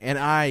 Yeah, and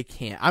I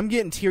can't. I'm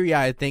getting teary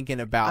eyed thinking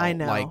about I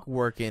know. like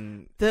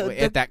working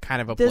The- at that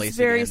kind of a This place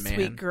very again, sweet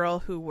man. girl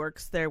who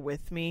works there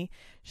with me,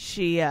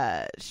 she's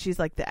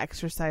like the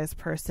exercise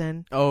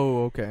person.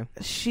 Oh, okay.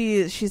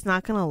 She's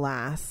not gonna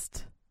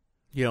last.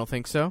 You don't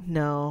think so?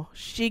 No,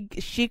 she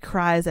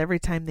cries every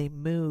time they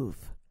move.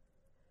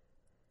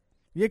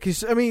 Yeah,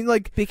 because I mean,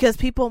 like, Because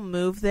people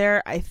move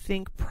there, I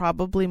think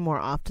probably more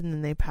often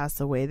than they pass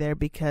away there,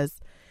 because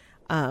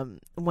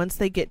once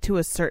they get to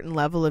a certain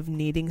level of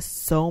needing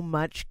so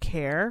much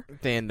care,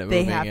 they end up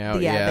They moving have-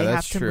 out. yeah, they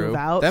that's have to true. move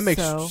out, That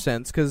makes so-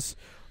 sense because,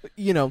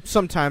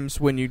 sometimes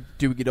when you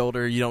do get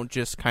older, you don't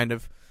just kind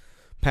of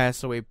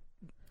pass away.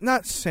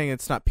 Not saying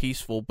it's not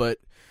peaceful, but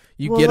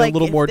you Well, get like, a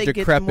little if more they get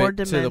decrepit more to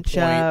the point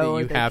dementia that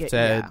or you they have get- to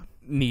yeah.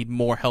 need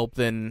more help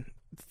than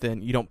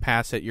you don't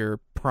pass at your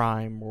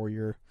prime or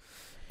your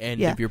end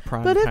Yeah. of your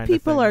prime. But if kind of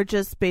people thing. are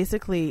just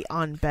basically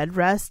on bed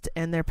rest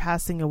and they're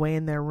passing away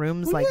in their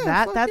rooms Well, like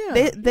yeah, that, fuck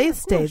yeah. they Yeah, of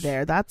stay course.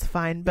 there. That's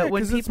fine. But Yeah,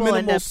 when 'cause it's people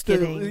end minimal up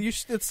getting,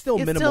 it's still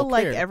it's minimal still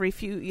like care. every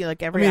few,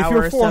 like I every mean, if hour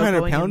you're a or so 400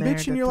 going in pound there,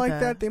 bitch and you're da, da, like da.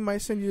 that, they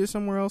might send you to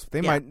somewhere else. They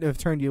Yeah. might have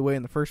turned you away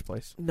in the first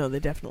place. No, they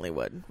definitely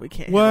would. We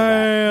can't. Well,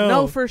 handle that.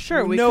 No, for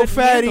sure. We no couldn't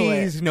handle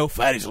it. fatties. No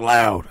fatties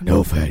allowed.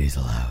 No fatties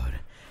allowed.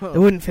 It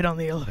wouldn't fit on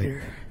the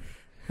elevator.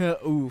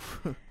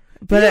 Oof.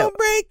 But Don't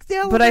break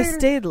the But I elevator.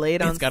 stayed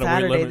late on It's got a weight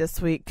Saturday limit. this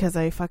week because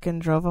I fucking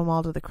drove them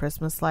all to the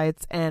Christmas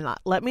lights. And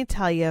let me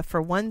tell you, for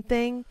one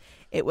thing,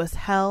 it was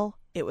hell.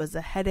 It was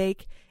a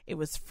headache. It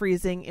was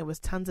freezing. It was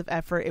tons of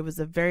effort. It was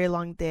a very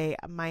long day.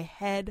 My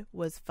head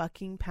was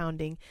fucking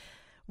pounding.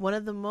 One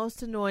of the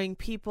most annoying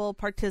people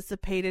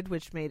participated,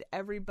 which made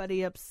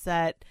everybody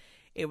upset.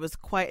 It was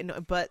quite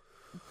annoying.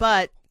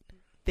 But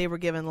they were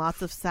given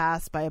lots of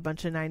sass by a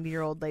bunch of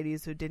 90-year-old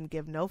ladies who didn't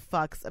give no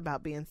fucks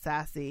about being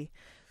sassy.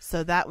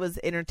 So that was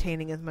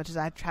entertaining as much as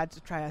I tried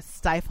to try to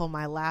stifle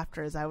my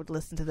laughter as I would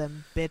listen to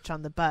them bitch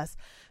on the bus.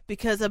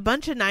 Because a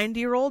bunch of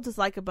 90-year-olds is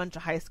like a bunch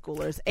of high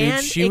schoolers. Dude,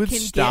 And she it would can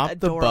stop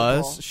get the adorable.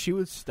 bus. She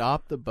would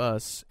stop the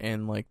bus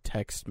and like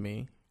text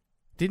me.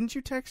 Didn't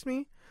you text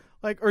me?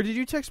 Or did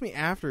you text me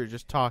after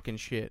just talking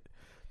shit,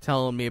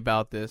 telling me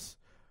about this?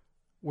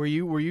 Were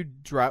you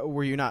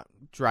not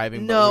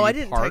driving? but No, were I you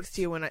didn't parked? text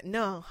you when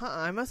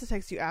I must have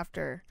texted you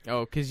after.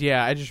 Oh, because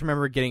I just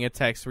remember getting a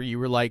text where you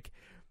were like,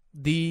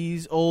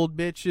 "These old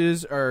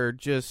bitches are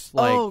just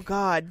like." Oh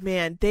God,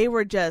 man, they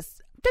were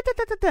just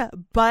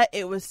But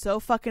it was so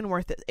fucking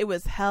worth it. It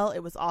was hell. It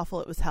was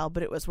awful. It was hell,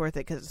 but it was worth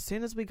it because as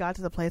soon as we got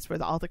to the place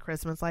where all the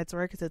Christmas lights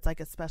were, because it's like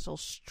a special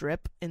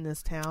strip in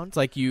this town. It's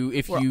like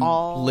if where you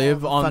all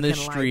live the on the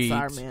fucking street,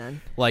 lights are,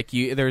 man. like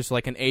there's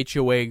like an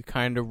HOA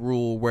kind of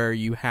rule where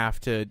you have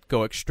to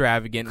go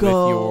extravagant Go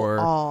with your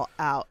all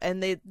out,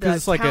 and the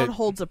it's like town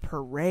holds a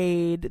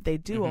parade. They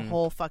do a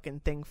whole fucking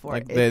thing for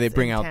like it. they It's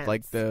bring intense. out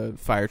like the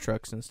fire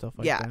trucks and stuff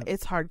like yeah, that.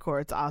 it's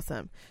hardcore. It's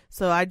awesome.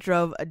 So I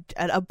drove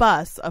a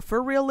bus, a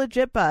for real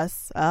legit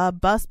bus,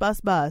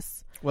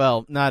 bus.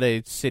 Well, not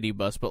a city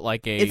bus, but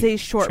like It's a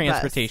short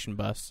transportation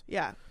bus.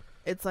 Yeah,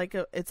 it's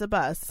a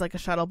bus. It's like a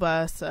shuttle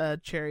bus, a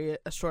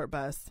chariot, a short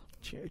bus.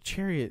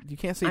 Chariot. You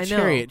can't say I know.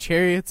 chariot.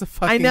 Chariot's a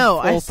fucking. I know.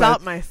 I full-size-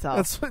 stopped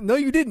myself. No,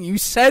 you didn't. You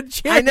said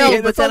chariot. I know,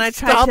 but That's then not I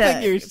tried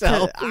stopping to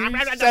yourself. to- You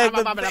said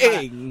the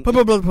thing.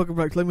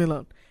 Leave me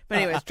alone. But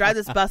anyways, drive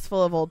this bus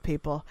full of old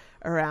people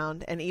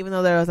around, and even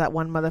though there was that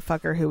one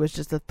motherfucker who was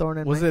just a thorn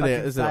in my fucking side,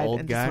 is it an old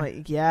and guy? just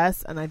went,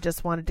 yes, and I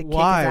just wanted to kick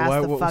Why? his ass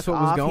Why? the What- fuck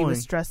what was off. He going?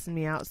 was stressing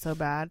me out so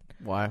bad.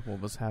 Why?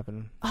 What was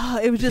happening?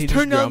 It was He just just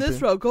turn down this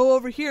grumpy? road, go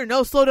over here.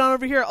 No, slow down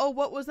over here. Oh,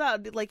 what was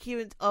that? Like he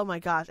was. Oh my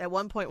gosh! At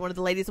one point, one of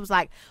the ladies was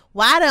like,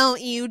 "Why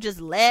don't you just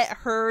let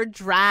her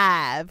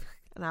drive?"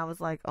 And I was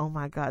like, "Oh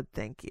my god,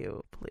 thank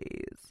you,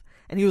 please."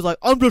 And he was like,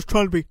 "I'm just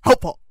trying to be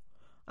helpful."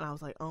 And I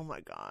was like, "Oh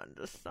my god,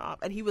 just stop!"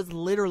 And he was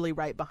literally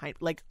right behind,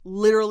 like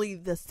literally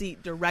the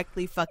seat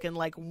directly fucking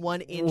like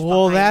 1 inch.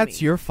 Well, behind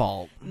that's me. your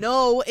fault.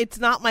 No, it's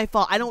not my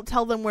fault. I don't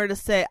tell them where to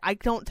sit.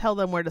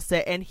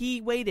 And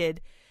he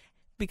waited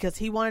because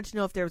he wanted to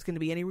know if there was going to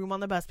be any room on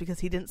the bus because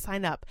he didn't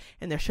sign up.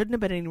 And there shouldn't have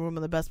been any room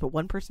on the bus, but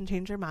one person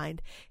changed their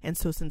mind. And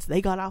so since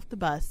they got off the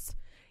bus,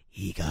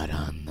 he got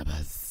on the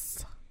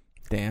bus.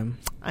 Damn.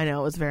 I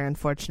know, it was very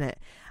unfortunate.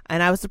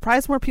 And I was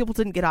surprised more people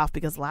didn't get off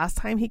because last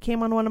time he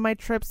came on one of my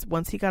trips,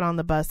 once he got on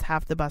the bus,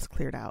 half the bus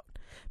cleared out.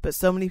 But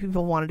so many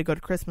people wanted to go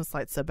to Christmas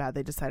lights so bad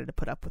they decided to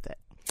put up with it.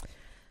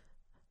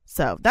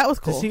 So that was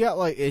cool. Does he got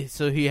like?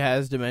 So he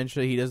has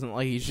dementia. He doesn't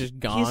like. He's just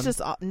gone. He's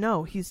just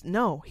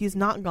he's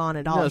not gone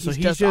at all. No, so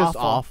he's just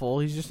awful.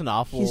 He's just an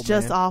awful. He's old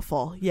just man.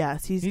 awful.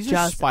 Yes, he's just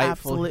just spiteful.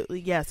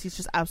 absolutely. Yes, he's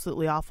just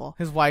absolutely awful.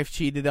 His wife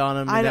cheated on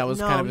him, and that was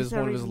kind of he's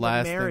one of never his even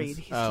last been married. things.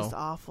 He's just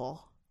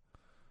awful.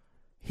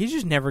 He's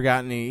just never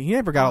got any. He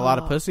never got a lot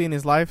of pussy in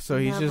his life, so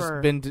he's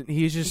Never.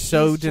 He's just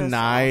so He's just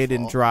denied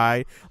and awful.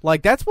 dry.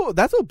 Like that's what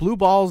blue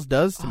balls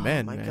does to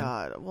men. Oh my man.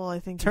 god. Well, I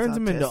think Turns he's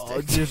him into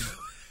autistic. just.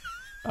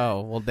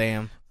 Oh well,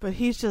 damn. But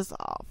he's just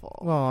awful.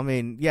 Well, I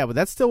mean, yeah, but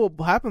that's still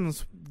what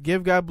happens.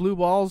 Give guy blue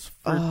balls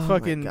for Oh my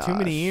fucking too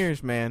many gosh.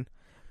 years, man.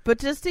 But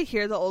just to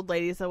hear the old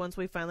ladies, so once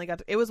we finally got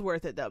to, it was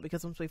worth it though,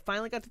 because once we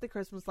finally got to the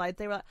Christmas lights,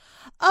 they were like,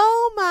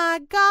 "Oh my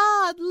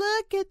god,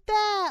 look at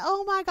that!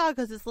 Oh my god!"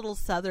 Because this little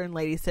Southern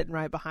lady sitting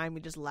right behind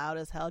me, just loud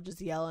as hell, just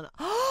yelling,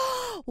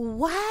 "Oh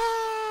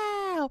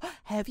wow!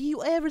 Have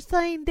you ever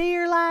seen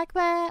deer like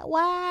that?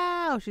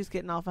 Wow!" She's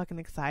getting all fucking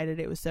excited.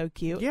 It was so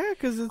cute. Yeah,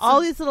 because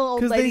All these little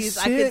old 'cause they ladies,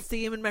 I could sit-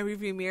 see them in my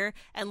rearview mirror,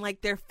 and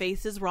like their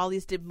faces were all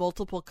these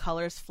multiple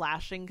colors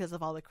flashing because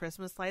of all the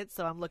Christmas lights.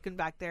 So I'm looking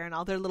back there, and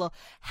all their little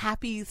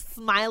happy,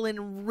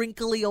 smiling,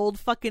 wrinkly old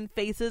fucking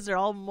faces are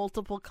all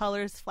multiple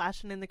colors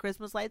flashing in the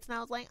Christmas lights. And I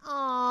was like,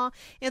 "Aw,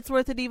 it's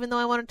worth it." Even though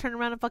I want to turn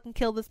around and fucking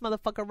kill this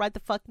motherfucker right the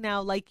fuck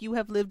now. Like, you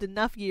have lived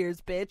enough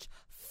years, bitch.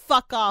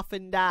 Fuck off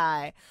and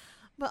die.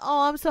 But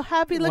oh, I'm so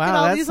happy. Look at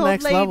all that's these old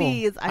next level.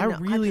 ladies. I know,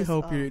 really just-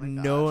 hope oh you're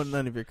my gosh.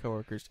 none of your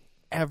coworkers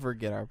ever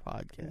get our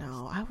podcast.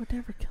 No, I would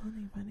never kill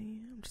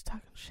anybody. I'm just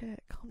talking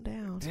shit. Calm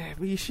down. Yeah,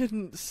 but you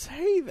shouldn't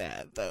say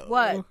that though.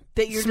 What?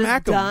 That you're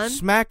Smack just 'em. done?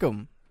 Smack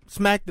him.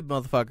 Smack the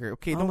motherfucker.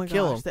 Okay, Oh don't my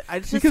kill gosh. him. I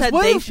just Because said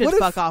what they if- should what if-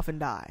 fuck off and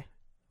die.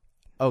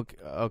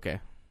 Okay.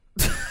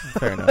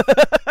 Fair enough.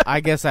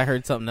 I guess I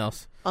heard something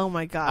else. Oh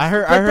my gosh. I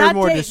heard But that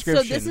more day,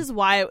 description. So this is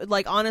why,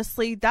 like,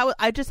 honestly,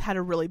 I just had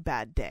a really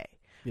bad day.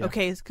 Yeah.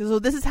 Okay, so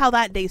this is how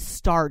that day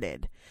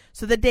started.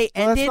 So the day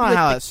Well, ended that's not with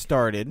how it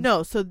started.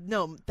 No,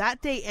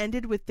 that day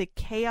ended with the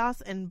chaos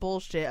and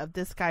bullshit of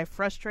this guy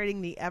frustrating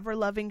the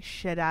ever-loving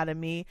shit out of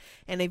me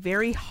in a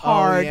very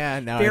hard,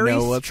 now I very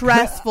know what's-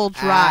 stressful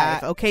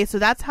drive. Okay, so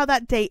that's how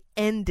that day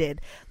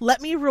ended. Let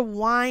me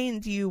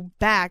rewind you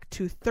back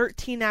to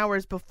 13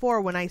 hours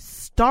before when I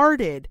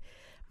started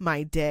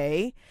my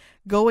day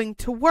going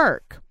to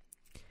work.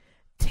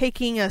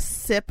 Taking a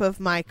sip of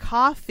my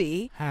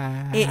coffee,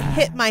 it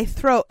hit my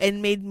throat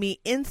and made me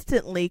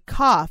instantly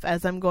cough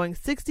as I'm going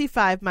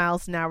 65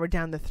 miles an hour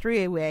down the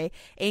freeway.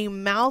 A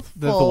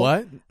mouthful The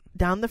what?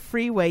 down the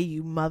freeway,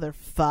 you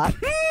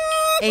motherfuck.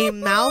 A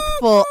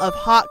mouthful of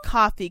hot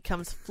coffee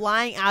comes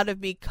flying out of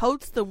me,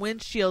 coats the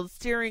windshield,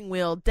 steering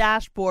wheel,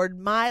 dashboard,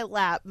 my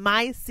lap,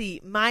 my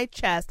seat, my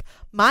chest,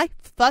 my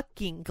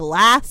fucking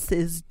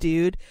glasses,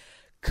 dude.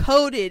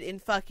 Coated in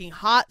fucking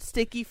hot,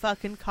 sticky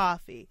fucking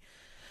coffee.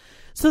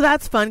 So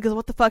that's fun, because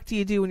what the fuck do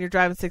you do when you're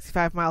driving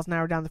 65 miles an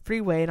hour down the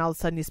freeway and all of a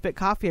sudden you spit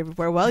coffee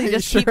everywhere? Well, you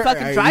just keep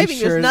fucking Are you driving.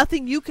 sure? There's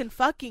nothing you can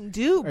fucking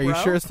do, bro. Are you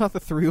sure it's not the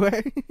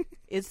three-way?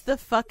 It's the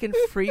fucking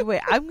freeway.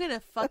 I'm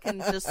gonna fucking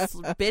just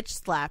bitch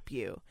slap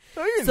you.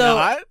 No, you're So-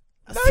 not.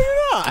 No,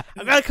 you're not.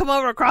 I'm gonna come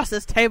over across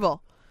this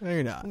table. No,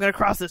 you're not. I'm gonna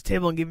cross this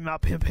table and give you my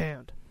pimp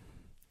hand.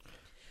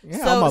 Yeah,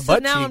 So, on my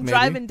butt now cheek, I'm maybe.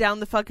 driving down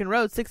the fucking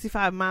road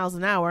 65 miles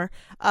an hour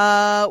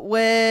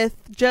with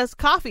just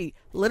coffee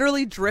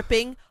literally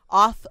dripping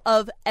off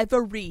of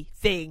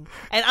everything.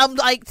 And I'm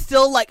like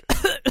still like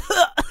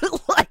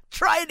like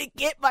trying to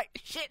get my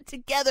shit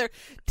together.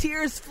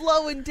 Tears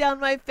flowing down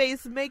my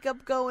face,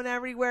 makeup going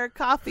everywhere,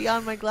 coffee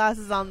on my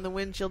glasses, on the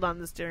windshield, on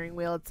the steering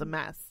wheel. It's a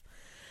mess.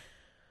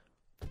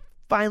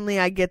 Finally,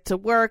 I get to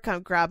work. I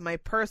grab my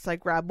purse. I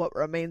grab what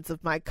remains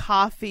of my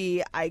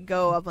coffee. I'm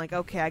like,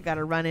 okay, I got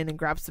to run in and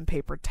grab some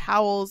paper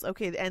towels.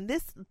 Okay, and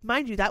this,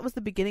 mind you, that was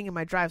the beginning of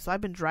my drive. So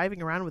I've been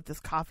driving around with this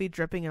coffee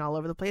dripping and all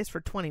over the place for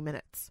 20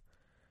 minutes.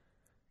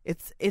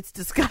 It's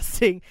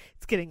disgusting.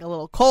 It's getting a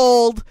little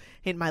cold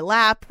in my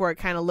lap where it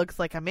kind of looks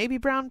like I maybe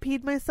brown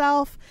peed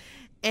myself.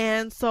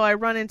 And so I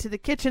run into the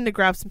kitchen to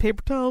grab some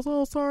paper towels.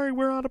 Oh, sorry,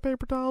 we're out of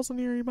paper towels in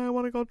here. You might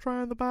want to go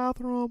try in the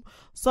bathroom.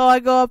 So I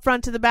go up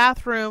front to the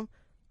bathroom.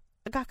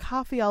 I got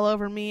coffee all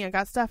over me. I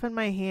got stuff in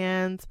my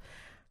hands.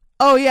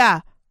 Oh,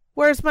 yeah.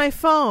 Where's my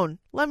phone?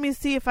 Let me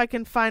see if I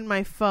can find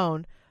my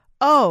phone.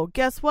 Oh,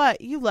 guess what?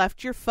 You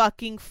left your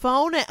fucking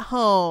phone at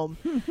home.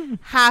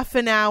 Half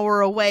an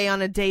hour away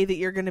on a day that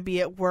you're going to be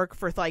at work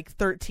for like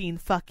 13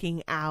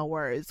 fucking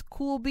hours.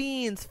 Cool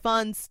beans,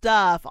 fun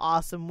stuff.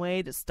 Awesome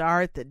way to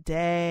start the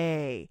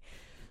day.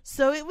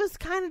 So it was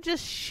kind of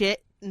just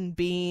shit and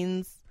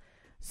beans.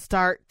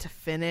 Start to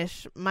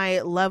finish.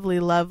 My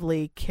lovely,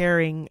 lovely,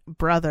 caring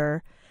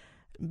brother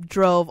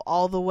drove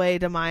all the way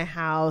to my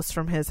house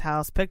from his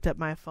house, picked up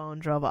my phone,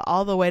 drove it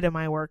all the way to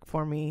my work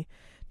for me,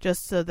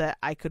 just so that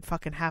I could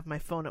fucking have my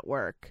phone at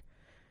work.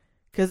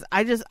 Because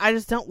I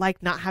just don't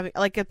like not having,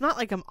 like, it's not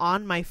like I'm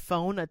on my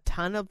phone a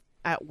ton of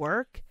at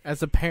work.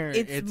 As a parent,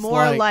 it's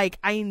more like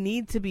I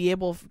need to be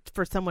able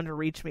for someone to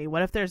reach me.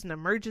 What if there's an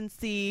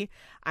emergency?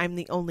 I'm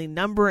the only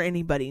number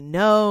anybody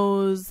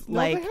knows. No,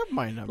 like they have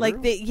my number. Like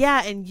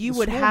and you The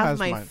would school have has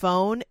my mine.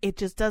 phone. It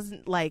just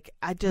doesn't like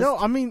I just No,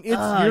 I mean it's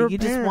your you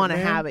just parent, want to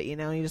man. have it, you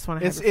know. You just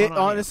want to have It's your phone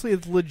on you. honestly,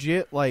 it's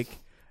legit. Like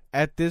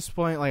at this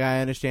point, like I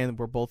understand that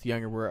we're both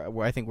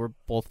younger. I think we're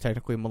both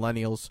technically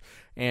millennials,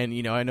 and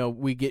you know, I know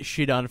we get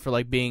shit on for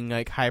like being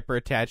like hyper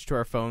attached to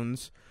our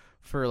phones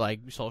for like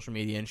social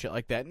media and shit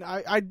like that. And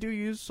I do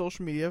use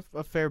social media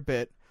a fair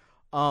bit,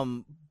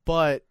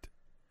 but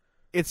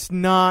it's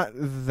not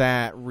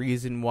that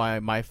reason why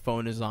my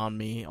phone is on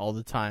me all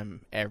the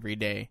time every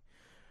day.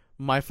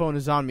 My phone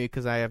is on me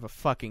because I have a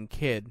fucking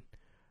kid.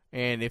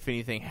 And if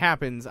anything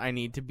happens, I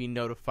need to be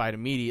notified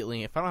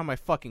immediately. If I don't have my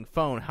fucking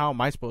phone, how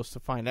am I supposed to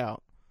find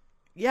out?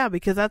 Yeah,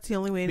 because that's the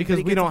only way. Because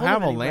we gets don't hold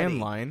have of a anybody.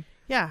 landline.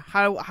 Yeah,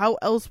 how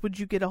else would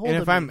you get a hold And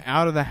of if me? I'm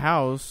out of the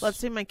house, Let's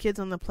say my kid's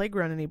on the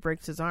playground and he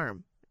breaks his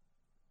arm.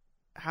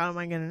 How am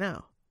I going to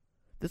know?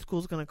 The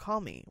school's going to call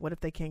me. What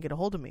if they can't get a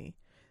hold of me?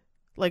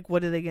 Like,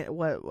 what do they get?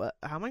 What?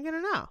 How am I going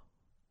to know?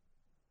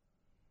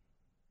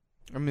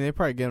 I mean, they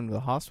probably get him to the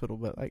hospital,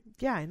 but like,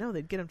 Yeah, I know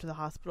they'd get him to the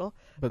hospital,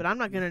 But- but I'm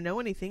not going to know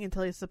anything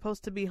until he's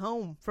supposed to be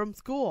home from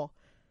school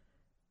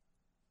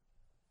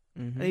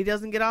mhm. and he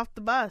doesn't get off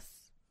the bus.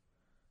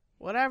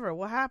 Whatever.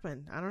 What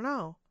happened? I don't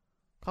know.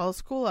 Call the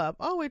school up.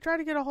 Oh, we tried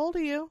to get a hold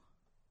of you.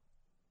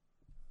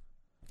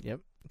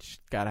 Yep,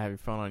 just gotta have your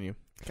phone on you.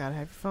 Gotta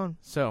have your phone.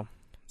 So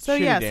So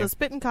shitty yeah, day. so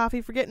spitting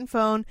coffee, forgetting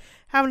phone,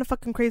 having a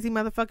fucking crazy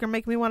motherfucker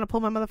make me want to pull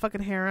my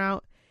motherfucking hair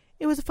out.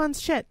 It was fun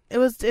shit. It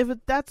was.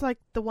 That's like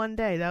the one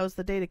day. That was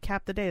the day to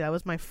cap the day. That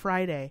was my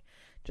Friday.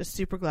 Just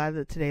super glad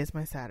that today is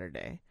my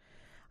Saturday.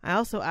 I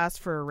also asked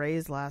for a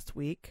raise last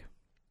week.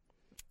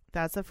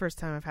 That's the first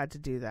time I've had to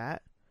do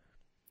that.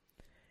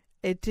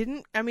 It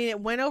didn't. I mean, it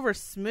went over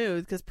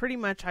smooth because pretty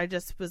much I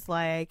just was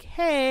like,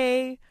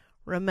 "Hey,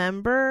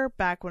 remember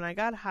back when I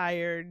got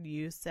hired,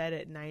 you said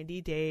at 90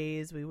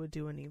 days we would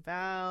do an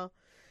eval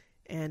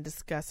and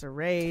discuss a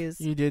raise."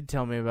 you did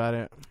tell me about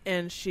it.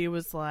 And she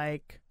was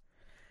like,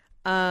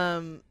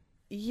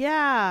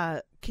 yeah,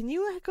 can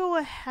you go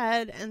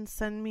ahead and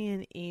send me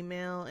an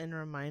email and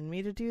remind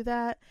me to do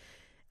that?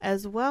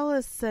 As well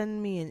as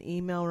send me an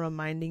email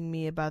reminding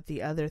me about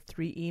the other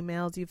 3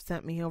 emails you've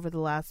sent me over the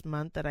last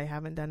month that I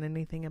haven't done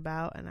anything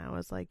about. And I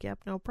was like, yep,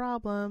 no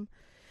problem.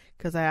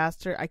 Because I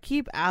asked her,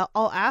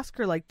 I'll ask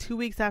her like 2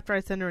 weeks after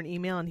I send her an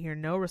email and hear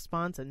no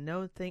response and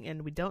no thing,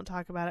 and we don't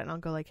talk about it. And I'll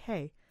go like,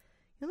 hey,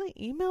 you know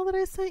the email that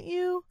I sent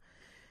you?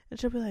 And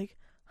she'll be like,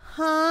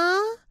 huh?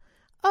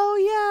 Oh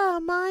yeah,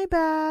 my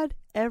bad.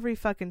 Every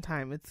fucking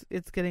time.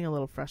 It's getting a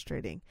little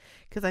frustrating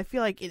because I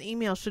feel like an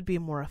email should be a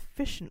more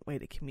efficient way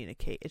to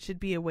communicate. It should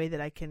be a way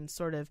that I can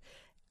sort of,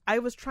 I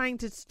was trying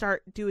to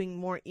start doing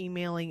more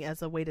emailing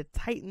as a way to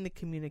tighten the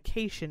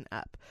communication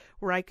up,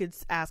 where I could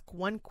ask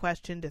one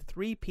question to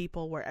 3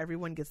 people where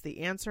everyone gets the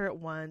answer at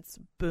once.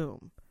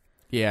 Boom.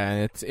 Yeah,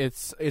 and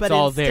it's But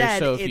all there. instead,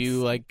 So if it's-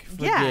 you like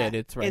forget, Yeah,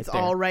 it's right it's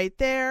there. all right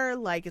there.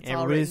 Like it's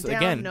all written down.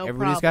 Again, no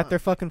everybody's problem. got their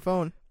fucking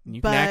phone. You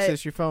But- can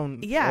access your phone.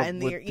 Yeah,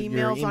 and with your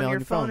email emails on your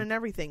phone phone. and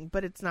everything.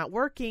 But it's not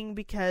working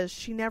because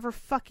she never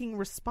fucking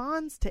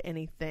responds to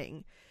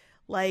anything.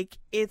 Like,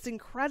 it's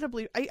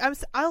incredibly...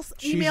 I'll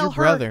She's email your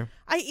her. brother.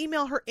 I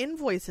email her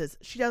invoices.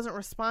 She doesn't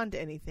respond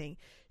to anything.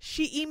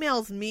 She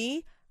emails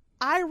me.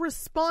 I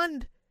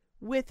respond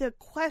with a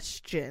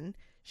question.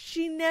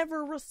 She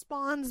never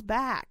responds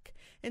back.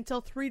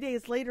 Until 3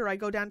 days later, I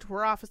go down to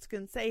her office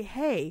and say,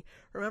 hey,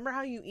 remember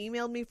how you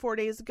emailed me 4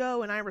 days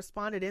ago and I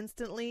responded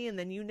instantly and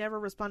then you never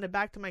responded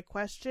back to my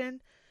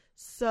question?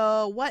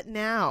 So what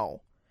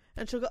now?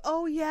 And she'll go,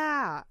 oh,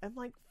 yeah. I'm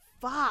like,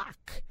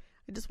 fuck.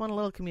 I just want a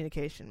little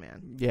communication,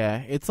 man.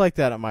 Yeah, it's like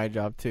that at my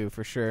job too,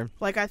 for sure.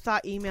 Like, I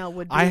thought email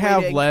would be I a way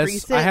have to less-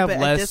 increase it, I have but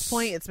less at this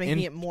point, it's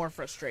making it more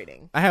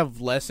frustrating. I have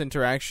less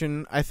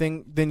interaction, I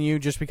think, than you,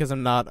 just because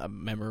I'm not a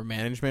member of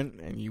management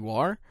and you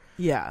are.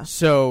 Yeah.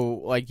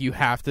 So, like, you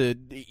have to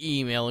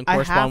email and I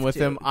correspond have with to,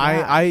 them.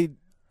 yeah.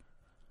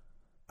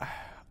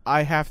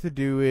 I have to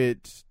do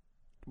it.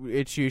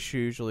 It's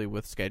usually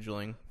with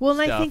scheduling. Well,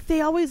 and stuff. I think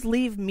they always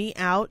leave me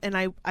out, and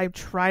I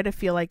try to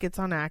feel like it's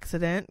on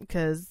accident,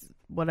 because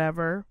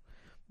whatever.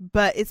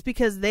 But it's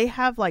because they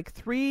have like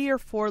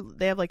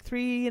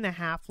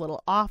 3.5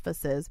 little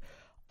offices,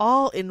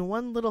 all in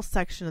one little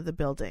section of the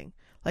building.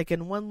 Like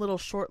in one little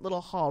short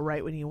little hall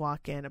right when you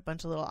walk in, a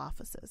bunch of little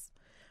offices.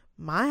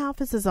 My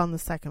office is on the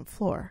second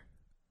floor.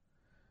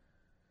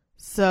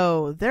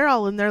 So they're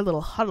all in their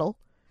little huddle,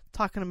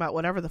 talking about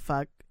whatever the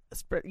fuck,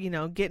 you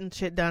know, getting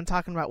shit done,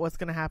 talking about what's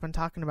going to happen,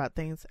 talking about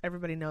things.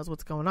 Everybody knows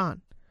what's going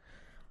on.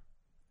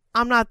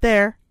 I'm not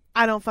there.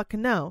 I don't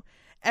fucking know.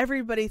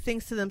 Everybody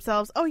thinks to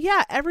themselves, oh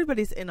yeah,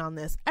 everybody's in on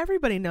this.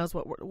 Everybody knows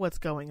what's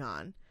going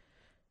on.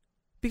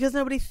 Because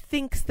nobody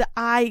thinks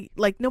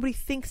nobody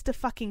thinks to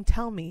fucking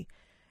tell me.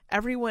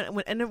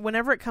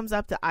 Whenever it comes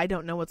up that I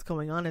don't know what's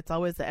going on, it's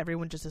always that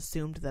everyone just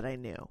assumed that I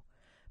knew.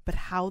 But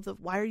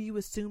why are you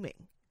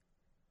assuming?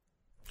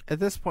 At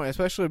this point,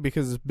 especially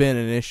because it's been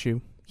an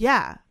issue.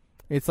 Yeah.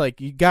 It's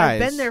like, you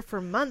guys. I've been there for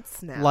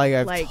months now. Like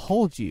I've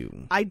told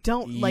you. I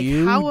don't,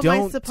 how am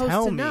I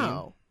supposed to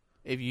know?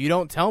 If you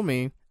don't tell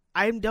me.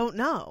 I don't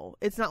know.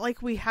 It's not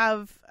like we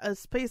have a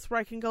space where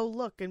I can go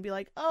look and be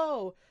like,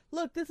 oh,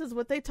 look, this is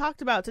what they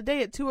talked about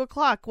today at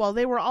 2:00 while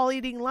they were all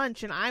eating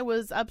lunch and I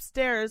was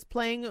upstairs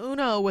playing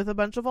Uno with a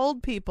bunch of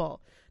old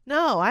people.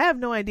 No, I have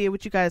no idea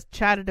what you guys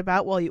chatted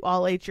about while you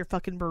all ate your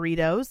fucking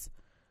burritos.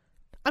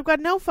 I've got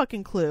no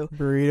fucking clue.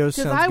 Burritos sounds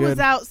good. Because I was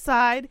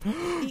outside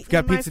eating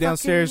got my pizza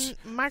downstairs.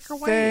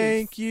 Microwave.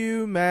 Thank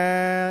you,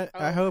 Matt.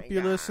 Oh I hope my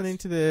you're gosh. listening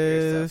to You're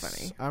this. so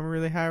funny. I'm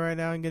really high right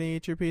now. I'm going to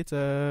eat your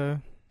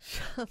pizza.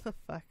 Shut the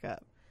fuck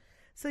up.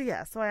 So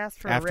yeah, I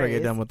asked for After a raise. I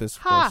get done with this,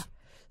 of Ha! course.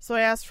 So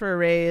I asked for a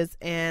raise,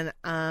 and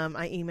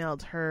I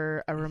emailed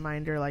her a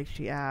reminder like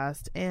she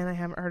asked, and I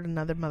haven't heard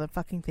another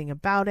motherfucking thing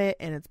about it,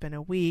 and it's been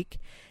a week,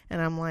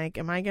 and I'm like,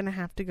 am I going to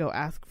have to go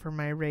ask for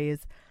my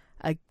raise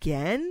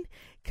again?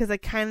 Because I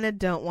kind of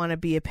don't want to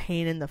be a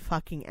pain in the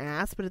fucking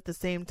ass, but at the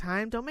same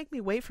time, don't make me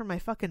wait for my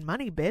fucking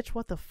money, bitch.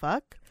 What the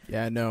fuck?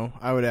 Yeah, no,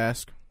 I would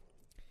ask.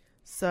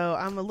 So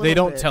I'm a little They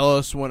don't bit- tell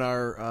us when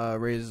our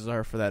raises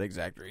are for that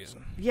exact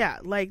reason. Yeah,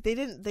 like they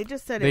didn't, they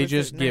just said They it was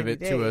just at give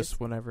 90 it to days. us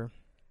whenever.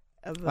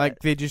 But Like,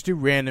 they just do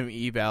random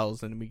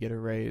evals and we get a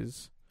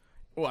raise.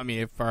 Well, I mean,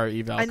 if our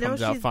eval I know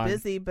comes out she's fine.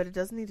 busy, but it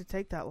doesn't need to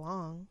take that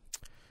long.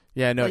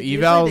 Yeah, no, Like,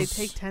 evals. usually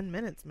they take 10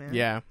 minutes, man.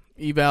 Yeah,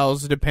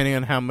 evals, depending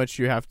on how much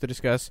you have to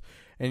discuss,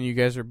 and you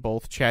guys are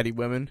both chatty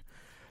women,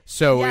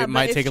 so Yeah, it but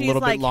might if take a she's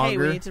little like, bit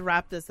longer. Hey, we need to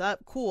wrap this up.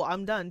 Cool,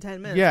 I'm done.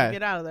 10 minutes. Yeah.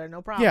 Get out of there.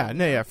 No problem. Yeah,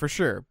 no, yeah, for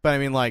sure. But I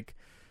mean, like,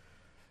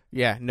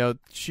 yeah, no,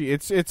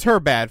 it's her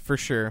bad for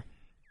sure.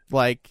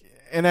 Like,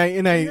 and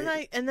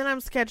then I'm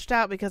sketched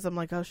out because I'm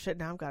like, oh shit,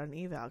 now I've got an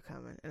eval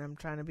coming, and I'm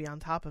trying to be on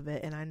top of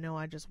it, and I know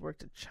I just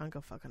worked a chunk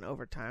of fucking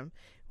overtime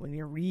when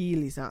you're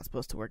really not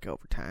supposed to work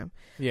overtime.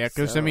 yeah,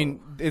 because I mean,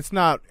 it's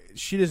not.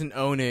 She doesn't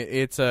own it.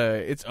 It's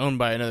owned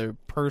by another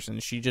person.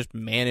 She just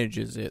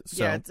manages it.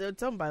 So Yeah,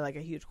 it's owned by like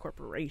a huge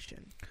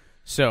corporation.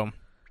 So,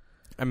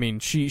 I mean,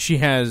 she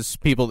has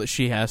people that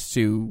she has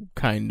to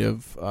kind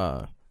of.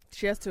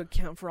 She has to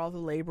account for all the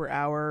labor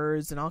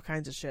hours and all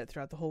kinds of shit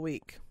throughout the whole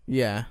week.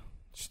 Yeah,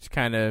 just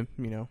kind of,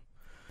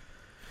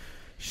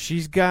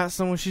 she's got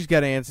someone she's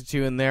got to answer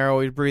to, and they're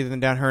always breathing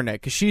down her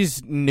neck because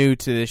she's new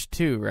to this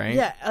too, right?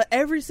 Yeah,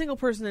 every single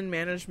person in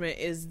management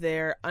is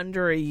there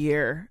under a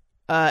year,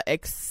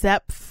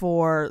 except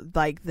for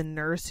like the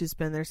nurse who's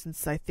been there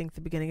since I think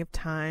the beginning of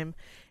time,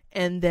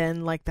 and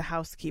then like the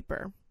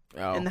housekeeper.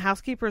 Oh. And the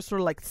housekeeper is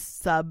sort of like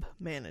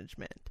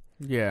sub-management.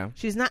 Yeah.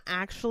 She's not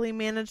actually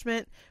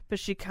management, but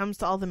she comes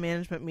to all the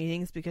management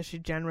meetings because she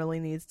generally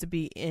needs to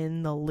be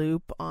in the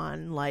loop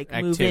on like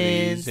Activities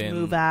move-ins, and-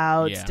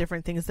 move-outs, yeah.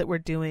 different things that we're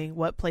doing,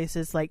 what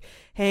places like,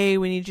 hey,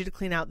 we need you to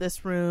clean out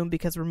this room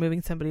because we're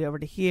moving somebody over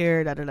to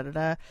here,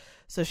 da-da-da-da-da.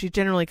 So she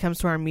generally comes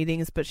to our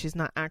meetings, but she's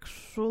not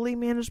actually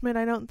management,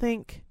 I don't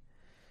think.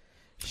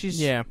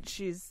 She's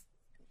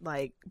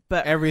like,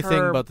 but Everything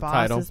her but the boss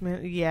title. is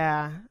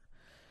yeah.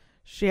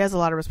 She has a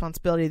lot of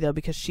responsibility though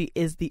because she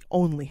is the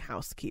only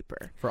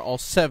housekeeper. For all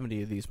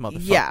 70 of these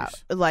motherfuckers. Yeah,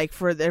 like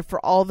for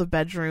all the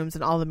bedrooms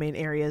and all the main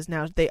areas.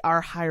 Now they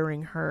are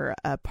hiring her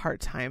a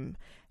part-time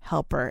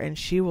helper, and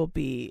she will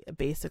be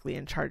basically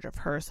in charge of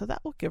her. So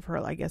that will give her,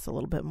 I guess, a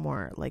little bit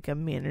more like a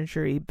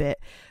managery bit.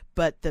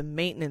 But the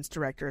maintenance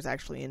director is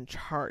actually in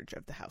charge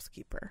of the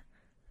housekeeper.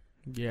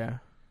 Yeah.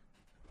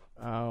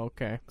 Oh,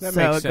 okay. That makes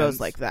sense. So it goes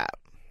like that.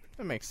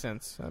 That makes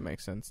sense.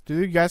 Do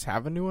you guys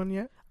have a new one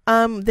yet?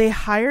 They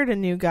hired a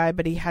new guy,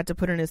 but he had to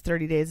put in his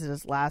 30 days at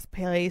his last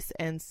place,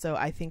 and so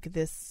I think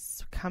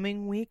this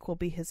coming week will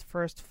be his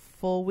first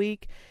full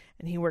week,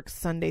 and he works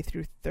Sunday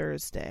through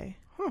Thursday.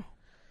 Huh.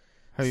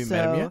 Have you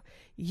met him yet?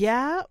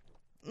 Yeah.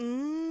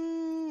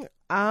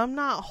 I'm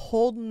not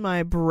holding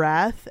my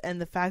breath,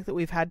 and the fact that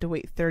we've had to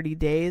wait 30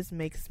 days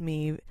makes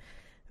me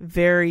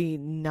very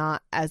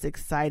not as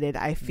excited.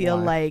 I feel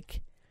like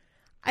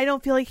I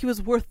don't feel like he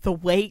was worth the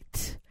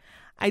wait.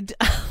 Is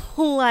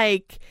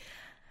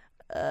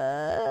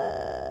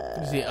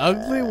he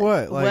ugly?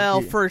 What? Well,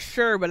 for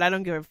sure, but I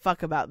don't give a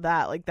fuck about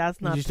that. Like, that's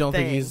not. You just don't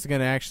think he's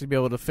gonna actually be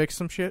able to fix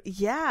some shit?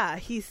 Yeah,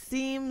 he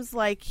seems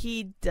like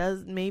he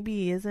does. Maybe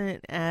he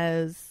isn't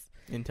as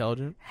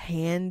intelligent,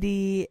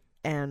 handy,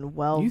 and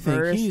well versed.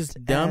 You think he's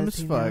dumb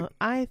as fuck?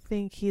 I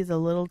think he's a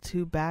little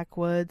too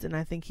backwoods, and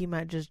I think he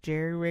might just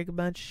jerry rig a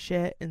bunch of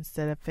shit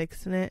instead of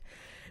fixing it.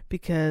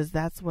 Because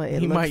that's what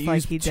it looks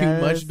like he does. He might use too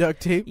much duct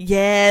tape?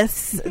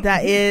 Yes,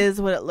 that is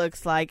what it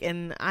looks like.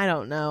 And I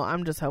don't know.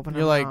 I'm just hoping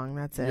I'm wrong.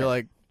 That's it. You're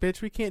like,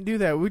 bitch, we can't do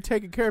that. We're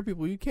taking care of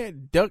people. You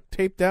can't duct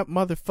tape that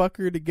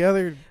motherfucker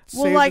together.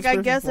 Well, like, I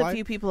guess a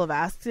few people have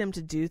asked him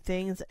to do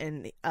things.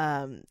 And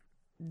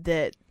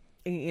that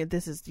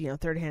this is,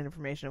 third-hand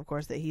information, of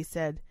course, that he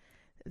said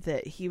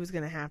that he was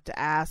going to have to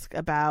ask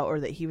about,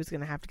 or that he was going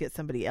to have to get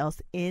somebody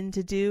else in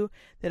to do,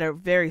 that are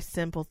very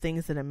simple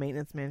things that a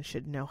maintenance man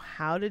should know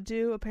how to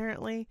do,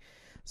 apparently.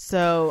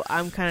 So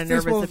I'm kind of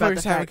nervous about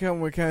the fact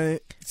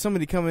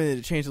somebody coming in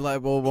to change the light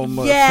bulb on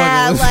like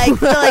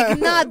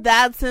not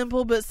that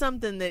simple, but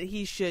something that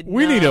he should know.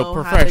 We need a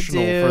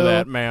professional for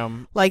that,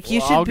 ma'am. Like,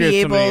 you should be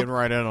able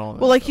right in on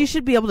well, like, you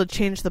should be able to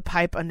change the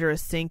pipe under a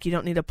sink. You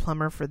don't need a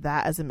plumber for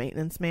that as a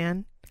maintenance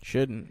man.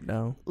 Shouldn't,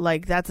 no.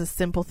 Like, that's a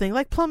simple thing.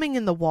 Like, plumbing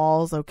in the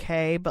walls,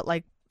 okay, but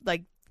like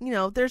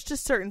there's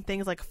just certain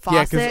things like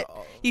faucet.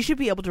 You should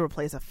be able to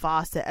replace a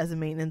faucet as a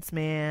maintenance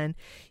man.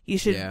 You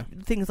should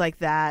things like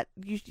that.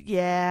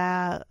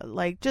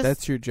 Like, just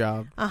that's your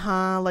job.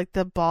 Like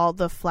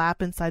the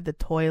flap inside the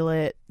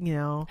toilet.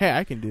 Hey,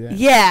 I can do that.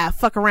 Yeah,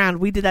 fuck around.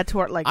 We did that to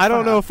our I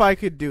don't know if I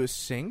could do a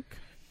sink.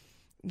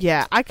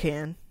 Yeah, I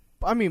can.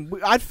 I mean,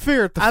 I'd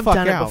figure it the fuck out.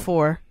 I've done it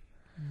before,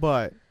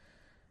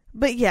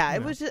 But yeah,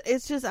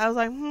 it's just I was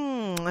like,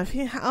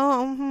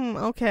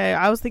 okay.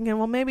 I was thinking,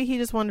 well, maybe he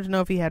just wanted to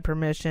know if he had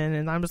permission,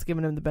 and I'm just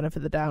giving him the benefit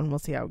of the doubt, and we'll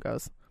see how it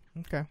goes.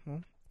 Okay.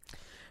 Well.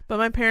 But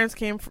my parents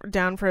came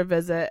down for a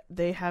visit.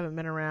 They haven't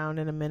been around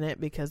in a minute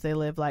because they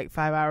live like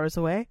 5 hours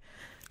away.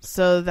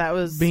 So that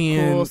was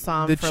cool.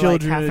 Saw them for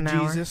like half an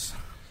hour. Jesus.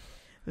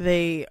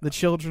 The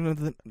children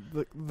of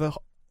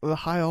the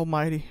High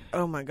Almighty.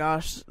 Oh my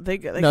gosh, they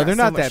got they're so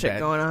not much that shit bad.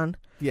 Going on.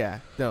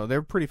 Yeah, no,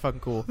 they're pretty fucking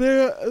cool.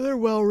 They're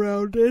well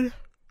rounded.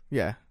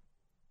 Yeah.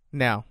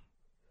 Now.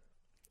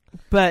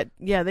 But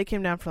yeah, they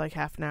came down for like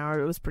half an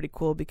hour. It was pretty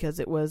cool because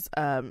it was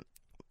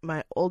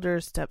my older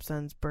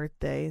stepson's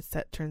birthday.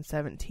 Turned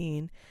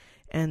 17,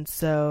 and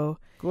so.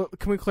 Well,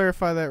 can we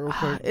clarify that real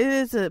quick? It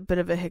is a bit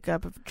of a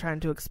hiccup of trying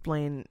to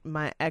explain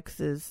my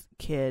ex's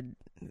kid,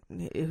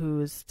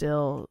 who is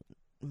still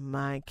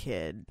my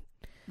kid.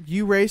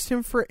 You raised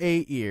him for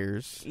 8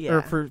 years. Yeah.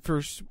 Or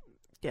for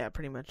yeah,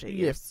 pretty much 8 years.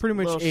 Yeah, pretty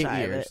much 8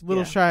 years.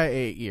 Little shy of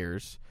 8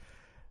 years.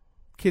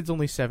 Kid's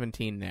only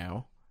 17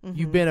 now. Mm-hmm.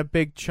 You've been a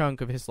big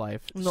chunk of his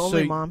life. And the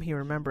only mom he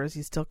remembers,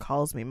 he still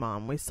calls me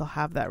mom. We still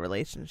have that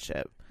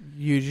relationship.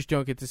 You just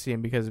don't get to see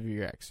him because of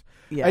your ex.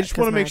 Yeah, I just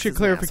want to make sure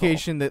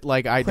clarification that,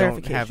 like, I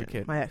don't have a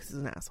kid. My ex is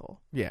an asshole.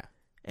 Yeah.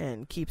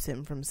 And keeps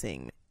him from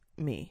seeing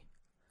me.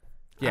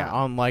 Yeah,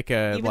 on like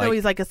a... Even though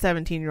he's like a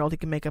 17-year-old, he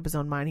can make up his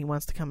own mind. He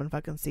wants to come and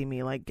fucking see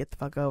me. Like, get the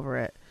fuck over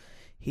it.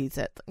 He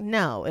said,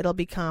 no, it'll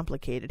be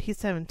complicated. He's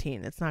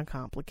 17. It's not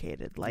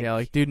complicated. Like, yeah,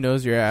 like, dude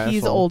knows your asshole.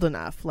 He's old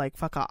enough. Like,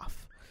 fuck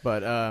off.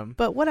 But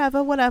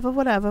whatever.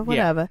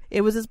 Yeah.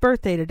 It was his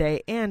birthday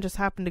today, and just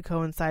happened to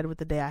coincide with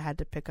the day I had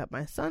to pick up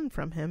my son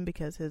from him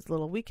because his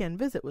little weekend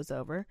visit was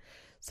over.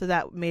 So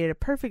that made it a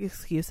perfect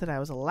excuse that I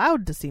was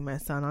allowed to see my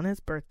son on his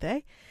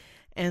birthday.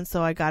 And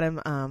so I got him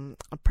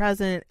a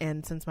present,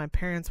 and since my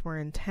parents were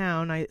in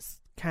town, I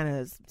kind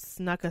of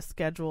snuck a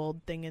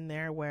scheduled thing in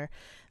there where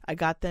I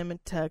got them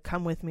to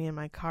come with me in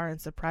my car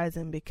and surprise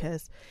him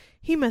because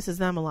he misses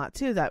them a lot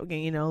too. That,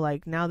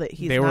 like, now that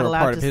he's not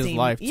allowed to see, they were a part of his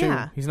life too.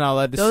 Yeah, he's not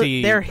allowed to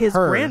see. They're his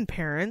her.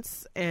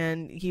 grandparents,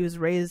 and he was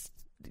raised,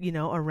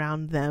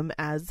 around them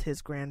as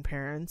his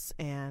grandparents,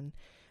 and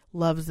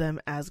loves them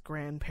as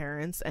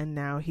grandparents, and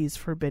now he's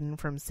forbidden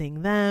from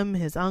seeing them,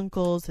 his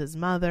uncles, his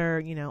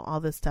mother, all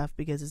this stuff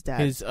because his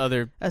dad, his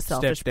other a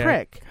selfish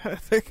prick.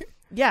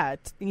 Yeah,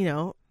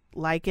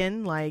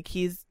 Lycan, like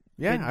he's.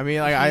 Yeah, I mean,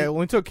 like, I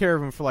only took care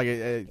of him for like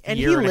a and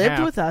year and a half. And he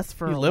lived with us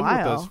for a while. He lived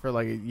with us for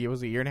like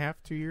was it a year and a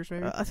half, 2 years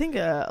maybe? I think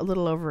a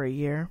little over a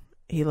year.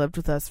 He lived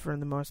with us for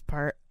the most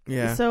part.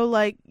 Yeah. So,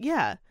 like,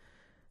 yeah.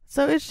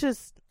 So it's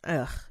just,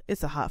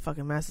 it's a hot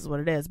fucking mess is what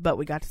it is. But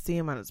we got to see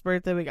him on his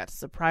birthday. We got to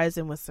surprise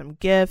him with some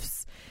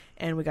gifts.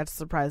 And we got to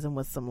surprise him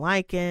with some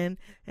lichen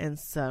and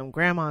some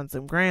grandma and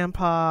some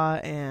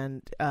grandpa.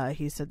 And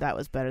he said that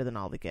was better than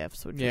all the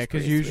gifts. Which Yeah,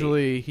 because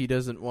usually he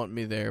doesn't want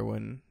me there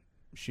when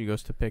she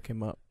goes to pick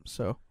him up.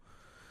 So,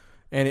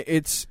 and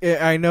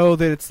I know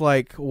that it's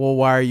like, well,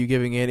 why are you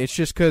giving in? It's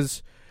just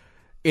because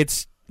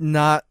it's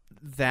not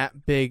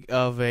that big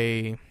of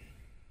a,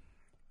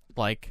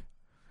 like,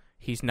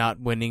 he's not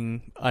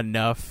winning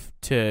enough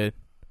to,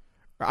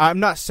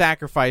 I'm not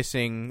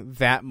sacrificing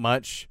that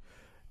much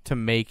to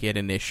make it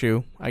an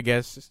issue, I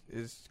guess,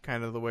 is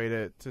kind of the way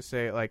to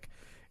say it. Like,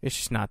 it's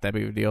just not that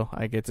big of a deal.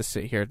 I get to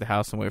sit here at the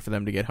house and wait for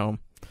them to get home.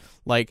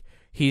 Like,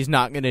 he's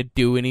not going to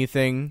do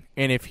anything,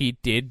 and if he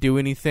did do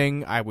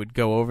anything, I would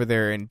go over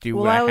there and do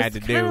what I had to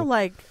do. Well, I was kind of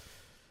like,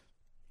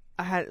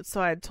 I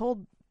had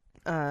told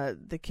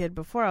the kid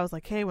before, I was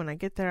like, hey, when I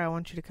get there, I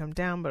want you to come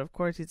down. But of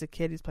course, he's a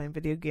kid. He's playing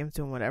video games,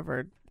 doing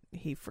whatever.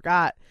 He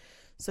forgot.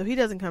 So he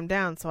doesn't come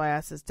down. So I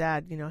asked his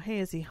dad, hey,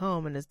 is he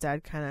home? And his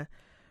dad kind of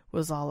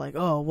was all like,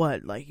 oh,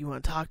 what? Like, you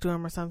want to talk to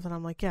him or something?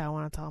 I'm like, yeah, I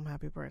want to tell him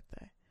happy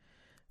birthday.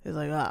 He's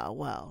like, oh,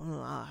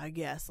 well, I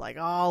guess, like,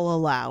 I'll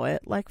allow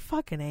it. Like,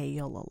 fucking A,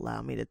 you'll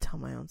allow me to tell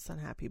my own son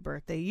happy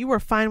birthday. You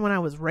were fine when I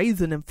was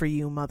raising him for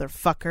you,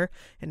 motherfucker.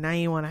 And now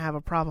you want to have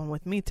a problem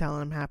with me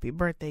telling him happy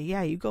birthday.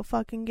 Yeah, you go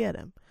fucking get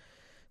him.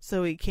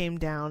 So he came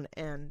down,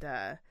 and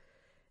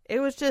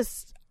it was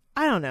just,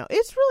 I don't know.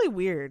 It's really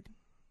weird.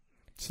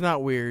 It's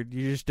not weird.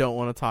 You just don't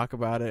want to talk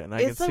about it, and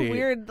I can see it's a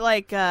weird,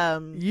 like,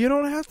 you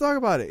don't have to talk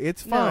about it.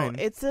 It's fine.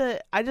 No,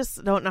 I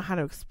just don't know how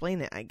to explain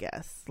it, I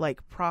guess,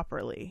 like,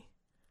 properly.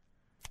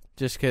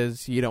 Just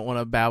because you don't want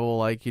to babble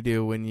like you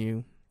do when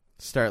you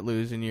start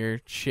losing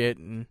your shit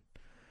and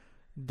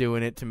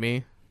doing it to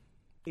me.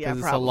 Yeah,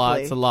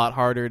 probably. It's a lot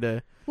harder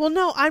to... Well,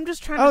 no, I'm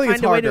just trying to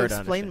find a way to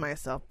explain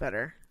myself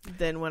better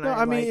than when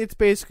I mean, it's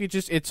basically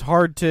just, it's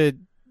hard to,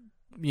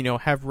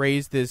 have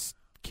raised this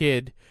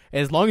kid.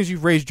 As long as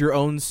you've raised your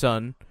own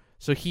son,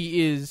 so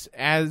he is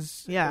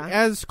as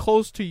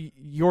close to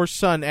your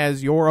son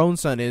as your own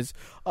son is,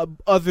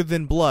 other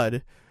than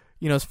blood,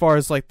 as far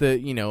as like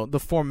the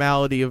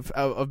formality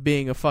of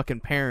being a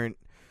fucking parent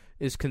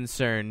is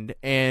concerned,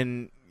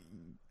 and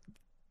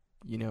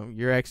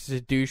your ex is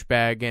a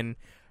douchebag and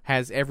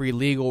has every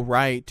legal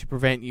right to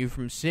prevent you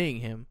from seeing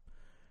him,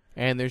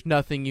 and there's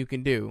nothing you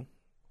can do,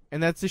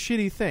 and that's a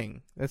shitty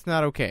thing. That's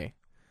not okay.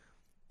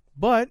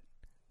 But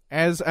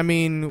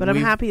I'm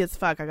happy as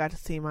fuck. I got to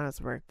see him on his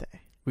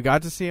birthday. We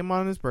got to see him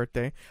on his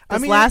birthday.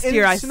 Last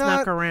year I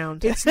snuck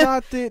around. It's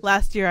not that...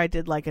 Last year I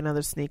did like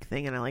another sneak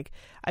thing, and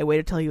I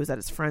waited till he was at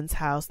his friend's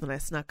house, then I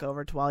snuck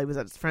over to while he was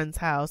at his friend's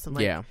house, and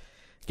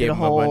gave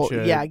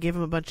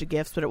him a bunch of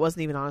gifts, but it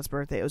wasn't even on his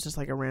birthday. It was just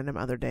like a random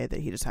other day that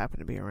he just happened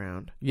to be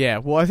around. Yeah,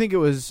 well, I think it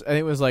was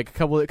like a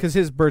couple, because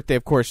his birthday,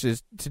 of course,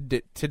 is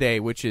today,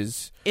 which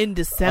is in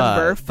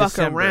December. Fuck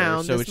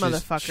around, so this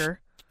motherfucker.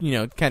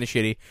 Kind of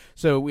shitty.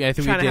 So I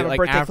think we did like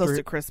after close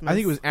to Christmas. I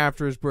think it was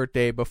after his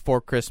birthday,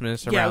 before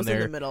Christmas, around it was there,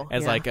 in the middle.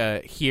 As like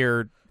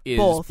here is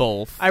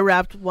both. I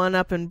wrapped one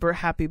up in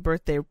happy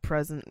birthday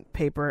present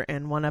paper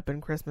and one up in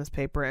Christmas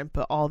paper, and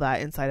put all that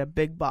inside a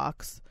big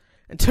box,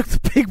 and took the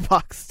big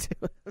box to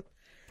him.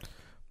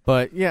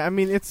 But yeah, I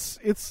mean, it's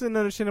an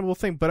understandable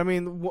thing. But I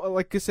mean,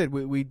 like I said,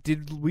 we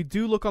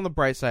do look on the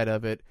bright side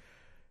of it.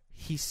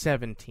 He's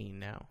 17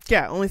 now.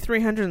 Yeah, only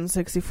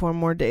 364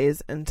 more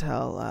days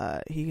until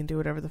he can do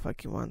whatever the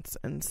fuck he wants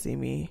and see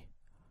me.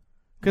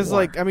 Because,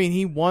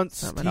 he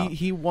wants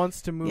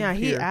to move. Yeah,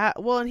 here.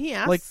 And he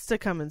asks to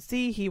come and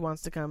see. He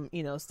wants to come,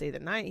 stay the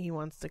night. He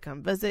wants to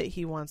come visit.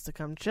 He wants to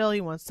come chill. He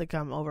wants to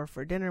come over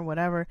for dinner,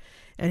 whatever.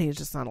 And he's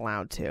just not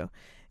allowed to.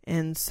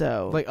 And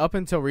so, up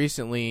until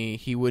recently,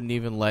 he wouldn't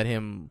even let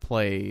him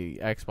play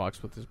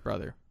Xbox with his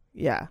brother.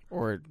 Yeah,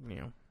 or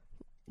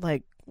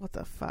what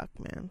the fuck,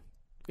 man.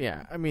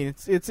 Yeah, I mean,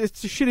 it's a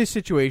shitty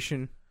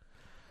situation.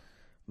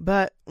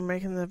 But we're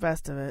making the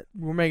best of it.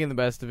 We're making the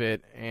best of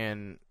it,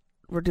 and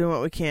we're doing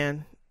what we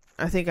can.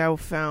 I think I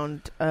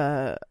found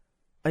a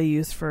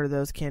use for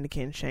those candy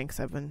cane shanks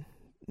I've been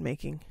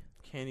making.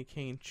 Candy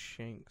cane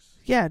shanks?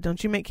 Yeah,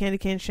 don't you make candy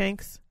cane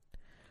shanks?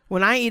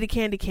 When I eat a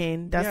candy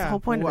cane, that's the whole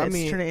point of it,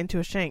 is to turn it into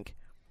a shank.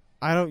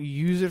 I don't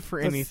use it for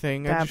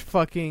anything. I just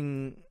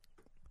fucking...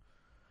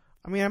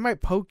 I mean, I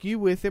might poke you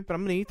with it, but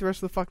I'm gonna eat the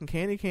rest of the fucking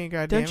candy cane.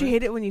 Goddamn! Don't you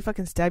hate it when you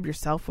fucking stab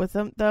yourself with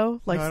them,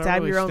 though? Like, no,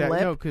 stab your own lip.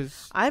 No,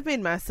 because I've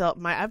made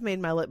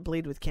my lip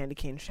bleed with candy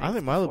cane shanks. I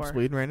think my lip's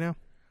bleeding right now.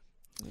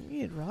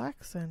 You'd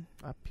relax then.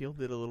 I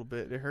peeled it a little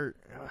bit. It hurt.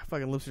 My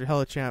fucking lips are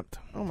hella chapped.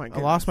 Oh my god!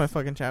 I lost my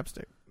fucking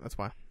chapstick. That's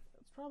why.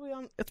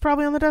 It's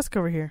probably on the desk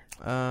over here.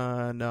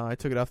 No, I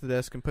took it off the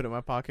desk and put it in my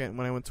pocket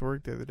when I went to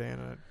work the other day,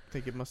 and I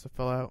think it must have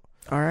fell out.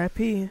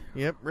 R.I.P.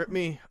 Yep, rip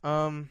me.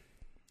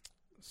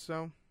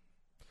 So.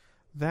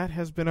 That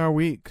has been our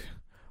week.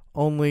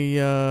 Only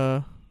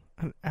an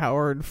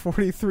hour and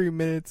 43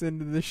 minutes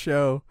into the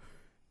show.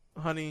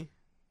 Honey.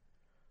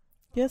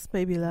 Yes,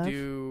 baby love.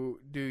 Do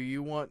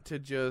you want to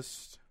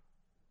just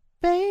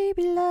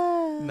baby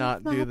love.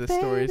 not my do the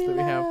stories baby that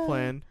we have love.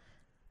 planned.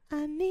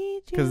 I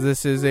need you. Because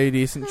this is a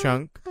decent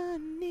chunk. I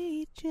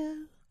need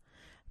you.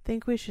 I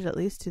think we should at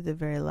least do the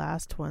very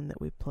last one that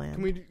we planned.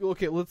 Can we?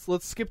 Okay,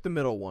 let's skip the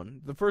middle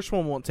one. The first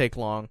one won't take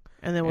long,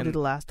 and then we'll do the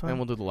last one. and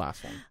we'll do the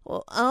last one.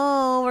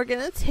 Well, we're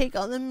going to take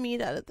all the meat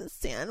out of the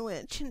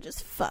sandwich and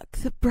just fuck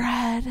the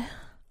bread.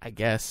 I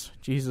guess.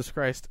 Jesus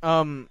Christ.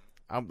 I'm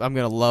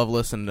gonna love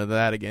listening to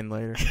that again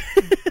later.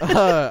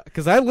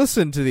 Because I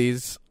listen to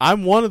these.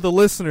 I'm one of the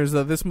listeners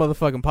of this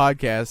motherfucking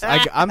podcast.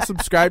 I'm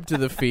subscribed to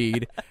the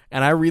feed,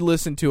 and I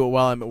re-listen to it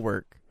while I'm at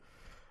work.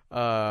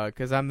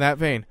 Because I'm that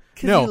vain.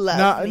 No, you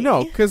love me.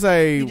 no, because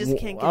You just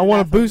can't get I want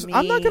enough to boost. of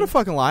I'm not me. gonna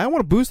fucking lie. I want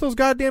to boost those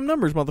goddamn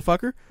numbers,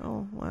 motherfucker.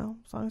 Oh, well,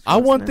 as long as I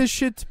you're want listening. this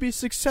shit to be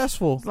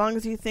successful. As long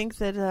as you think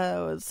that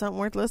it's something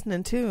worth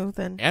listening to,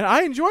 then... And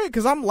I enjoy it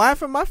because I'm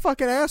laughing my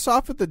fucking ass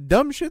off at the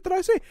dumb shit that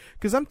I say.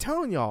 Because I'm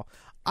telling y'all,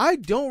 I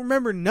don't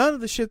remember none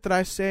of the shit that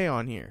I say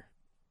on here.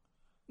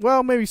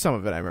 Well, maybe some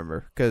of it I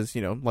remember. Because,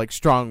 like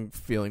strong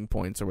feeling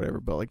points or whatever.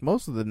 But like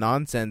most of the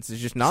nonsense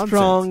is just nonsense.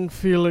 Strong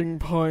feeling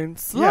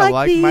points. Yeah, like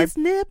like these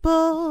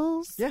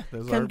nipples. Yeah,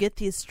 those Come are... get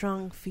these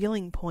strong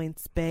feeling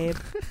points, babe.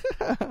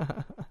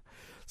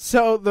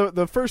 So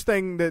the first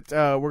thing that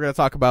we're going to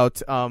talk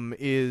about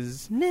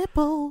is...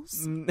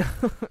 Nipples.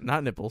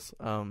 Not nipples.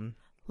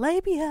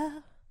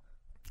 Labia.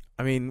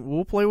 I mean,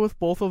 we'll play with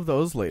both of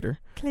those later.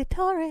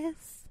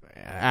 Clitoris.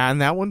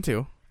 And that one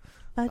too.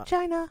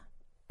 Vagina.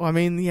 Well, I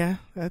mean, yeah,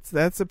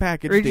 that's a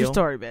package Read deal. your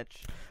story,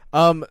 bitch.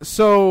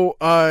 So,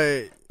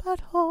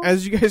 Butthole.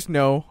 as you guys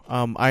know,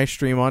 I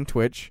stream on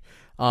Twitch.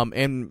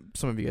 And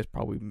some of you guys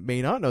probably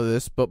may not know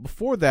this, but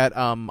before that,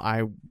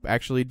 I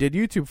actually did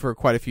YouTube for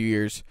quite a few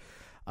years.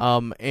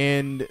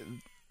 And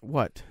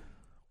what?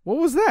 What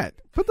was that?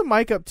 Put the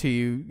mic up to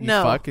you, you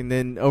No. fuck, and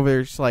then over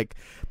there just like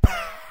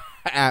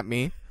at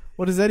me.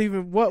 What does that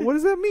even? What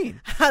does that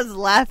mean? I was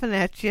laughing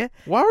at you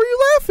Why were you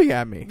laughing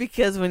at me?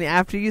 because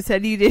after you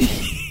said you did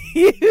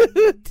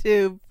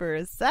YouTube for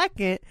a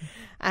second,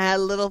 I had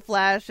a little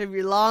flash of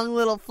your long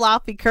little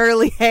floppy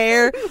curly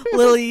hair,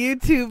 little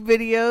YouTube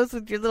videos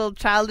with your little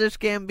Childish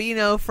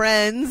Gambino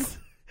friends.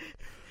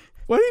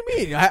 What do you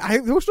mean?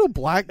 There was no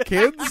black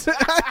kids.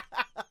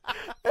 I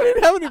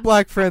didn't have any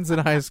black friends in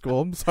high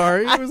school. I'm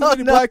sorry. There wasn't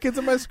any black kids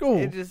in my school.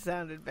 It just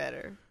sounded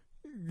better.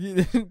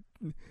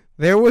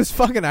 There was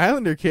fucking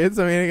Islander kids.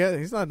 I mean, I guess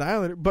he's not an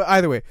Islander, but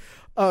either way,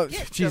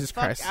 Get Jesus the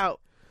fuck Christ, out.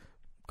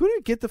 go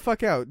to get the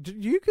fuck out.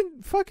 You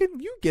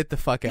get the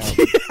fuck out.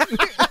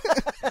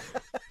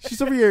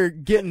 She's over here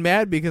getting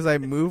mad because I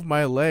moved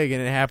my leg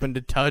and it happened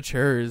to touch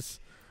hers.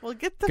 Well,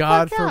 get the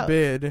God fuck out.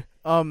 forbid.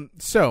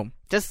 So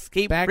Just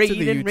keep back to the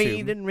reading,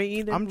 YouTube.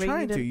 reading. I'm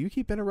trying to. You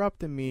keep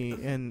interrupting me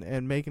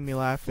and making me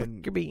laugh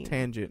and your bean.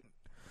 tangent.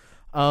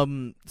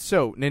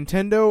 So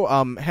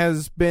Nintendo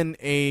has been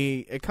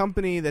a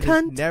company that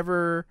has Cunt.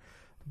 never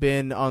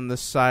been on the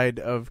side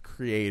of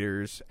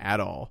creators at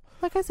all.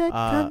 Like I said,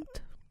 cunt.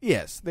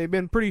 Yes, they've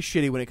been pretty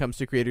shitty when it comes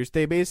to creators.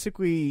 They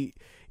basically,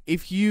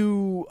 if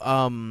you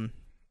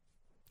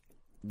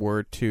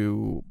were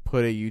to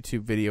put a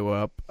YouTube video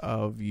up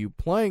of you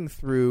playing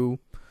through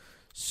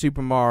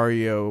Super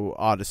Mario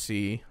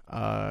Odyssey,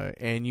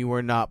 and you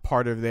are not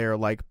part of their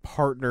like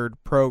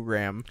partnered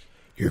program,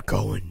 You're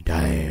going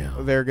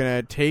down. they're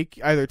gonna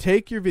either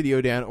take your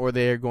video down or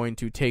they are going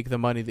to take the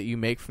money that you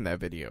make from that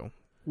video,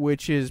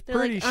 which is They're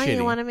pretty like, shitty. oh,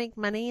 you want to make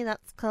money?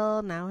 That's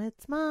cool. Now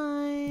it's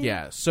mine.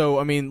 Yeah, so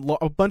I mean,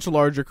 a bunch of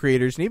larger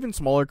creators and even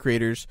smaller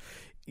creators,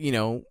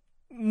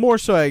 more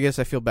so. I guess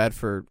I feel bad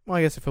for. Well,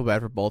 I guess I feel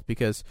bad for both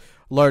because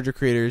larger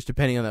creators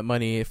depending on that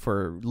money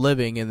for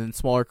living, and then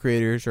smaller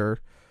creators are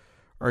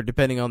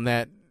depending on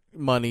that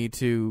money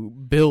to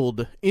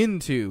build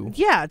into.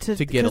 Yeah, to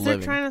get a because they're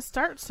living. trying to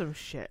start some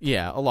shit.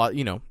 Yeah, a lot.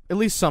 At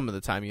least some of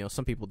the time.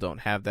 Some people don't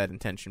have that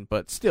intention,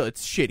 but still,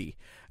 it's shitty.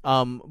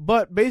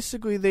 But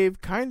basically, they've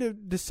kind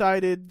of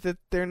decided that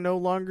they're no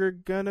longer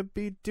gonna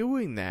be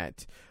doing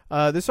that.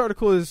 This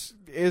article is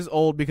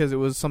old because it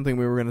was something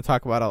we were going to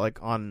talk about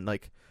on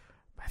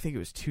I think it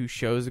was 2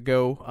 shows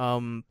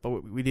ago.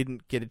 But we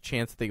didn't get a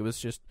chance. I think it was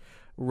just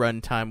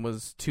runtime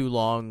was too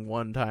long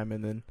one time,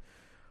 and then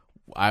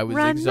I was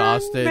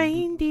exhausted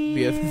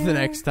the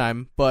next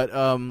time. But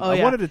I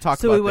wanted to talk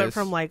about this. So we went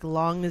from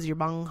long as your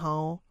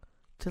bunghole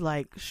to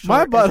short.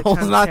 My as a butthole's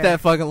cunt's not hair.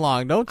 that fucking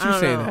long. Don't you I don't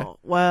say know.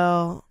 that.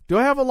 Well, Do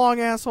I have a long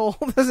asshole?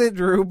 Does it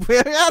droop?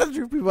 I got a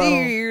droopy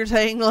butthole. you're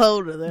saying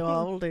low to them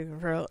all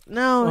different.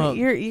 No, Well-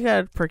 you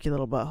got a perky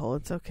little butthole.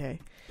 It's okay.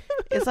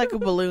 It's like a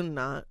balloon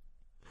knot.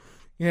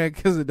 Yeah,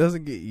 because it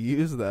doesn't get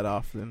used that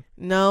often.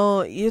 No,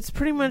 it's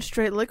pretty much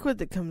straight liquid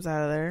that comes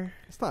out of there.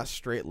 It's not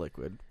straight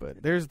liquid,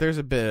 but there's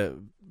a bit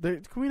of...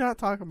 Can we not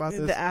talk about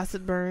this? The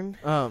acid burn.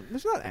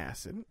 There's not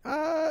acid.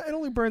 It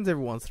only burns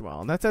every once in a while,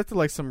 and that's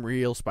after some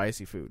real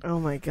spicy food. Oh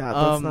my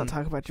god! Let's not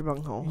talk about your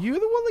bunghole. You're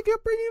the one that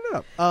kept bringing it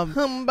up. So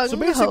Bunghole.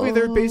 basically,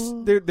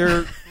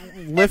 they're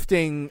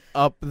lifting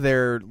up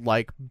their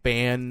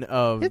ban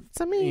of It's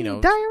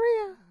diarrhea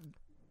diarrhea.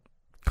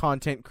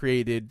 content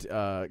created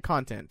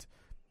content.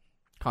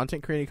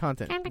 Content creating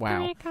content.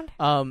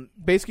 Wow.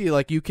 Basically,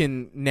 like, you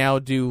can now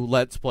do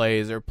Let's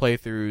Plays or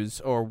playthroughs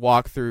or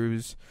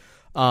walkthroughs,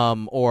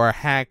 or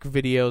hack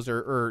videos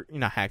or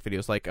not hack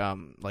videos,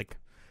 like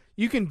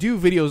you can do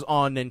videos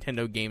on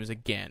Nintendo games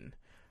again,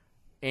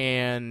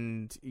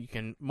 and you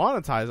can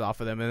monetize off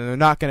of them, and they're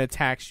not going to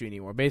tax you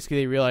anymore. Basically,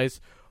 they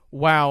realize,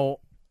 wow,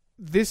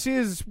 this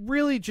is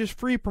really just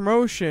free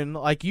promotion.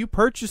 Like, you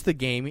purchase the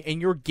game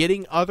and you're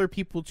getting other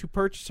people to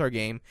purchase our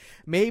game.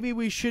 Maybe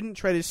we shouldn't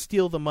try to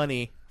steal the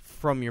money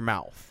from your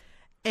mouth.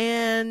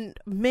 And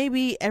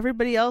maybe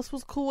everybody else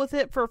was cool with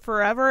it for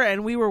forever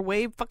and we were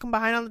way fucking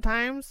behind on the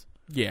times.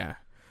 Yeah.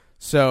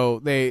 So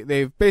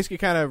they've basically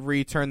kind of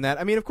returned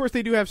that. I mean, of course,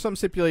 they do have some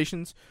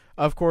stipulations.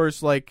 Of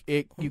course, like,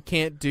 you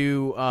can't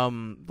do,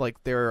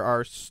 like, there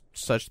are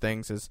such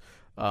things as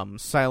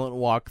silent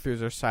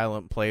walkthroughs or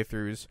silent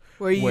playthroughs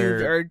where you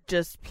are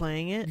just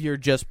playing it. You're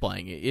just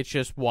playing it. It's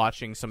just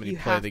watching somebody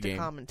play the game.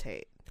 You have to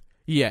commentate.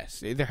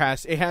 Yes, it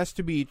has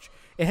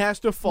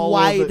to follow.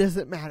 Why does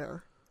it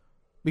matter?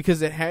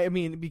 Because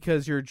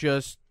because you're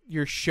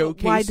showcasing.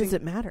 But why does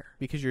it matter?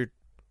 Because it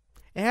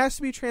has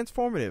to be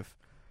transformative.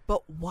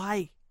 But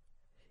why?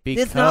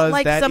 Because it's not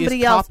like that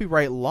somebody is else.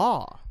 Copyright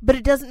law. But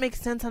it doesn't make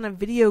sense on a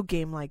video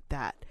game like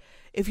that.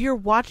 If you're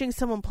watching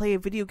someone play a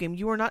video game,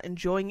 you are not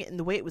enjoying it in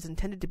the way it was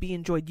intended to be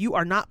enjoyed. You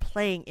are not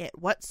playing it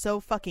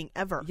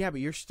whatsoever. Yeah, but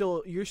you're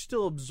still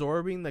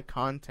absorbing the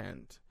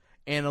content,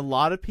 and a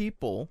lot of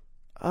people.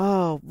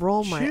 Oh,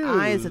 roll my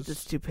eyes at the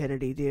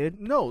stupidity,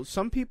 dude. No,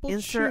 some people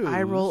insert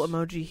eye roll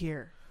emoji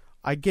here.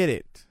 I get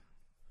it,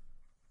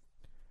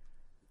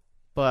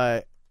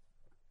 but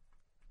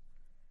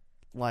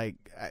like,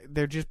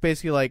 they're just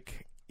basically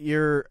like,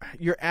 you're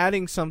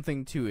adding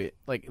something to it,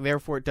 like,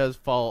 therefore it does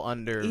fall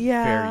under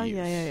fair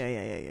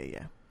use.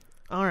 Yeah.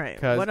 All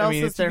right. What else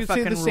is there?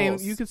 Fucking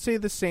rules. You could say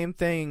the same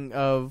thing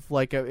of,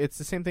 like, it's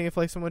the same thing if,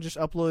 like, someone just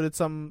uploaded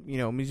some,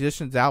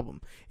 musician's album.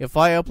 If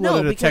I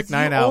uploaded a Tech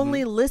Nine album,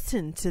 only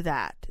listen to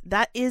that.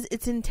 That is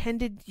its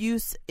intended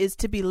use, is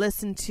to be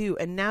listened to,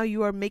 and now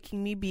you are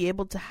making me be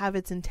able to have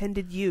its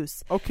intended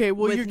use. Okay,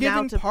 well, you're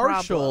giving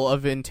partial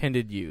of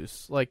intended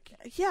use, like.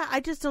 Yeah, I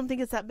just don't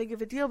think it's that big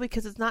of a deal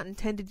because it's not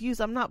intended use.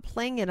 I'm not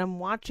playing it. I'm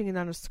watching it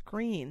on a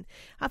screen.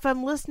 If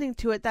I'm listening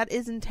to it, that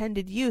is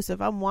intended use.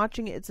 If I'm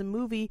watching it, it's a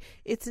movie.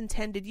 It's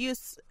intended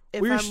use.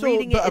 If I'm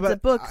reading it, it's a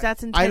book.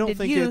 That's intended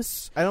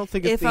use. I don't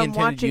think it's if I'm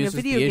watching a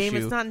video game,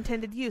 it's not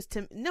intended use.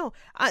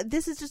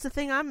 This is just a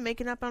thing I'm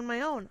making up on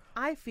my own.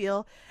 I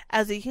feel,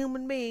 as a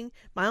human being,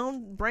 my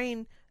own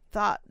brain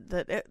thought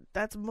that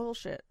that's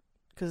bullshit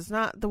because it's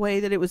not the way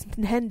that it was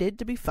intended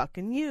to be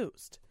fucking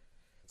used.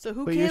 So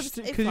who gives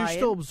a because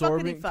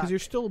you're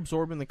still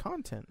absorbing the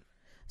content.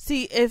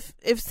 See, if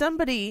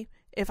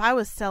I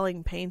was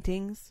selling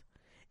paintings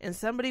and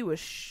somebody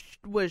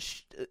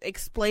was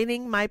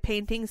explaining my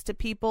paintings to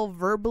people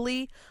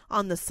verbally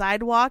on the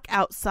sidewalk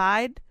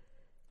outside,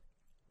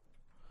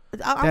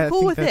 I'm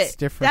cool with it.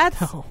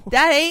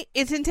 That ain't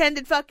its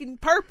intended fucking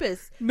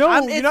purpose. No,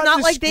 it's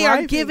not like they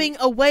are giving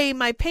away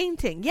my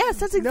painting. Yes,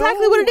 that's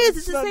exactly what it is.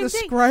 It's the same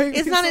thing.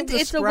 It's not.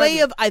 It's a way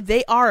of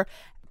they are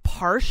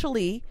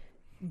partially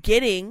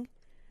getting.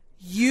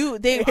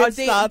 They kind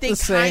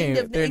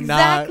of they're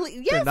exactly.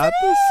 Not, yes, they're not it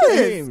the is.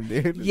 same,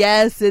 dude.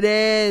 Yes, it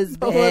is,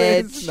 bitch. No,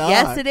 it's not.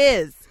 Yes, it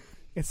is.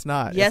 It's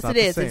not. Yes, it's not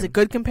it is. It's a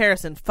good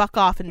comparison. Fuck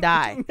off and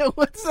die. No,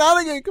 it's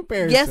not a good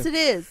comparison. Yes, it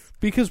is.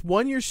 Because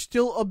one, you're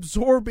still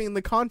absorbing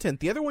the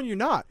content. The other one, you're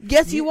not.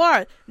 Yes, you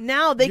are.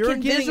 Now they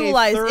can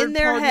visualize in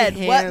their head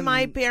what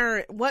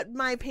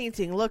my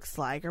painting looks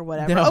like or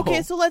whatever. No.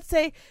 Okay, so let's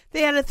say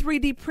they had a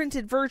 3D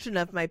printed version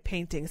of my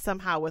painting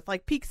somehow with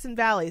like peaks and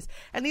valleys,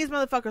 and these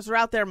motherfuckers are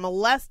out there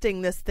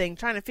molesting this thing,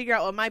 trying to figure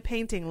out what my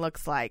painting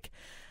looks like.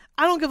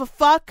 I don't give a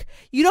fuck.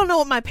 You don't know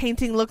what my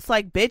painting looks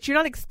like, bitch. You're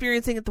not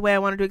experiencing it the way I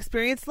wanted to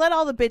experience. Let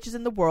all the bitches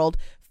in the world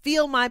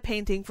feel my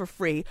painting for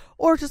free,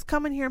 or just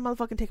come in here and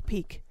motherfucking take a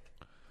peek.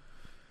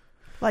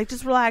 Like,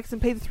 just relax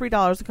and pay the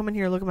 $3 to come in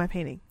here and look at my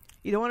painting.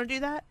 You don't want to do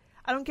that?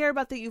 I don't care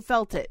about that you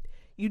felt it.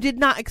 You did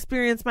not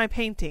experience my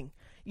painting.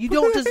 You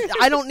don't just,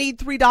 I don't need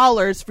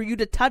 $3 for you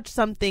to touch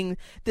something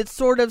that's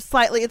sort of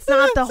slightly, it's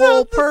not the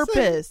whole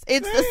purpose.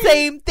 It's the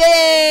same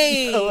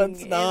thing. No,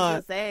 it's not.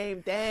 It's the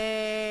same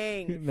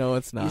thing. No,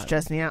 it's not. You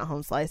stress me out,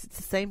 Home Slice. It's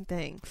the same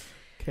thing.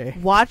 Okay.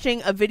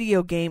 Watching a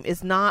video game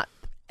is not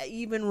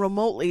even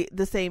remotely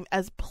the same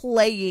as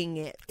playing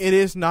it. It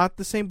is not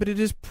the same, but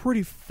it is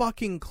pretty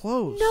fucking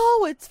close.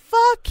 No, it's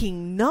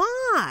fucking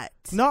not.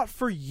 Not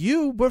for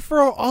you, but for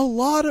a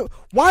lot of.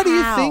 Why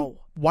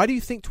do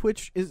you think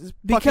Twitch is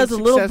because of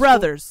successful? Little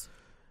brothers?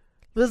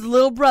 There's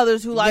little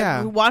brothers who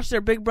who watch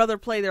their big brother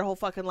play their whole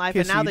fucking life,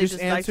 and now they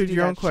just like to do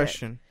your own that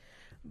question. Shit.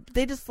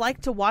 They just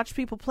like to watch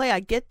people play. I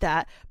get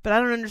that, but I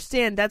don't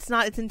understand. That's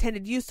not its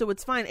intended use, so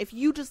it's fine. If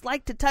you just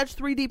like to touch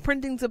 3D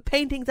printings of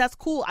paintings, that's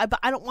cool. But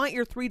I don't want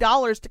your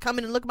 $3 to come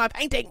in and look at my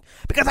painting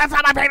because that's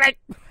not my painting.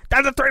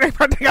 That's a 3D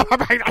printing of my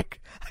painting.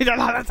 I don't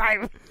know the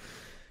time.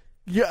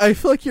 Yeah, I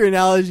feel like your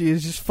analogy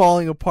is just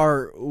falling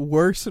apart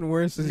worse and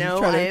worse as you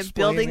try to explain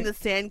building it. the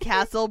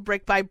sandcastle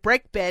brick by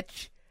brick,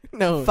 bitch.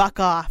 No. Fuck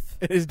off.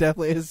 It is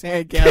definitely a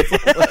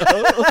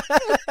sandcastle.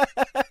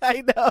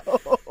 I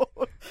know.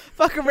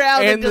 Fuck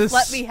around and just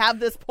let me have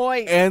this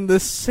point. And the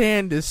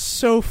sand is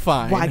so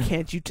fine. Why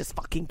can't you just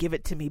fucking give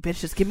it to me, bitch?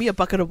 Just give me a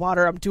bucket of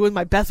water. I'm doing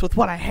my best with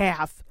what I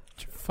have.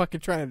 You're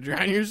fucking trying to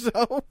drown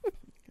yourself?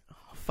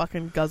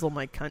 Fucking guzzle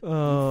my cunt.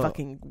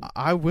 Fucking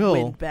I will.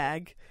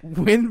 Windbag.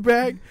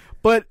 Windbag?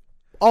 But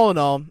all in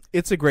all,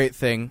 it's a great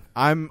thing.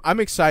 I'm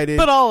excited.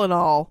 But all in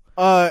all,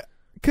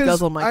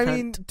 guzzle my cunt. I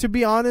mean, to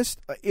be honest,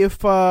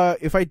 if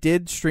I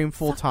did stream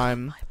full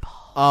time,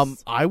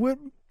 I would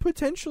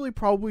potentially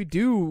probably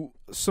do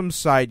some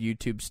side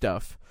YouTube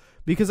stuff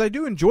because I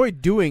do enjoy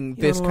doing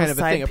this kind of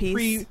a thing,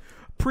 a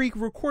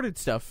pre-recorded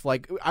stuff.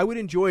 Like I would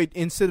enjoy it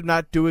instead of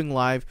not doing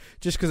live,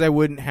 just because I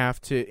wouldn't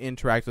have to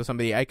interact with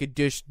somebody. I could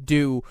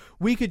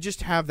we could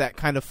just have that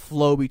kind of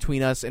flow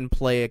between us and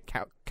play a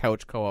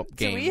couch co-op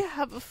game. Do we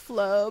have a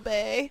flow,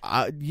 bae?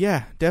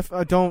 Yeah,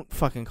 don't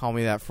fucking call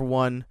me that for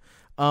one.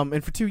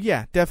 And for two,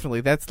 yeah,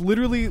 definitely. That's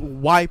literally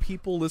why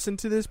people listen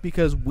to this,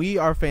 because we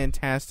are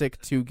fantastic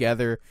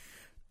together.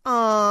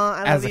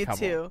 I love you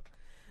too.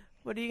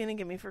 What are you gonna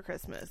give me for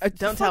Christmas?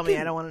 Don't tell me.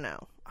 I don't want to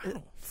know.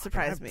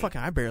 Surprise me.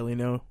 I barely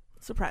know.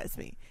 Surprise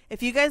me.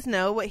 If you guys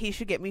know what he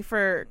should get me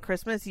for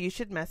Christmas, you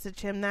should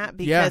message him that,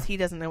 because he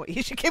doesn't know what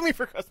he should get me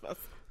for Christmas.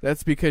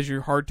 That's because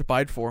you're hard to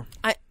bide for.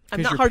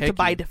 I'm not hard to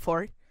bide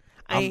for.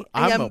 I'm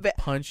gonna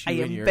punch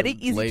you in your very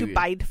easy labia. to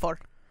bide for.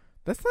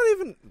 That's not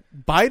even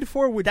bide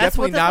for. Would That's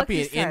definitely not fuck be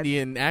he an said.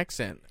 Indian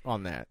accent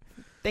on that.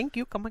 Thank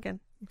you. Come again.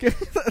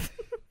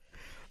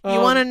 You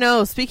want to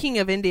know, speaking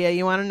of India,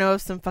 you want to know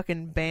some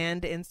fucking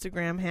banned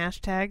Instagram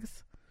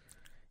hashtags?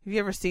 Have you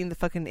ever seen the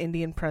fucking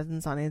Indian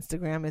presence on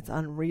Instagram? It's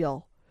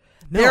unreal.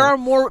 No. There are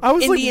more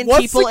Indian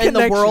what's people the in the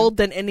connection? world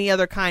than any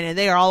other kind, and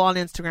they are all on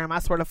Instagram. I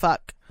swear to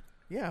fuck.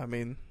 Yeah, I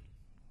mean,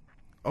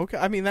 okay.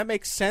 I mean, that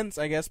makes sense,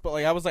 I guess. But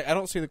I was like, I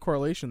don't see the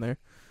correlation there.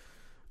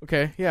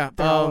 Okay, yeah.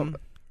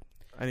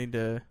 I need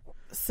to.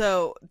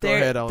 So Go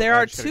ahead, there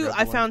I'll are just two. grab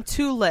I one. found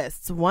two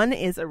lists. One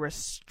is a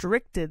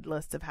restricted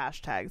list of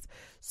hashtags.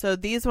 So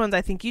these ones,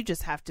 I think you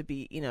just have to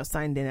be,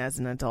 signed in as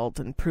an adult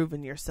and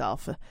proven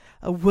yourself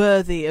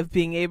worthy of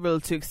being able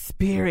to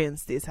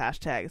experience these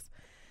hashtags.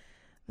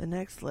 The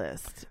next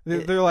list,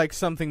 They're like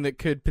something that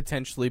could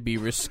potentially be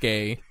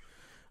risque.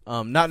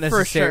 Not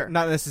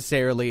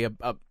necessarily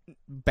a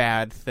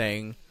bad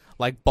thing,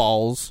 like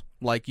balls.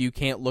 Like, you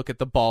can't look at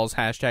the balls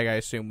hashtag, I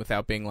assume,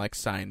 without being, like,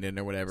 signed in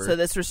or whatever. So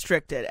that's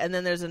restricted. And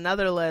then there's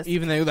another list.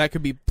 Even though that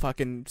could be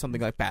fucking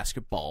something like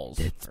basketballs.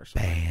 It's or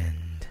something.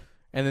 banned.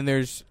 And then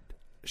there's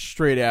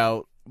straight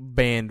out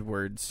banned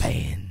words.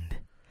 Banned.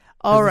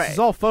 All right. This is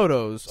all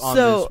photos on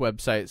So, this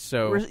website,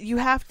 so... You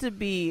have to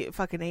be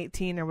fucking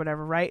 18 or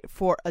whatever, right?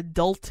 For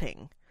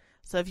adulting.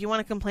 So if you want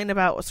to complain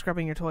about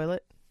scrubbing your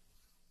toilet.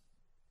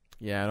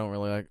 Yeah, I don't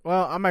really like...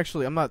 Well, I'm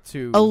not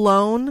too...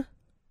 Alone.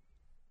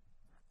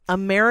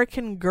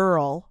 American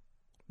Girl.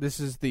 This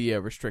is the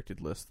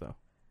restricted list, though,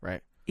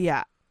 right?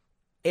 Yeah.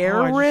 Oh,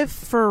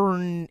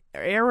 Arifurna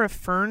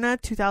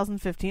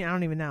 2015. I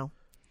don't even know.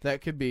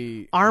 That could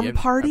be... Arm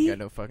Party? I've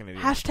got no fucking idea.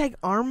 Hashtag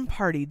Arm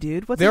Party,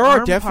 dude. What's There an are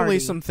arm definitely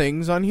party? some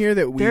things on here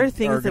that we There are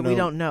things that gonna... we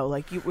don't know.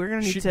 Like, we're going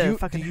to need to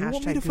fucking do you hashtag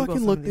want me to Google fucking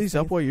some look of these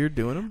up things. while you're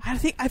doing them?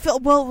 I feel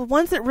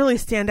ones that really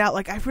stand out.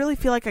 Like, I really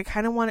feel like I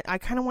kind of want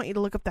you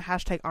to look up the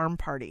hashtag Arm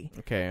Party.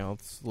 Okay,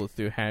 let's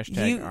do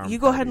hashtag Arm You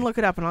go ahead Party. and look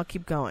it up, and I'll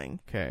keep going.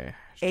 Okay.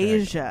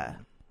 Asia.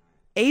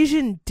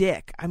 Asian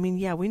dick. I mean,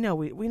 yeah, we know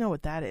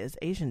what that is.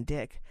 Asian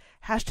dick.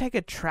 Hashtag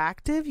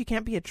attractive. You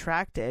can't be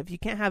attractive. You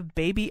can't have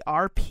baby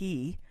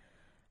RP.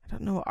 I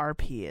don't know what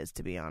RP is,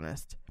 to be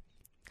honest.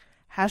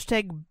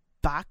 Hashtag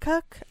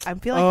Bakuk. I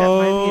feel like that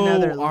might be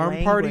another Arm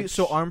language. Party.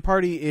 So Arm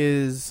Party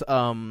is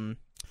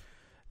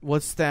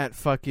what's that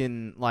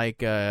fucking like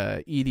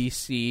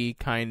EDC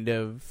kind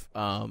of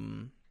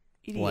EDM?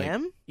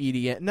 like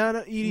EDM. No,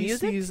 EDC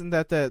Music? isn't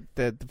that the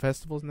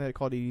festivals, isn't that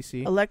called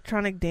EDC?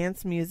 Electronic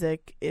dance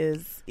music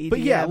is EDM.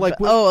 But yeah, like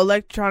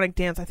electronic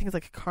dance. I think it's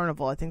like a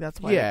carnival. I think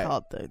that's why they call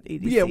it the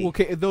EDC. Yeah, well,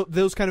 okay,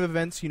 those kind of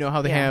events,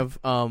 how they Yeah.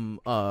 have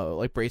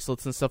like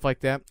bracelets and stuff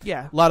like that.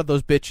 Yeah. A lot of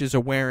those bitches are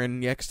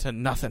wearing next to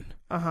nothing.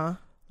 Uh-huh.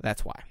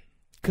 That's why.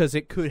 Because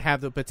it could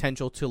have the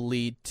potential to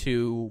lead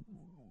to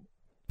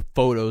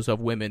photos of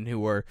women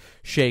who are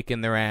shaking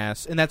their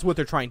ass, and that's what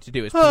they're trying to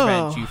do, is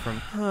prevent you from...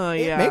 Oh,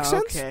 It yeah. makes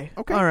sense. Okay.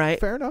 Okay. All right.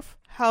 Fair enough.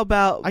 How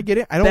about I get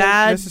it. I don't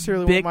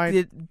necessarily want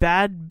my...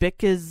 Bad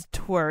Bitches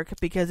twerk,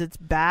 because it's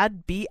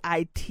bad,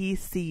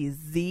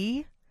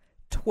 BITCZ,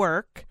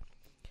 twerk,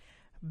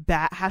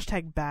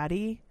 hashtag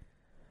baddie,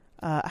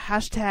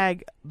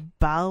 hashtag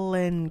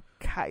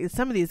balenkai.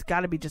 Some of these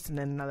got to be just in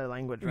another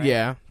language, right?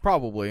 Yeah,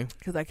 probably.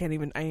 Because I didn't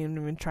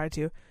even try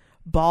to.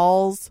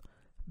 Balls,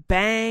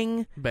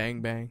 bang,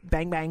 Bang, bang.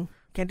 bang, bang.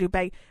 Can't do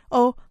bang.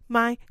 Oh,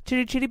 my,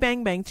 chitty, chitty,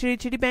 bang, bang, chitty,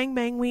 chitty, bang,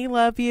 bang, we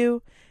love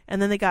you.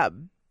 And then they got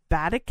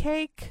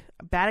Baticate.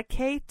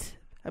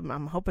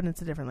 I'm hoping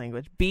it's a different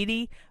language.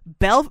 Beatty,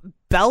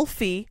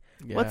 Belfie.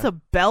 Yeah. What's a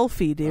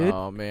Belfie, dude?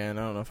 Oh, man,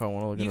 I don't know if I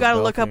want to look at You got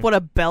to look up what a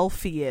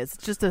Belfie is.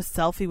 It's just a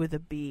selfie with a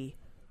B.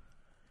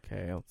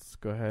 Okay, let's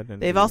go ahead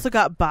and. They've also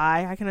got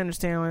bi. I can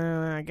understand,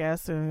 I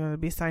guess, to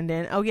be signed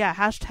in. Oh, yeah,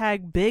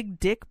 hashtag big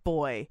dick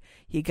boy.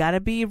 You got to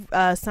be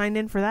signed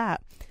in for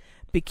that.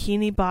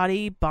 Bikini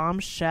body,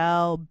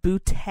 bombshell,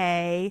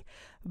 bootay,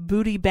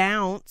 booty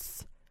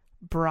bounce,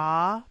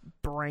 bra,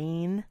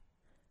 brain,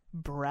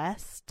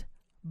 breast,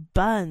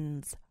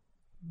 buns,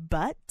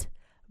 butt,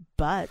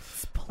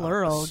 butts,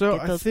 plural. So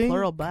Get those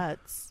plural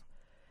butts.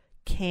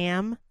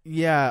 Cam.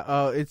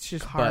 Yeah, it's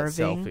just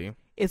Carving. butt selfie.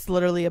 It's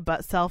literally a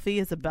butt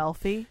selfie. It's a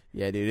belfie.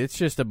 Yeah, dude, it's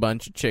just a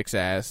bunch of chicks'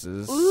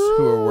 asses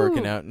who are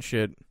working out and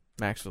shit.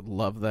 Max would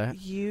love that.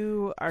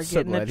 You are So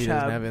getting a glad he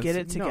doesn't chub. have Get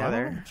Insta- it No, I don't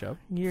together. have a chub.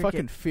 You're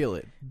Fucking feel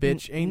it,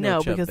 bitch. Ain't no,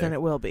 no chub because there. then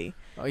it will be.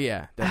 Oh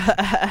yeah,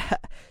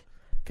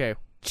 okay.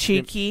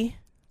 Cheeky.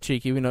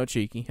 Cheeky, we know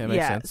cheeky. That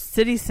makes sense.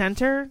 City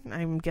Center.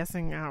 I'm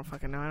guessing. I don't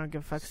fucking know. I don't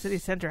give a fuck. City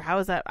Center. How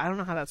is that? I don't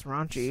know how that's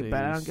raunchy,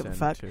 but I don't give a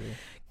fuck.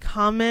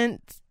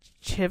 Comment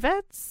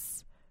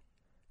Chivets.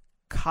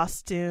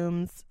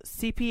 Costumes.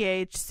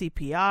 CPH.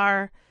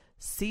 CPR.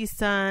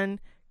 CSUN.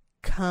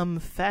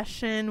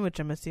 Confession, which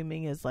I'm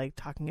assuming is like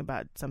talking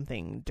about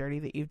something dirty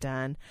that you've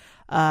done.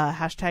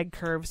 Hashtag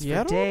curves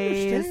for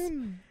days.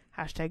 Understand.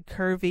 Hashtag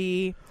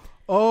curvy.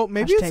 Oh,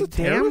 maybe hashtag it's a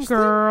damn terrorist thing?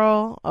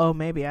 girl. Oh,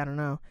 maybe, I don't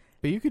know.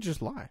 But you could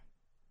just lie.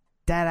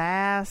 Dead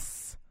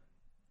ass.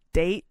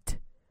 Date.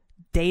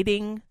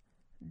 Dating.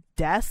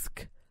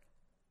 Desk.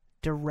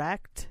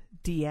 Direct.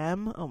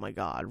 DM. Oh my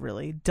god,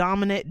 really?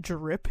 Dominant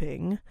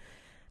dripping.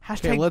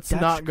 Hashtag Okay, let's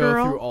Dutch not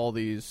girl. go through all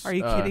these. Are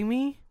you kidding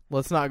me?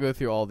 Let's not go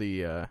through all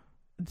the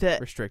That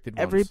restricted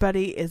ones.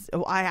 everybody is.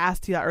 Oh, I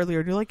asked you that earlier.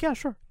 And you're like, yeah,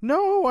 sure.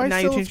 No, I Now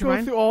you still let's changed your go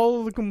mind? through all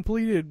of the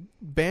completed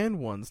banned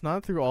ones,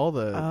 not through all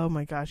the. Oh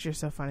my gosh, you're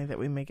so funny that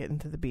we make it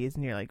into the B's,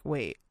 and you're like,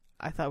 wait,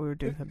 I thought we were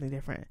doing something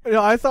different.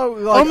 No, I thought.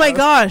 Like, Oh my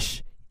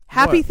gosh,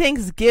 Happy What?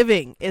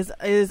 Thanksgiving is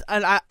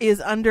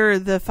under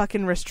the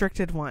fucking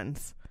restricted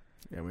ones.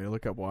 Yeah, we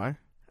look up why.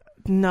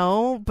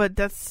 No, but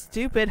that's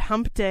stupid.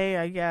 Hump Day,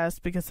 I guess,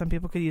 because some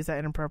people could use that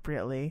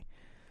inappropriately.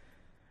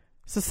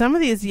 So some of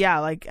these, yeah,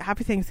 like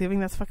Happy Thanksgiving,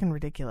 that's fucking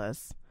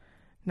ridiculous.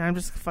 Now I'm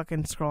just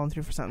fucking scrolling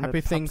through for something.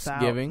 Happy that pops out.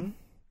 Thanksgiving,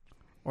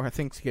 or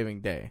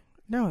Thanksgiving Day.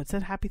 No, it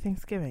said Happy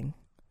Thanksgiving.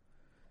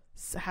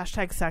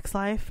 Hashtag sex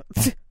life.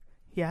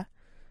 Yeah,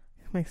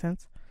 makes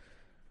sense.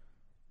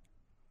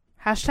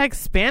 Hashtag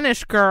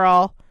Spanish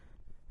girl.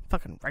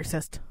 Fucking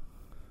racist.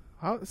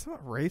 How? It's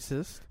not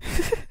racist.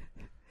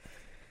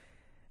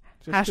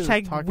 Just 'cause it's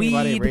Hashtag talking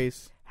about a weed.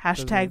 race.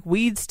 Hashtag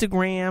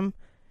Weedstagram.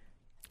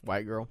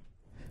 White girl.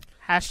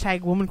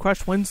 Hashtag Woman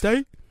Crush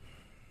Wednesday.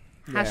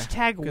 Yeah,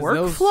 Hashtag 'cause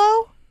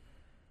workflow.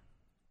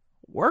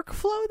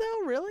 Workflow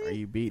though, really? Are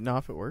you beating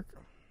off at work?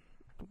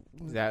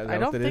 Is that I what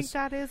don't that think is?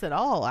 that is at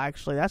all.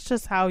 Actually, that's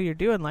just how you're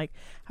doing. Like,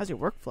 how's your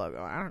workflow going?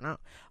 I don't know.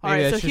 All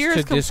Maybe right, so that's just here's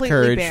to completely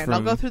discourage banned. I'll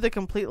from- go through the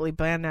completely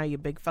banned now. You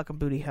big fucking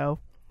booty hoe.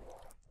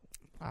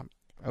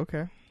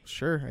 Okay,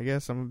 sure. I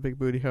guess I'm a big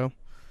booty hoe.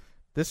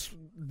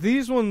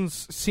 These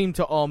ones seem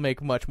to all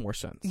make much more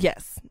sense.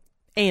 Yes,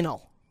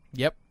 anal.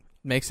 Yep,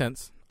 makes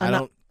sense. I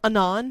don't.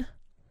 Anon.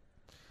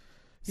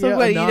 So Yeah,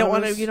 what? You don't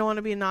want to. anonymous. You don't want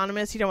to be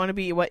anonymous. You don't want to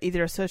be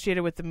either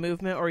associated with the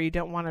movement or you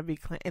don't want to be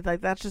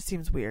like that. Just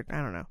seems weird. I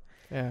don't know.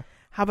 Yeah,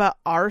 How about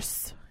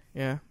arse?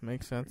 yeah,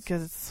 makes sense.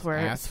 Because it's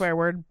Ass. swear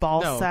word.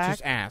 Ball No, sack.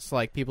 just ass.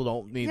 Like people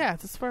don't need. Yeah,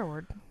 it's a swear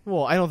word.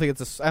 Well, I don't think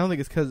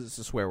it's because it's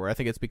a swear word. I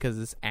think it's because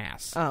it's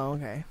ass. Oh,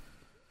 okay.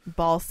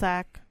 Ball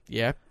sack.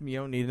 Yeah, you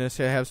don't need to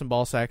necessarily have some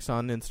ball sacks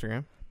on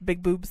Instagram.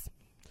 Big boobs.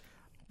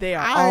 They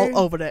are I- all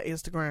over that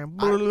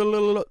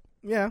Instagram.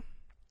 Yeah,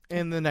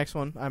 and the next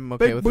one, I'm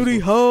okay Big with. booty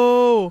this one.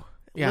 hoe.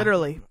 Yeah.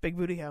 Literally, big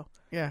booty hoe.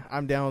 Yeah,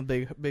 I'm down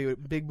with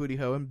big booty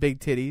hoe and big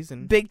titties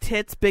and Big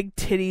tits, big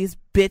titties,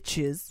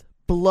 bitches,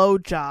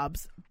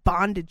 blowjobs,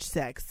 bondage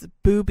sex,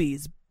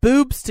 boobies,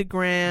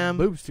 boobstagram,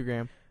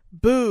 boobstagram.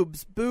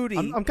 boobs, booty.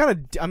 I'm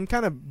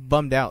kind of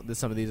bummed out that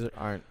some of these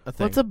aren't a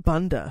thing. What's a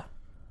bunda?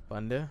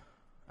 bunda?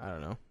 I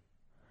don't know.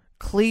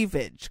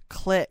 Cleavage,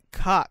 clit,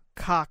 cock,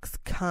 cocks,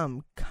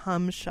 cum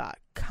shot,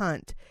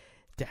 cunt,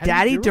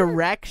 daddy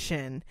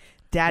direction,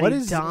 daddy What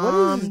is-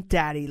 dom, what is-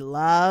 daddy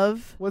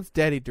love. What's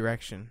daddy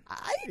direction? I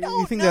You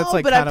don't think know, that's,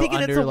 like, but I'm kinda thinking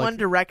it's under, a like- One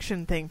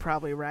Direction thing,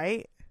 probably,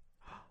 right?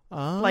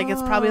 Oh. Like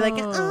it's probably like,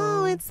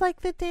 oh, it's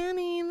like the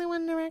Danny in the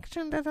One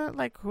Direction,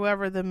 like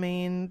whoever the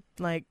main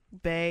like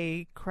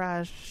bae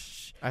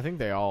crush, I think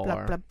they all blah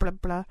are. blah blah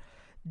blah.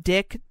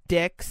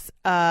 Dicks,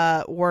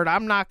 word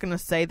I'm not gonna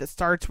say that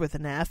starts with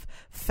an F.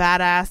 Fat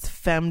ass,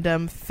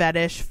 femdom,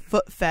 fetish,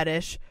 foot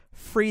fetish,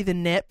 free the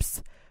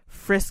nips,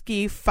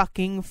 frisky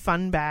fucking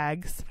fun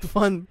bags,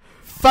 Fun.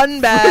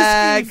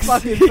 bags,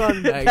 fucking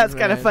fun bags, That's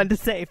kind of man. fun to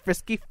say.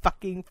 Frisky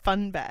fucking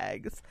fun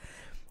bags.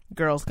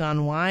 Girls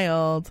Gone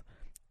Wild.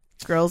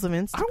 Girls of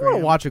Instagram. I want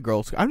to watch a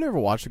girls. I've never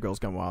watched a Girls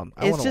Gone Wild.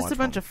 It's just a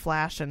bunch of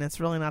flashing. It's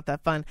really not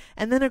that fun.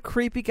 And then a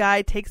creepy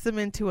guy takes them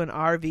into an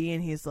RV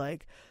and he's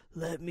like,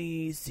 let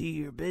me see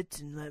your bits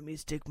and let me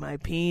stick my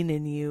peen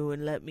in you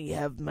and let me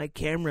have my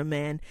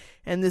cameraman.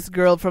 And this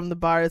girl from the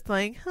bar is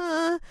like,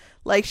 huh?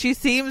 Like, she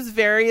seems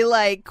very,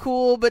 like,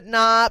 cool but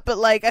not, but,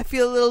 like, I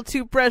feel a little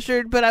too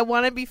pressured, but I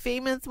want to be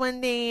famous one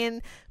day,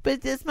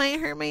 but this might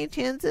hurt my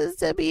chances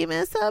to be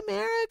Miss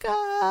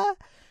America.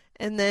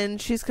 And then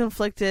she's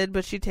conflicted,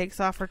 but she takes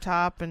off her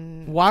top.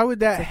 And why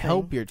would that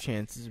help your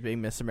chances of being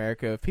Miss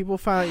America? If people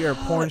find out you're a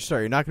porn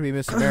star, you're not going to be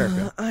Miss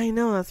America. I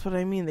know, that's what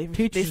I mean.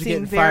 Teachers they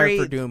getting seem fired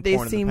for doing they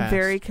porn in the seem past.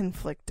 very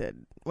conflicted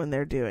when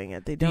they're doing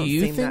it. They don't Do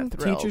you seem think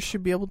that thrilled. teachers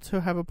should be able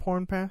to have a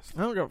porn past?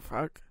 I don't give a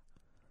fuck.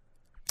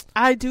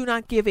 I do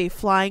not give a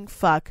flying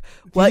fuck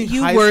Do what you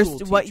you high were, school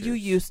what you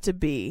teachers? used to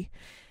be.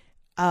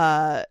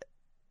 That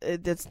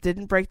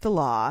didn't break the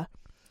law.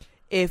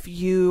 If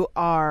you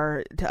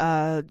are,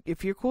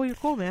 if you're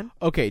cool, man.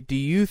 Okay, do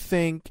you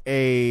think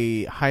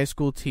a high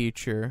school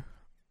teacher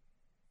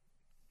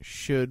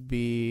should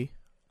be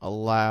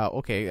allowed...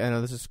 Okay, I know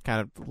this is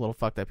kind of a little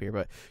fucked up here,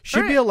 but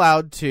should be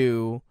allowed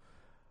to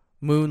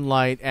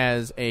moonlight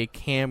as a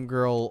cam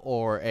girl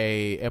or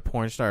a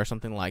porn star or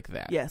something like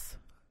that? Yes.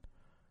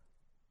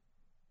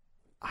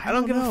 I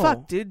don't give know. a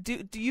fuck, dude.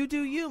 Do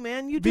you,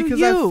 man. You do because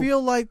you. I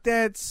feel like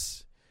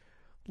that's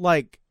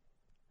like...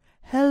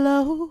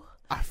 Hello?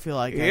 I feel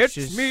like that's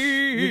It's just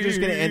me. you're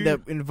just gonna end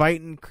up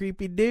inviting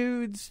creepy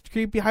dudes,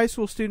 creepy high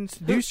school students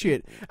to do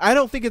shit. I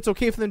don't think it's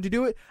okay for them to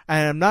do it,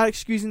 and I'm not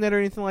excusing that or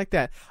anything like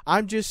that.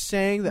 I'm just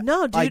saying that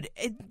No, dude, like,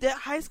 the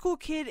high school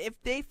kid, if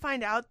they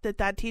find out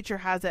that teacher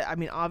has it, I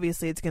mean,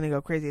 obviously it's going to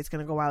go crazy. It's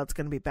going to go wild. It's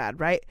going to be bad,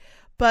 right?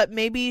 But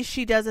maybe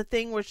she does a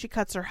thing where she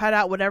cuts her head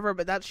out, whatever,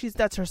 but that's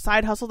her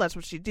side hustle. That's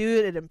what she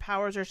do. It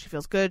empowers her. She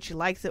feels good. She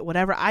likes it,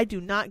 whatever. I do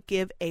not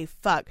give a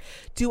fuck.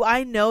 Do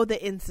I know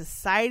that in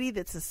society,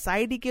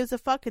 gives a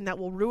fuck and that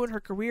will ruin her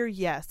career?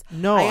 Yes.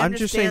 no, I'm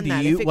just saying,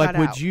 that do you if it like? got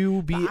Would out.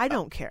 you be? But I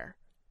don't care.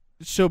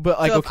 So, but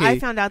like, So okay, if I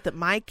found out that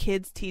my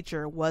kid's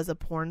teacher was a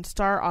porn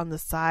star on the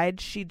side,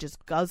 she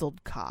just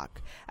guzzled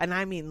cock. And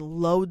I mean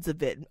loads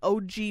of it.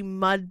 OG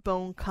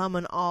mudbone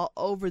coming all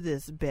over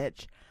this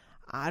bitch.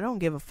 I don't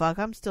give a fuck.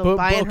 I'm still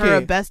buying her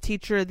a best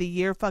teacher of the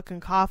year fucking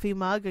coffee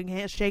mug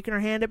and shaking her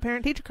hand at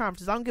parent teacher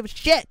conferences. I don't give a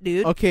shit,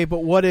 dude. okay,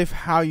 but what if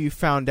how you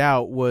found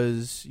out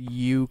was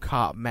you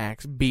caught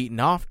Max beating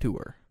off to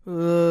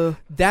her?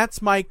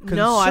 That's my concern.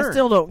 No, I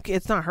still don't.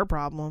 It's not her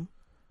problem.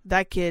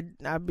 That kid,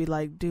 I'd be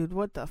like, dude,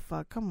 what the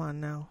fuck? Come on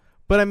now.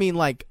 But I mean,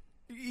 like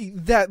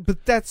that.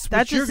 But that's what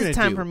That's you're just gonna it's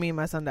time do. for me and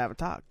my son to have a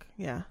talk.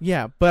 Yeah.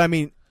 Yeah, but I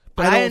mean,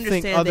 But I I don't think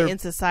understand other. that in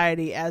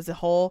society as a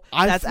whole,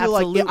 I that's feel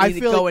like absolutely I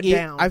feel going like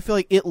down. I feel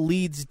like it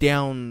leads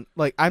down.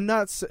 Like I'm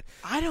not.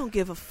 I don't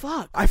give a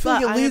fuck. I feel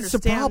like but it leads to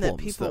understand that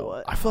problems. people Though.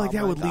 would- I feel like Oh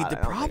that my would lead God, to I don't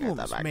think it's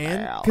problems, that big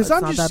man. deal. Because It's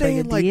I'm not just that big a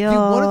saying, like, dude,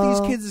 one of these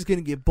deal. kids is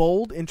gonna get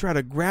bold and try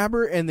to grab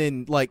her, and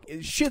then like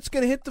shit's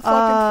gonna hit the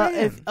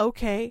fucking fan.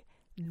 Okay,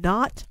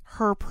 not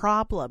her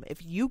problem.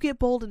 If you get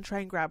bold and try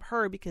and grab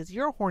her because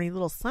you're a horny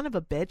little son of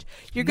a bitch,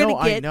 you're No, gonna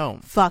I get know.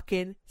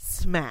 fucking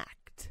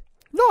smacked.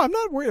 No, I'm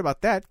not worried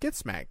about that. Get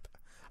smacked.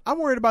 I'm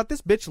worried about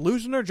this bitch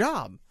losing her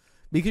job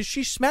because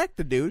she smacked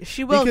the dude.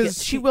 She will.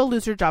 because She will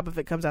lose her job if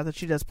it comes out that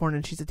she does porn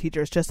and she's a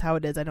teacher. It's just how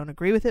it is. I don't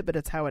agree with it, but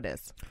it's how it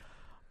is.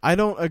 I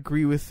don't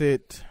agree with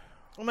it.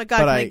 Oh my God!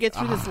 But Can I I- get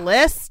through this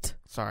list?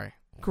 Sorry.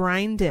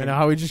 Grind I it. know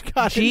how we just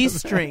got G into that.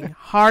 string,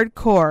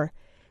 hardcore,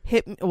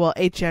 hit me, well,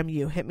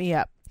 HMU, hit me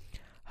up.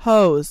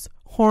 Hose,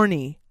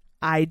 horny,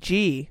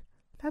 IG.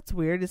 That's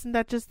weird. Isn't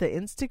that just the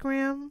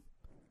Instagram?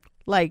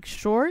 Like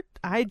short?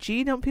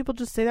 IG? Don't people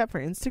just say that for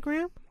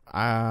Instagram?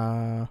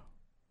 I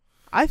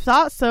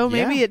thought so.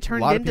 Maybe Yeah, it a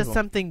turned lot of into people.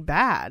 something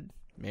bad.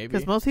 Maybe.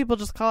 Because most people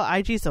just call it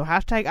IG, so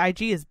hashtag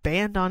IG is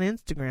banned on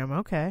Instagram.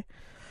 Okay.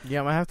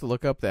 Yeah, I might have to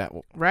look up that.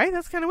 Right?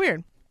 That's kind of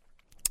weird.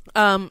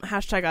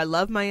 Hashtag I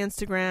love my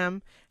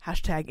Instagram,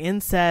 hashtag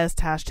incest,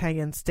 hashtag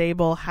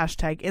unstable,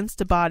 hashtag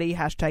instabody,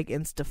 hashtag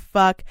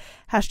instafuck,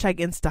 hashtag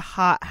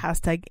instahot,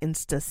 hashtag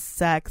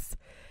instasex,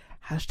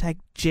 hashtag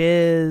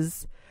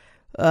jizz,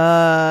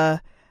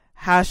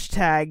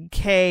 hashtag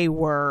K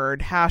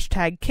word,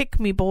 hashtag kick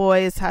me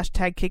boys,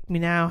 hashtag kick me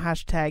now,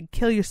 hashtag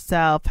kill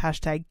yourself,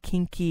 hashtag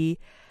kinky,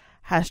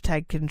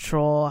 hashtag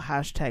control,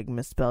 hashtag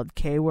misspelled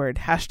K word,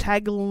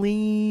 hashtag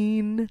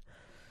lean,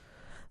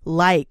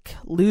 like,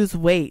 lose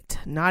weight,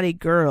 naughty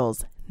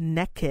girls,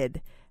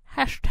 naked,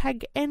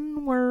 hashtag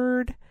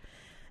N-word,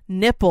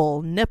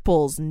 nipple,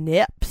 nipples,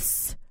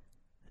 nips,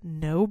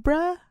 no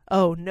bruh?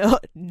 Oh, no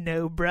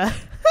bruh.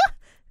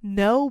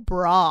 No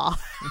bra.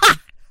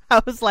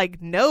 I was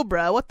like, no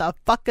bruh? What the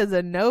fuck is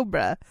a no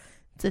bruh?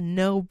 It's a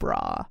no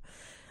bra.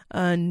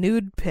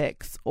 Nude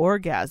pics,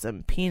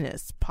 orgasm,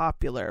 penis,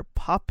 popular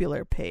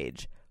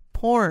page,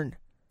 porn,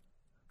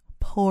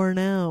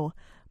 porno,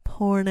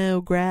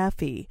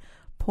 pornography,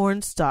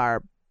 porn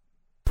star,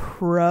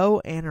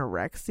 pro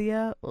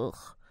anorexia,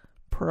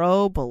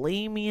 pro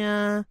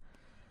bulimia,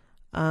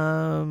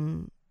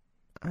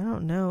 I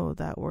don't know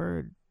that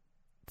word,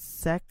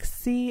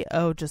 sexy,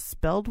 just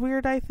spelled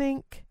weird, I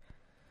think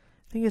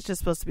it's just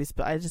supposed to be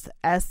spelled, just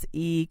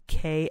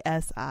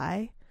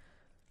SEKSI,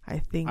 I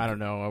think I don't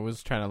know. I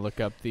was trying to look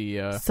up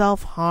the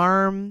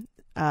self-harm,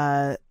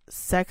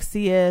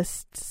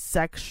 sexiest,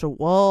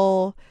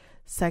 sexual,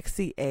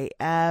 sexy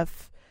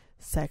AF,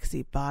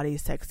 sexy body,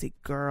 sexy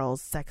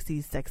girls,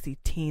 sexy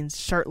teens,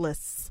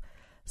 shirtless,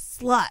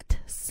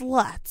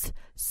 sluts,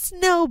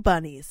 snow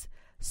bunnies,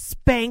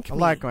 spank I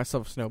me, like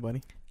myself Snow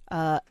Bunny.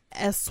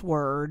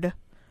 S-word,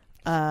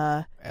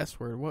 S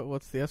word.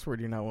 What's the S word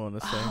you're not willing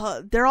to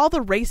say? they're all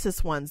the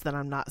racist ones that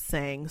I'm not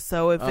saying.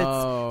 So if it's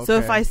okay.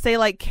 if I say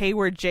like K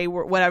word, J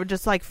word, whatever,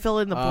 just like fill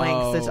in the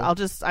blanks.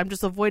 Oh. I'm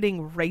just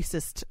avoiding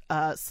racist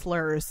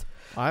slurs.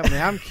 I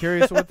mean, I'm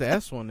curious what the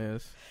S one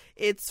is.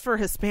 It's for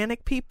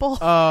Hispanic people.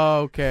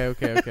 Oh, okay.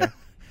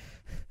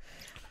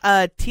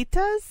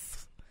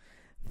 Titas,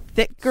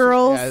 thick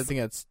girls, Yeah, I think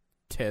that's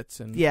tits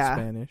in Yeah.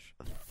 Spanish.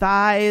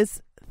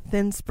 thighs,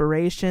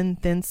 thinspiration,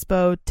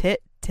 thinspo,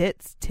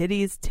 tits,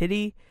 titties,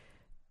 titty,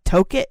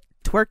 toke,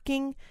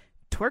 twerking,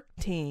 twerk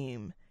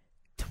team,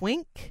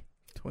 twink,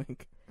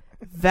 Twink.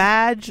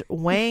 vag,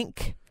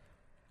 wank,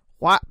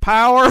 white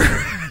power,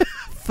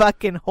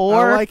 fucking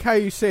whore. I like how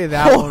you say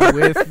that one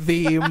with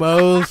the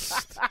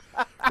most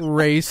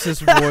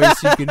racist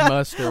voice you can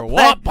muster.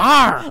 What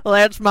bar?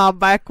 That's my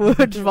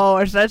backwoods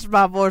voice. That's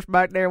my voice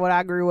back there when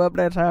I grew up.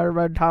 That's how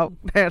everybody talk.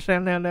 That's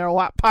in there,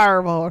 white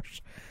power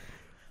voice.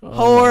 Oh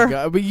Whore. my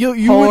God. But you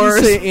Whores.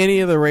 wouldn't say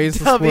any of the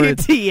racist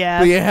words. But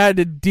WTF. you had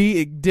to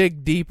dig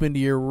deep into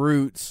your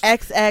roots.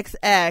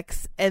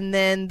 XXX. And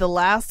then the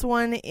last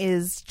one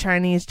is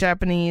Chinese,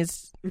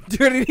 Japanese.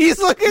 Dirty knees,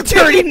 look at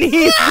Dirty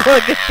knees.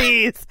 Look at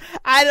these.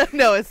 I don't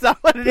know. It's not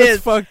what it It's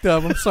is. fucked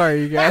up. I'm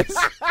sorry, you guys.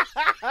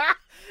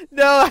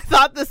 No, I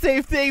thought the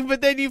same thing, but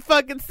then you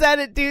fucking said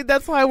it, dude.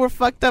 That's why we're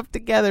fucked up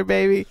together,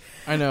 baby.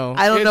 I know.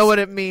 I don't know what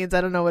it means.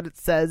 I don't know what it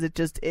says. It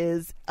just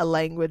is a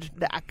language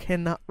that I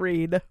cannot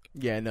read.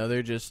 Yeah, no,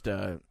 they're just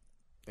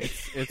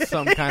it's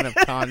some kind of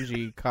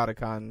kanji,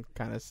 katakon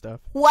kind of stuff.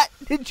 What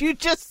did you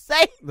just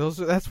say?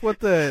 That's what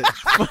the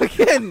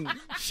fucking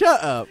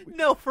shut up.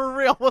 No, for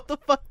real. What the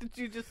fuck did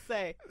you just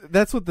say?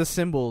 That's what the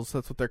symbols.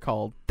 That's what they're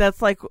called.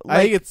 That's like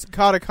I think it's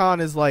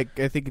katakon is like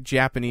I think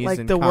Japanese like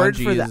and the word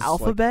kanji for the is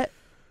alphabet.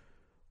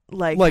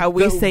 Like like how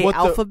we the- say what the-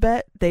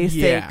 alphabet, they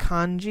say Yeah.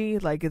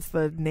 kanji. Like it's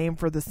the name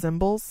for the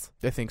symbols.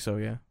 I think so.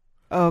 Yeah.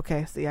 Oh,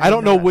 okay, see, I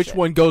don't know that which shit.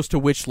 one goes to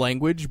which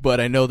language, but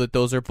I know that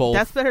those are both.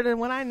 That's better than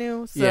what I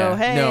knew. So Yeah,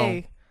 hey, no.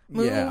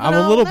 Yeah, moving I'm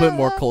a little bit on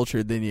more up.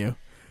 cultured than you.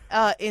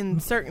 In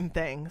certain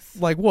things.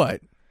 Like what?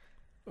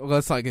 Well,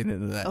 let's not get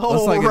into that. Oh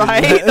Let's not get into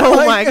right! that.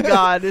 Oh my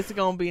god, it's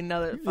gonna be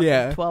another fucking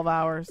Yeah. 12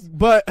 hours.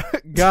 But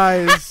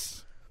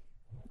guys,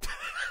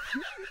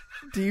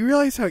 do you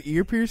realize how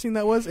ear piercing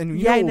that was? And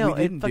you Yeah, I know know, what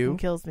we it didn't fucking do?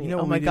 kills me. You know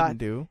Oh what my we God. didn't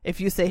do? If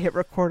you say hit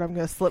record, I'm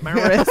gonna slip my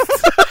wrist.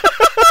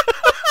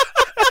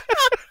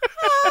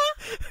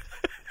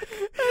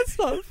 That's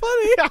not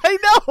funny. I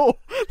know.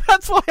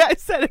 That's why I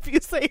said if you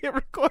say hit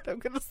record, I'm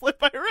gonna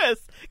slip my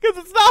wrist because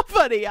it's not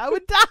funny. I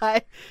would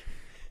die.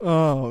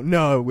 Oh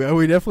no,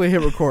 we definitely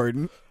hit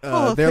record.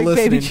 Oh, They're thank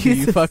listening baby to you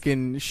Jesus.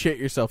 fucking shit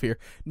yourself here.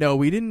 No,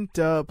 we didn't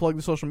plug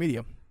the social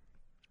media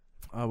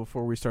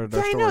before we started our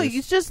Yeah, I stories. know.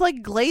 You just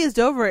like glazed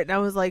over it, and I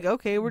was like,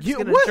 okay, we're just You-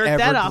 gonna jerk whatever,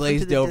 that off into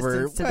glazed the over.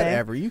 distance today.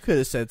 Whatever. You could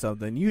have said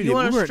something. You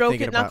want we to weren't stroke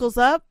thinking it, about- knuckles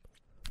up?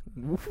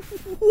 What?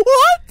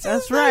 That's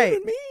does that right.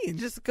 even mean?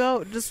 Just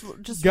go.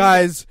 Just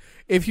Guys,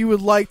 if you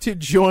would like to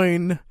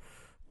join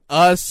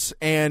us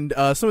and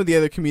some of the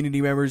other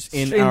community members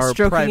in our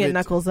stroking private it,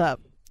 knuckles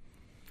up.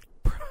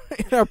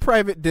 in our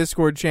private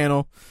Discord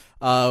channel,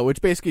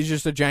 which basically is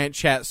just a giant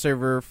chat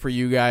server for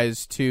you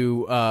guys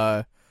to.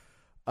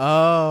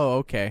 Oh,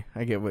 okay.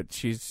 I get what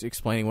she's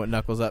explaining. What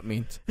knuckles up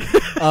means.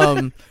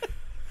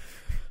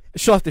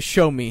 She'll have to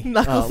show me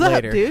Knuckles up,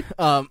 later, dude.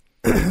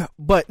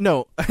 But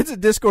no, it's a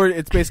Discord.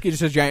 It's basically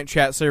just a giant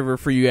chat server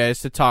for you guys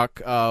to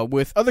talk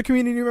with other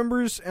community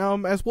members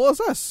as well as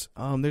us.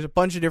 There's a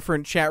bunch of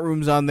different chat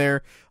rooms on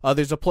there.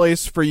 There's a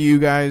place for you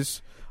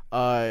guys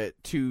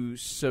to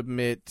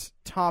submit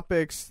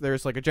topics.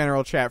 There's like a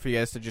general chat for you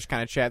guys to just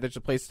kind of chat. There's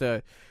a place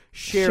to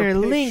share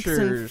links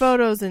pictures. and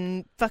photos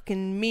and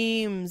fucking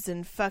memes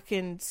and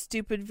fucking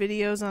stupid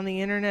videos on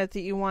the internet that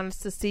you want us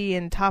to see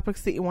and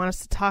topics that you want us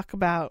to talk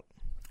about.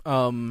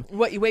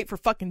 What you wait for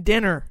fucking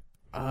dinner.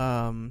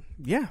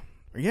 Yeah,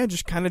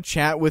 just kind of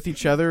chat with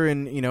each other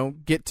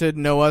and get to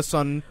know us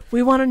on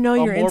We want to know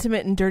your more-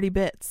 intimate and dirty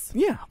bits.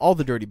 all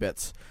the dirty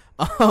bits.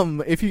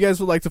 If you guys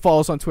would like to follow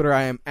us on Twitter,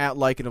 I am at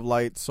Like It of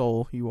Light.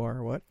 Soul, you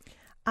are what?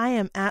 I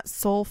am at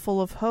Soul Full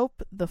of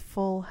Hope. The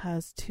full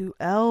has 2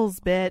 L's,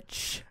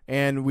 bitch.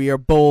 And we are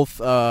both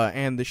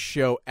and the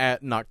show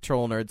at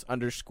Nocturnal Nerds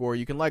 _.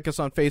 You can like us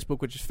on Facebook,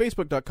 which is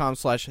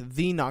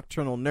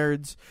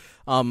facebook.com/thenocturnalnerds.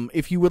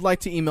 If you would like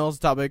to email us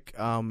a topic,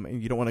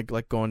 and you don't want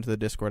to go into the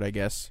Discord, I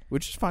guess,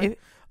 which is fine.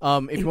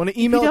 If you want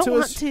to email it to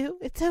us, If you don't want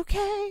to, it's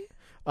okay.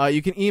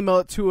 you can email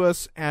it to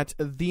us at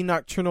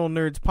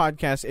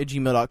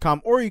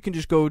thenocturnalnerdspodcast@gmail.com, or you can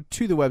just go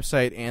to the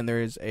website and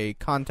there is a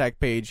contact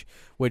page,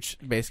 which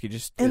basically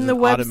just And is the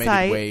an automated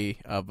website- way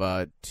of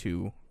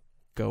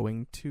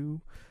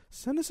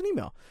send us an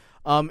email.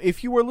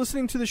 If you were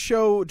listening to the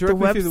show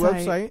directly through the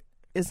website,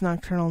 is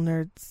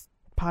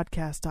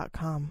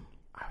nocturnalnerdspodcast.com.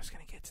 I was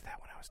going to get to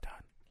that when I was done.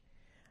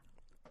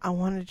 I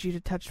wanted you to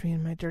touch me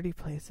in my dirty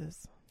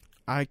places.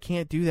 I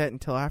can't do that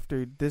until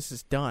after this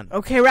is done.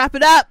 Okay, wrap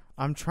it up.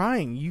 I'm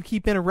trying. You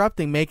keep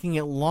interrupting, making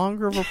it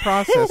longer of a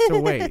process to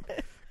wait.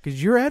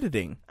 Because you're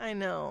editing. I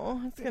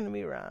know. It's going to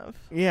be rough.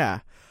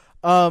 Yeah.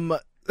 So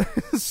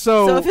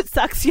if it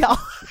sucks, y'all.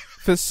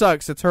 If it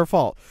sucks, it's her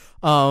fault.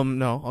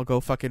 No, I'll go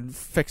fucking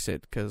fix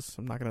it because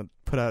I'm not going to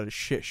put out a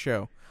shit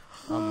show.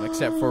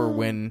 Except for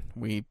when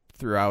we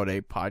threw out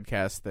a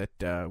podcast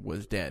that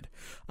was dead.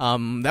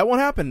 That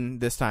won't happen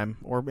this time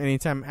or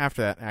anytime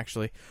after that,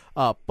 actually.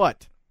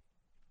 But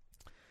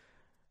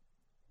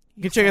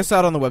you can check us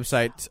out on the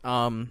website,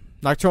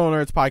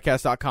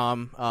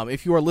 nocturnalnerdspodcast.com.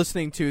 If you are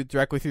listening to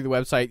directly through the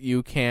website,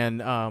 you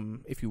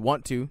can, if you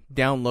want to,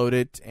 download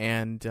it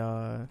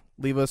and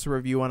leave us a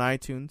review on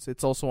iTunes.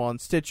 It's also on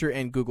Stitcher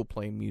and Google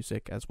Play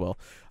Music as well.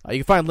 You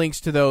can find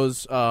links to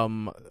those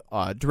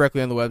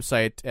directly on the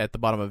website at the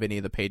bottom of any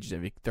of the pages.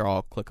 They're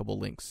all clickable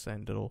links,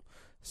 and it'll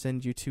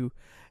send you to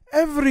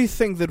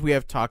everything that we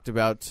have talked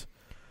about.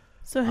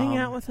 So hang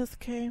out with us,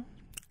 Kay.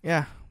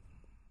 Yeah.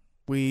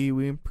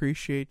 We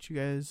appreciate you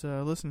guys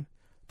listening.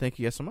 Thank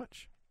you guys so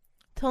much.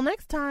 Till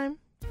next time.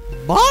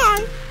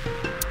 Bye!